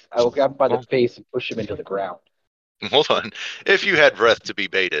face. I will grab him by the face and push him into the ground. Hold on. If you had breath to be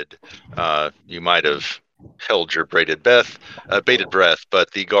baited, you might have held your bated breath,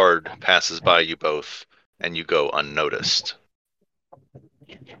 but the guard passes by you both, and you go unnoticed.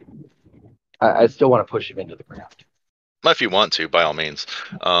 I still want to push him into the ground. If you want to, by all means.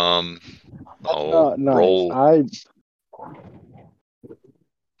 I'll Nice. roll.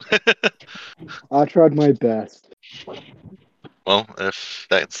 I tried my best. Well, if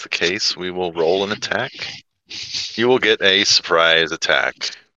that's the case, we will roll an attack. You will get a surprise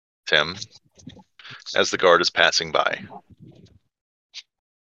attack, Tim, as the guard is passing by.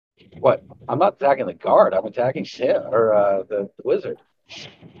 What? I'm not attacking the guard. I'm attacking Tim or the wizard.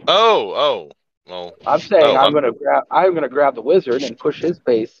 Oh. Well, I'm saying I'm gonna grab the wizard and push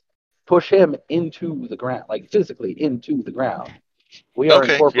him into the ground, like physically into the ground. We are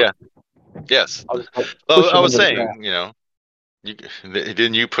incorporated. Yeah. Yes. I was saying,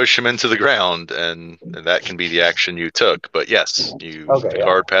 didn't you push him into the ground, and that can be the action you took. But yes, the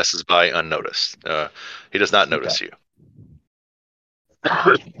guard passes by unnoticed. He does not notice you.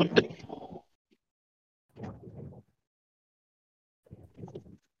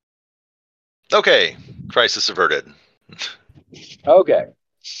 Okay, crisis averted. Okay.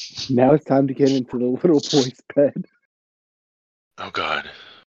 Now it's time to get into the little boy's bed. Oh God.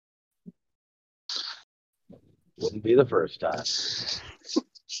 Wouldn't be the first time.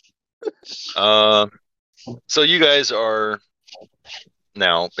 So you guys are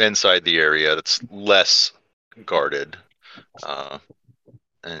now inside the area that's less guarded, and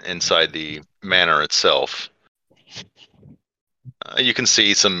inside the manor itself. You can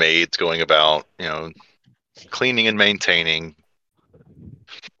see some maids going about, cleaning and maintaining.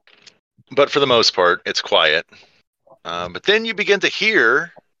 But for the most part, it's quiet. But then you begin to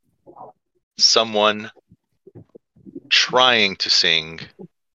hear someone trying to sing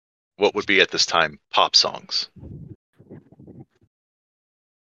what would be at this time pop songs.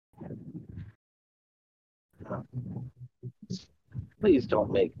 Please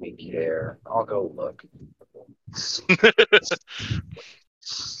don't make me care. I'll go look.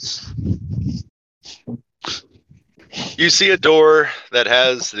 You see a door that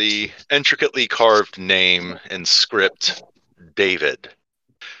has the intricately carved name in script, David.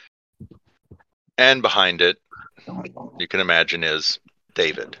 And behind it, you can imagine, is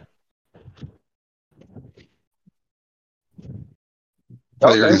David. I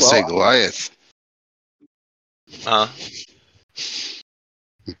thought you were going to say Goliath.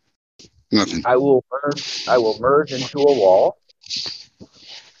 Nothing. I will merge into a wall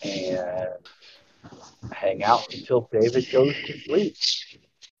and hang out until David goes to sleep.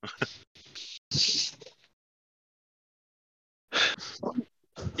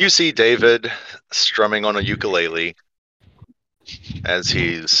 You see David strumming on a ukulele as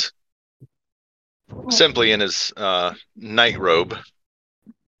he's simply in his night robe,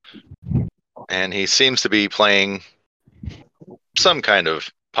 and he seems to be playing some kind of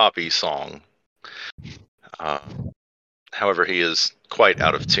poppy song. However, he is quite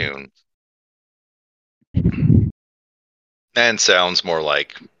out of tune and sounds more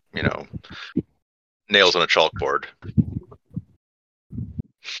like, nails on a chalkboard.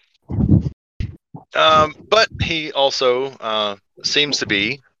 But he also seems to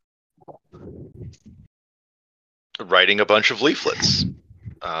be writing a bunch of leaflets,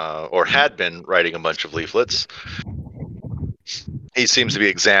 or had been writing a bunch of leaflets. He seems to be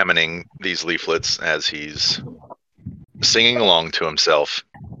examining these leaflets as he's singing along to himself.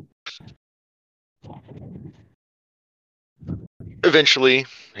 Eventually,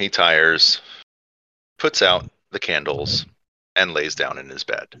 he tires, puts out the candles, and lays down in his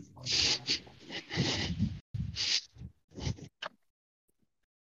bed.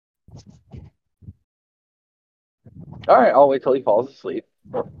 All right, I'll wait till he falls asleep.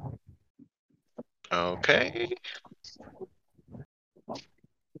 Okay.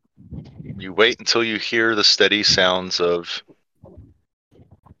 You wait until you hear the steady sounds of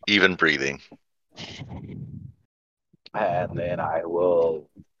even breathing. And then I will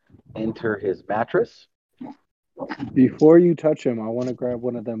enter his mattress. Before you touch him, I want to grab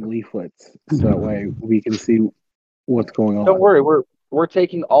one of them leaflets so that way we can see what's going on. Don't worry, we're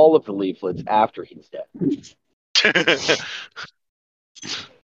taking all of the leaflets after he's dead.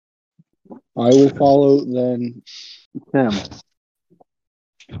 I will follow then him.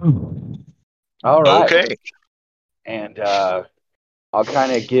 All right. Okay. And I'll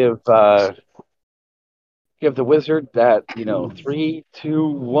kind of give the wizard that 3, 2,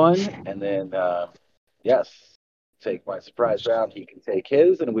 1, and then yes, take my surprise round. He can take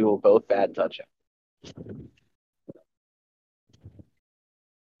his, and we will both bad touch him.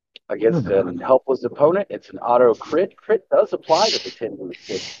 Against a helpless opponent, it's an auto crit. Crit does apply to the 10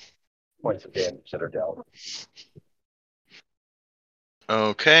 points of damage that are dealt.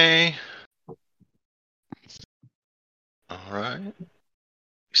 Okay. All right.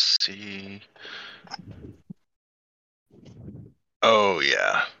 Let's see. Oh,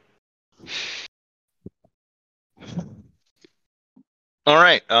 yeah. All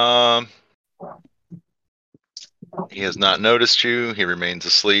right. He has not noticed you. He remains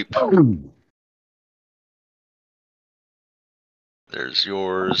asleep. There's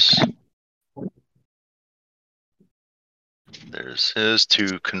yours. There's his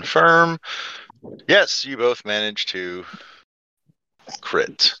to confirm. Yes, you both managed to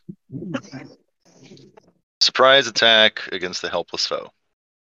crit. Surprise attack against the helpless foe.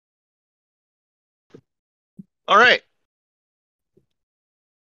 All right.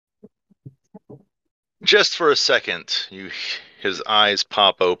 Just for a second, his eyes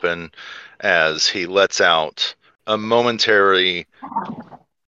pop open as he lets out a momentary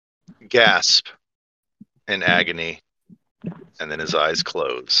gasp in agony, and then his eyes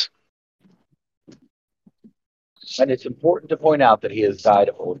close. And it's important to point out that he has died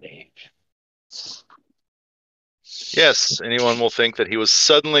of old age. Yes, anyone will think that he was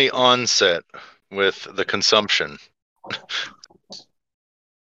suddenly onset with the consumption.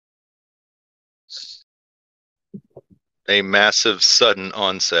 A massive sudden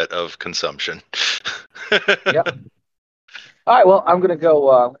onset of consumption. Yep. All right, well, I'm going to go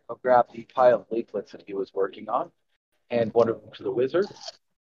I'll grab the pile of leaflets that he was working on, hand one of them to the wizard,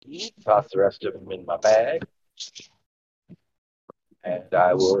 toss the rest of them in my bag, and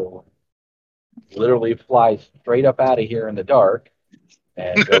I will literally fly straight up out of here in the dark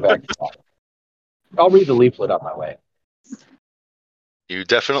and go back to life. I'll read the leaflet on my way. You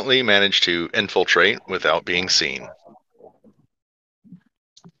definitely managed to infiltrate without being seen.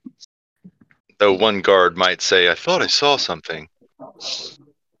 Though one guard might say, I thought I saw something.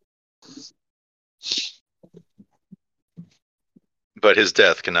 But his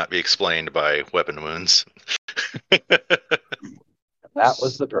death cannot be explained by weapon wounds. That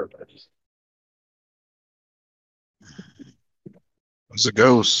was the purpose. It was a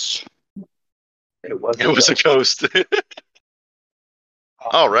ghost. It was a ghost.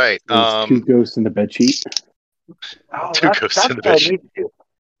 All right. There's 2 ghosts in the bedsheet. Oh, 2 ghosts in the what I bedsheet. need to do.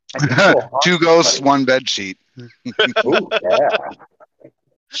 I need to go hard. 2 ghosts, 1 bed sheet. Ooh, yeah.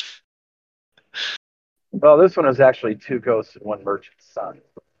 Well, this one is actually 2 ghosts and 1 merchant's son.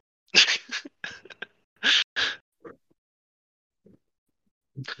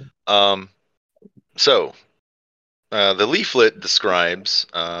 So, the leaflet describes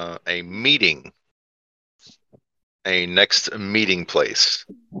a meeting, a next meeting place,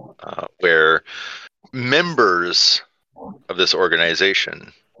 where members of this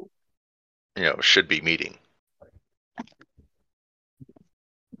organization, should be meeting.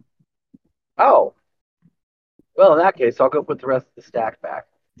 Oh. Well, in that case, I'll go put the rest of the stack back.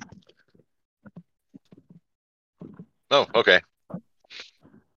 Oh, okay.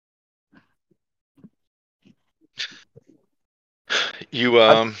 You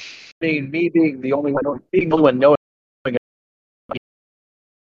I mean, me being the only one knowing.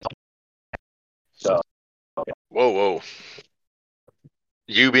 So Whoa.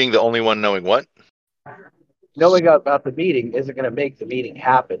 You being the only one knowing what? Knowing about the meeting isn't going to make the meeting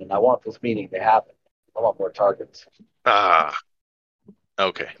happen, and I want this meeting to happen. I want more targets. Ah.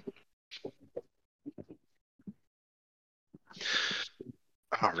 Okay.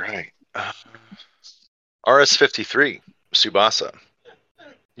 All right. RS-53, Tsubasa.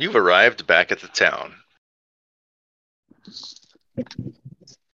 You've arrived back at the town.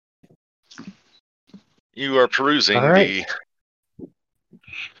 You are perusing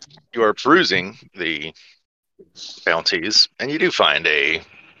the bounties, and you do find a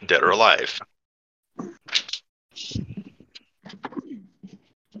dead or alive.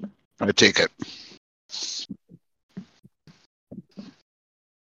 I take it.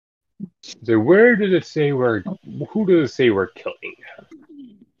 So where does it say we're? Who does it say we're killing?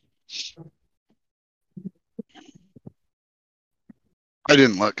 I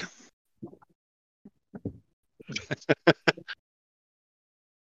didn't look.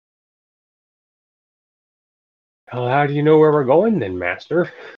 Well, how do you know where we're going then,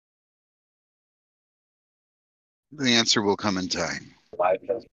 Master? The answer will come in time.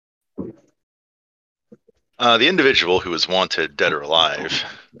 The individual who is wanted, dead or alive,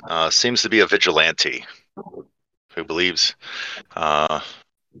 seems to be a vigilante who believes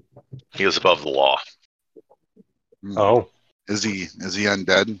he is above the law. Oh, Is he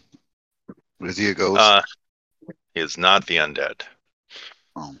undead? Is he a ghost? He is not the undead.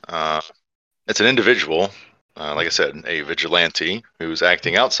 Oh. It's an individual, like I said, a vigilante who's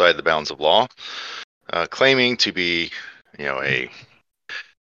acting outside the bounds of law, claiming to be, a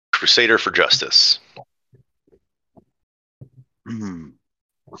crusader for justice.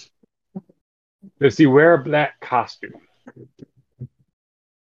 Does he wear a black costume?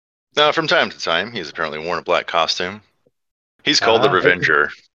 From time to time, he's apparently worn a black costume. He's called the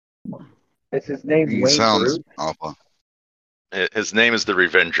Revenger. Is his name He Wayne sounds Brute? awful. His name is the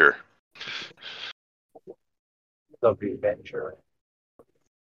Revenger. The Revenger.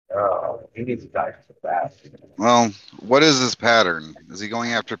 Oh, he needs to die so fast. Well, what is his pattern? Is he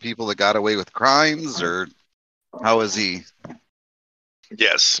going after people that got away with crimes, or how is he?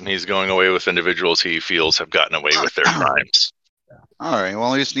 Yes, he's going away with individuals he feels have gotten away with their crimes. All right.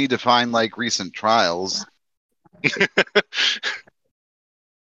 Well, we just need to find recent trials.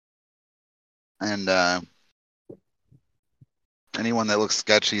 And anyone that looks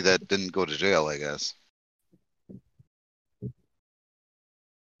sketchy that didn't go to jail, I guess.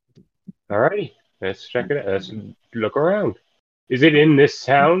 Alrighty, let's check it out. Let's look around. Is it in this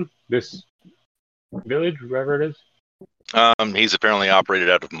town? This village, wherever it is? He's apparently operated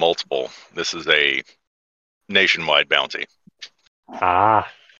out of multiple. This is a nationwide bounty.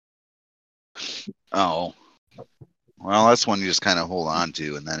 Ah. Oh. Well, that's one you just kind of hold on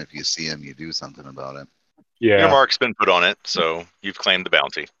to, and then if you see him, you do something about it. Yeah. Your mark's been put on it, so you've claimed the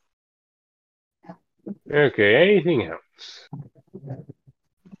bounty. Okay, anything else?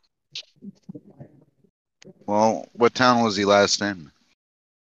 Well, what town was he last in?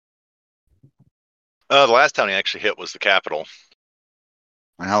 The last town he actually hit was the capital.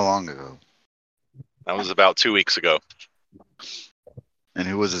 And how long ago? That was about 2 weeks ago. And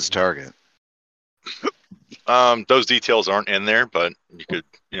who was his target? Those details aren't in there, but you could,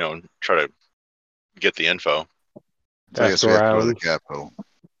 try to get the info. So I guess we have to go to the around. capital.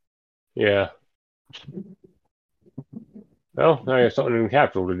 Yeah. Well, I have something in the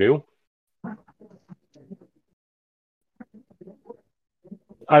capital to do.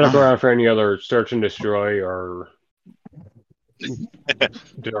 I look around for any other search and destroy or dead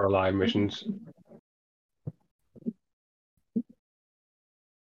or alive missions.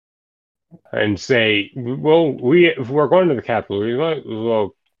 And say, well, if we're going to the capital, we might as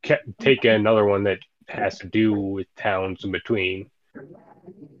well take another one that has to do with towns in between.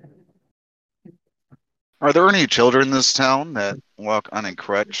 Are there any children in this town that walk on a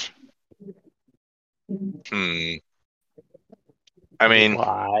crutch? I mean,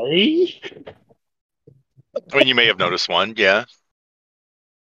 Why? you may have noticed one, yeah.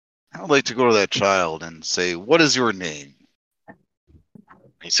 I would like to go to that child and say, "What is your name?"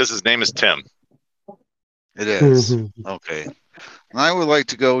 He says his name is Tim. It is. Okay. And I would like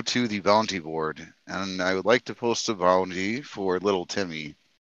to go to the bounty board, and I would like to post a bounty for little Timmy,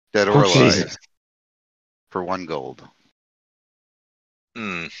 dead or alive, Jesus. for 1 gold.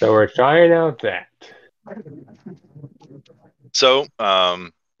 So we're trying out that. So,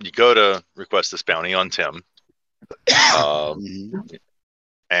 you go to request this bounty on Tim.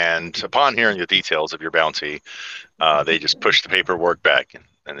 And upon hearing the details of your bounty, they just push the paperwork back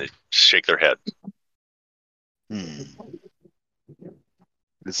and they shake their head.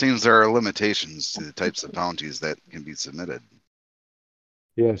 It seems there are limitations to the types of bounties that can be submitted.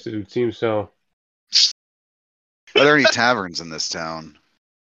 Yes, it would seem so. Are there any taverns in this town?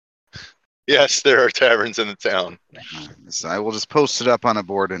 Yes, there are taverns in the town. So I will just post it up on a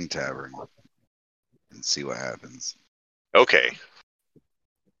board in tavern and see what happens. Okay.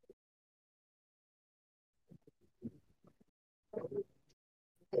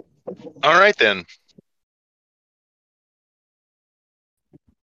 All right then.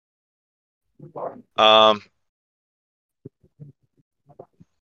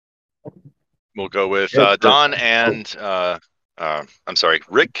 We'll go with Don and I'm sorry,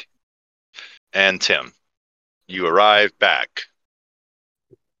 Rick and Tim. You arrive back.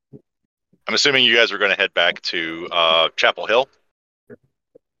 I'm assuming you guys are going to head back to Chapel Hill.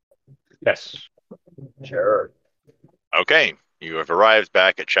 Yes. Sure. Okay, you have arrived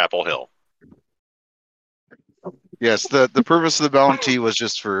back at Chapel Hill. Yes, the purpose of the bounty was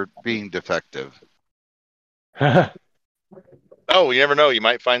just for being defective. Oh, you never know. You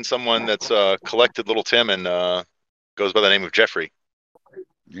might find someone that's collected Little Tim and goes by the name of Jeffrey.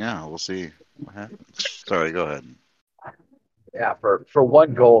 Yeah, we'll see what happens. Sorry, go ahead. Yeah, for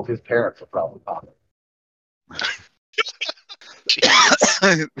one gold, his parents will probably pop it.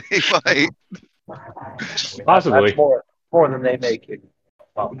 They might. Possibly. That's more than they make in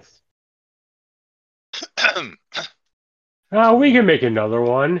months. We can make another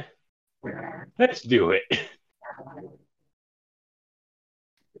one. Let's do it.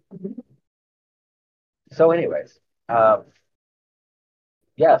 So, anyways,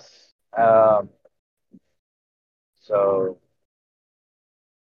 yes. So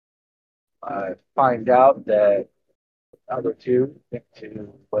I find out that other two went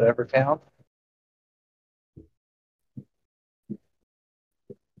to whatever town.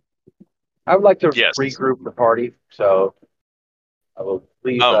 I would like to Yes. regroup the party, so I will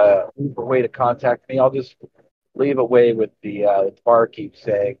leave a way to contact me. I'll just leave a way with the barkeep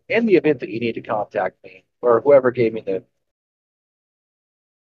saying, in the event that you need to contact me, or whoever gave me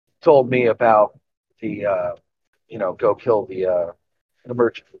told me about the go kill the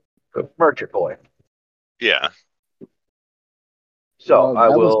merchant boy. Yeah. So I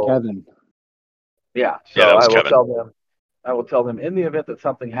that will. was Kevin. Yeah. So Yeah, that was I will Kevin. tell them. I will tell them in the event that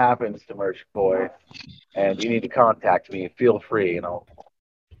something happens to Merchant Boy, and you need to contact me, feel free, and I'll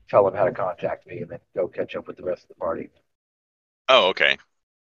tell them how to contact me, and then go catch up with the rest of the party. Oh, okay.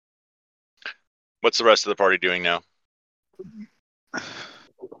 What's the rest of the party doing now?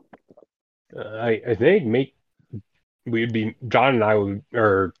 I think John and I would,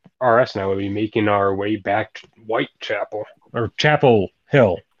 or RS and I would be making our way back to Whitechapel or Chapel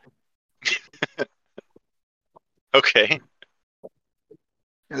Hill. Okay.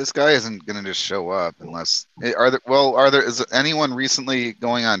 This guy isn't going to just show up unless is anyone recently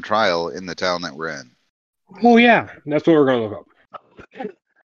going on trial in the town that we're in? Oh yeah, that's what we're gonna look up.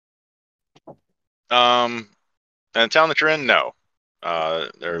 In the town that you're in, no.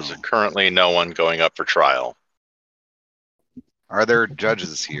 There's currently no one going up for trial. Are there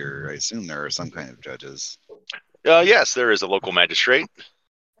judges here? I assume there are some kind of judges. Yes, there is a local magistrate.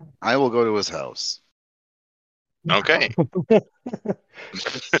 I will go to his house. Okay.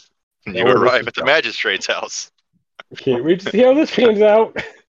 You arrive at the magistrate's house. Can't wait to see how this pans out.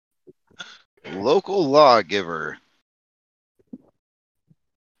 Local lawgiver.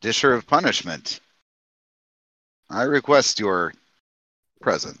 Disher of punishment. I request your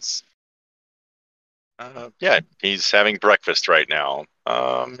presence. Yeah, he's having breakfast right now.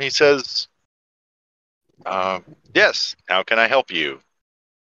 He says, yes, how can I help you?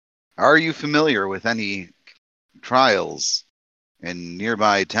 Are you familiar with any trials in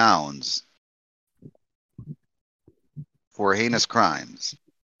nearby towns for heinous crimes?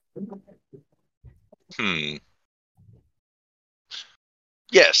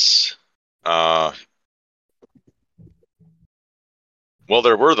 Yes. Well,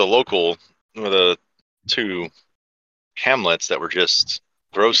 there were the two hamlets that were just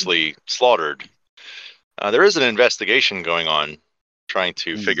grossly slaughtered. There is an investigation going on trying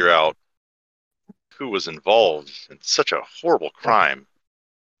to figure out who was involved in such a horrible crime.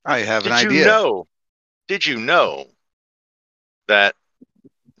 I have an idea. Did you know that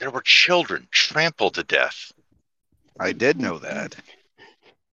there were children trampled to death? I did know that.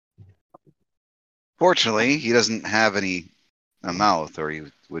 Fortunately, he doesn't have a mouth, or he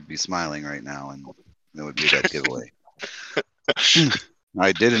would be smiling right now, and that would be a dead giveaway.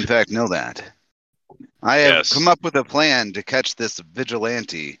 I did, in fact, know that. I have come up with a plan to catch this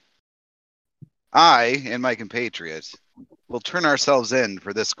vigilante. I and my compatriot will turn ourselves in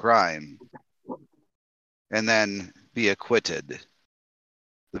for this crime and then be acquitted.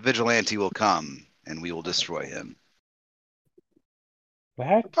 the vigilante will come and we will destroy him.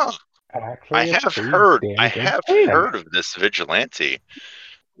 That's Huh. actually I a have pretty heard. damn I good have plan. heard of this vigilante.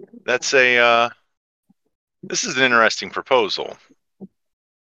 That's a. This is an interesting proposal.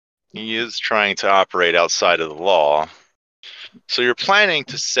 He is trying to operate outside of the law. So you're planning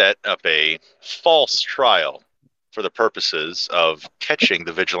to set up a false trial for the purposes of catching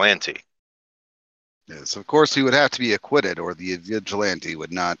the vigilante. Yes, of course he would have to be acquitted, or the vigilante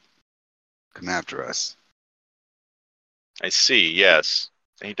would not come after us. I see. Yes,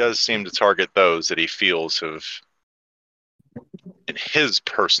 he does seem to target those that he feels have, in his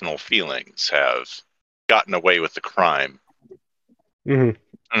personal feelings, have gotten away with the crime. Mhm.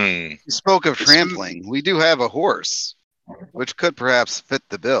 Hmm. You spoke of This- trampling. We do have a horse, which could perhaps fit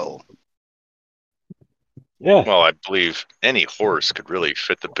the bill. Yeah. Well, I believe any horse could really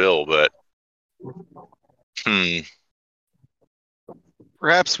fit the bill, but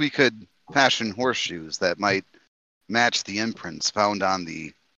Perhaps we could fashion horseshoes that might match the imprints found on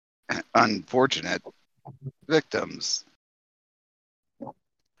the unfortunate victims.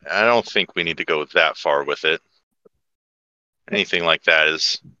 I don't think we need to go that far with it. Anything like that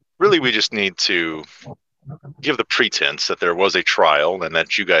is really, we just need to give the pretense that there was a trial and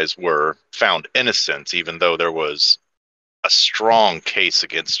that you guys were found innocent, even though there was a strong case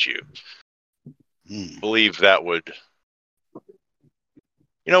against you. Hmm. Believe that would.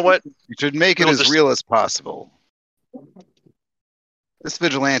 You know what? We should make it We'll as just- real as possible. This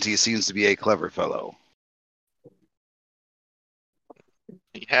vigilante seems to be a clever fellow.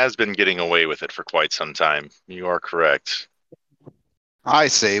 He has been getting away with it for quite some time. You are correct. I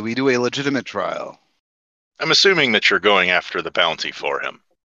say we do a legitimate trial. I'm assuming that you're going after the bounty for him.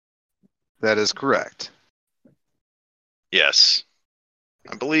 That is correct. Yes.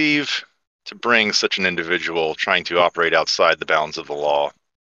 I believe to bring such an individual trying to operate outside the bounds of the law,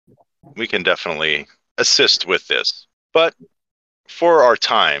 we can definitely assist with this. But for our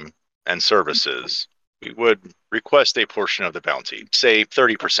time and services, we would request a portion of the bounty, say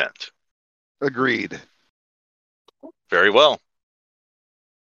 30%. Agreed. Very well.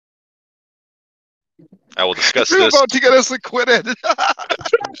 I will discuss You're this. about to get us acquitted.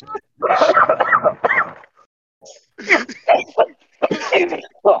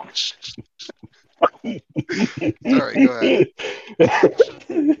 Sorry, go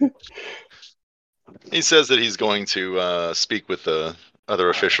ahead. He says that he's going to speak with the other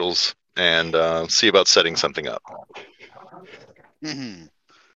officials and see about setting something up. Mhm.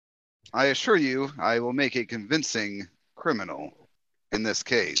 I assure you, I will make a convincing criminal in this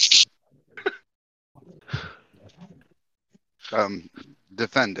case.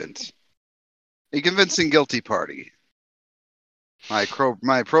 Defendant. A convincing guilty party. My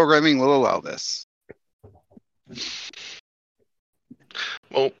programming will allow this.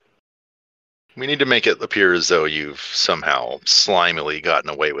 Well, we need to make it appear as though you've somehow slimily gotten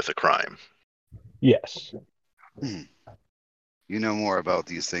away with a crime. Yes. You know more about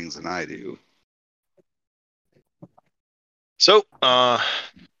these things than I do. So, all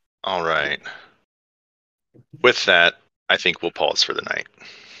right. With that, I think we'll pause for the night.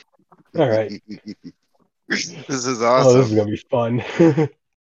 All right. This is Oh, this awesome. is gonna be fun.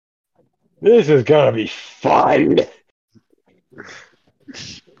 This is gonna be fun.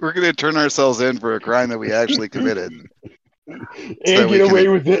 We're going to turn ourselves in for a crime that we actually committed And So we get can- away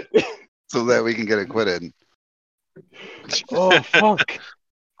with it. so that we can get acquitted. Oh fuck.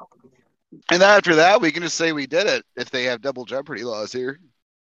 And after that, we can just say we did it if they have double jeopardy laws here.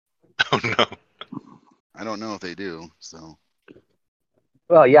 Oh no. I don't know if they do. So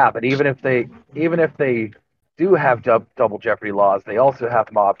Well, yeah, but even if they do have double jeopardy laws, they also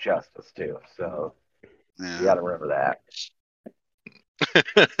have mob justice too. So you yeah. got to remember that.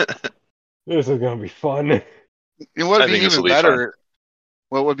 This is gonna be fun. And what I would be think this even will be better,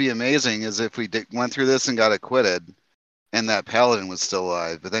 what would be amazing is if we went through this and got acquitted and that paladin was still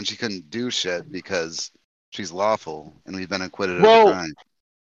alive, but then she couldn't do shit because she's lawful and we've been acquitted of Well, the crime.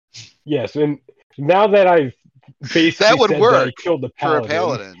 Yes, and now that I've basically That would said work that I killed the For a paladin.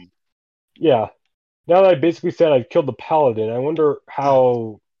 paladin. Yeah. Now that I basically said I've killed the paladin, I wonder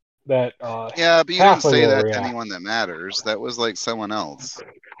how that Yeah, but you don't halfling say will that to react. anyone that matters. That was like someone else.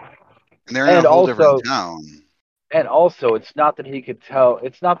 And they're And in a whole also- different town. And also, it's not that he could tell.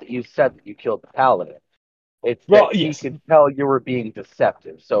 It's not that you said that you killed the paladin. It's Well, that he yes. could tell you were being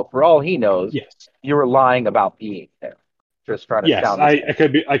deceptive. So for all he knows, Yes. you were lying about being there, just trying to Yes, sound. I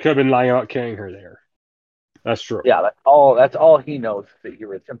could have been lying about killing her there. That's true. Yeah, that's all. That's all he knows, that you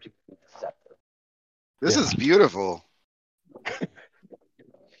were attempting to be deceptive. This Yeah. is beautiful.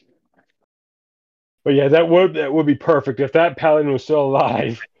 But yeah, that would be perfect if that paladin was still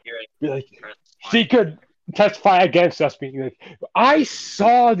alive. Be like, she could testify against us, being like, I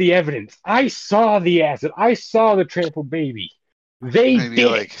saw the evidence, I saw the acid, I saw the trampled baby. They I'd be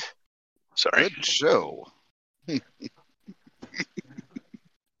did like, it. Sorry. good show.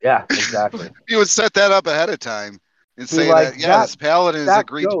 Yeah, exactly. You would set that up ahead of time and Be say like, that, yeah, this paladin has that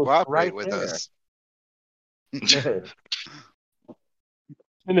agreed to ghost cooperate right with there. us.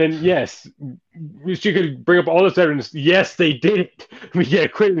 And then yes, she could bring up all this evidence. Yes, they did it. We get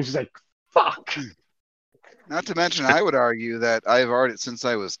acquitted. And she's like, fuck. Not to mention, I would argue that I've already, since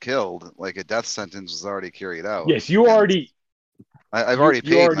I was killed, like a death sentence was already carried out. Yes, you And already. I've you- already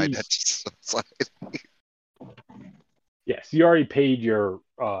you paid my already- debt to society. Yes, you already paid your.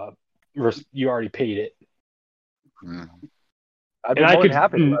 You already paid it. Yeah. I'd be And I more could- than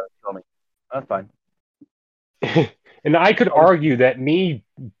happy to let it kill me. That's fine. And I could argue that me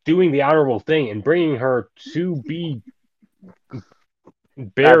doing the honorable thing and bringing her to be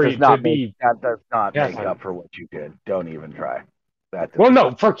buried That does not Yes, make up for what you did. Don't even try. That Well,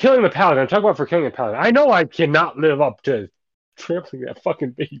 no, for killing the paladin. I'm talking about for killing the paladin. I know I cannot live up to trampling that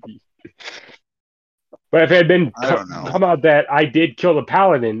fucking baby. But if it had been I don't know. come out that I did kill the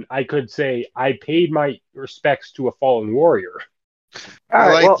paladin, I could say I paid my respects to a fallen warrior. All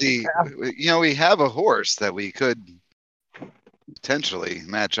right, well, we have a horse that we could potentially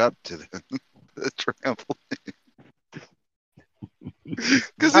match up to the trample.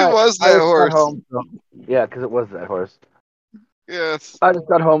 Because it was I that just got horse. home, so- yeah, because it was that horse. Yes. I just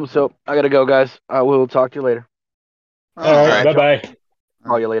got home, so I gotta go, guys. We'll talk to you later. All right, right. bye bye.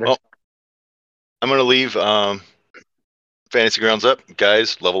 Call you later. Well, I'm going to leave Fantasy Grounds up.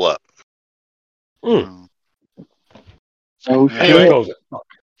 Guys, level up. Mm. Oh Anyway. shit!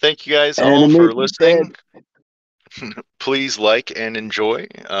 Thank you guys all for Animation listening. Please like and enjoy,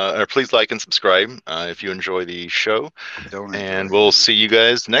 or please like and subscribe if you enjoy the show. Don't And enjoy we'll it. see you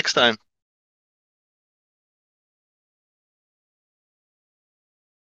guys next time.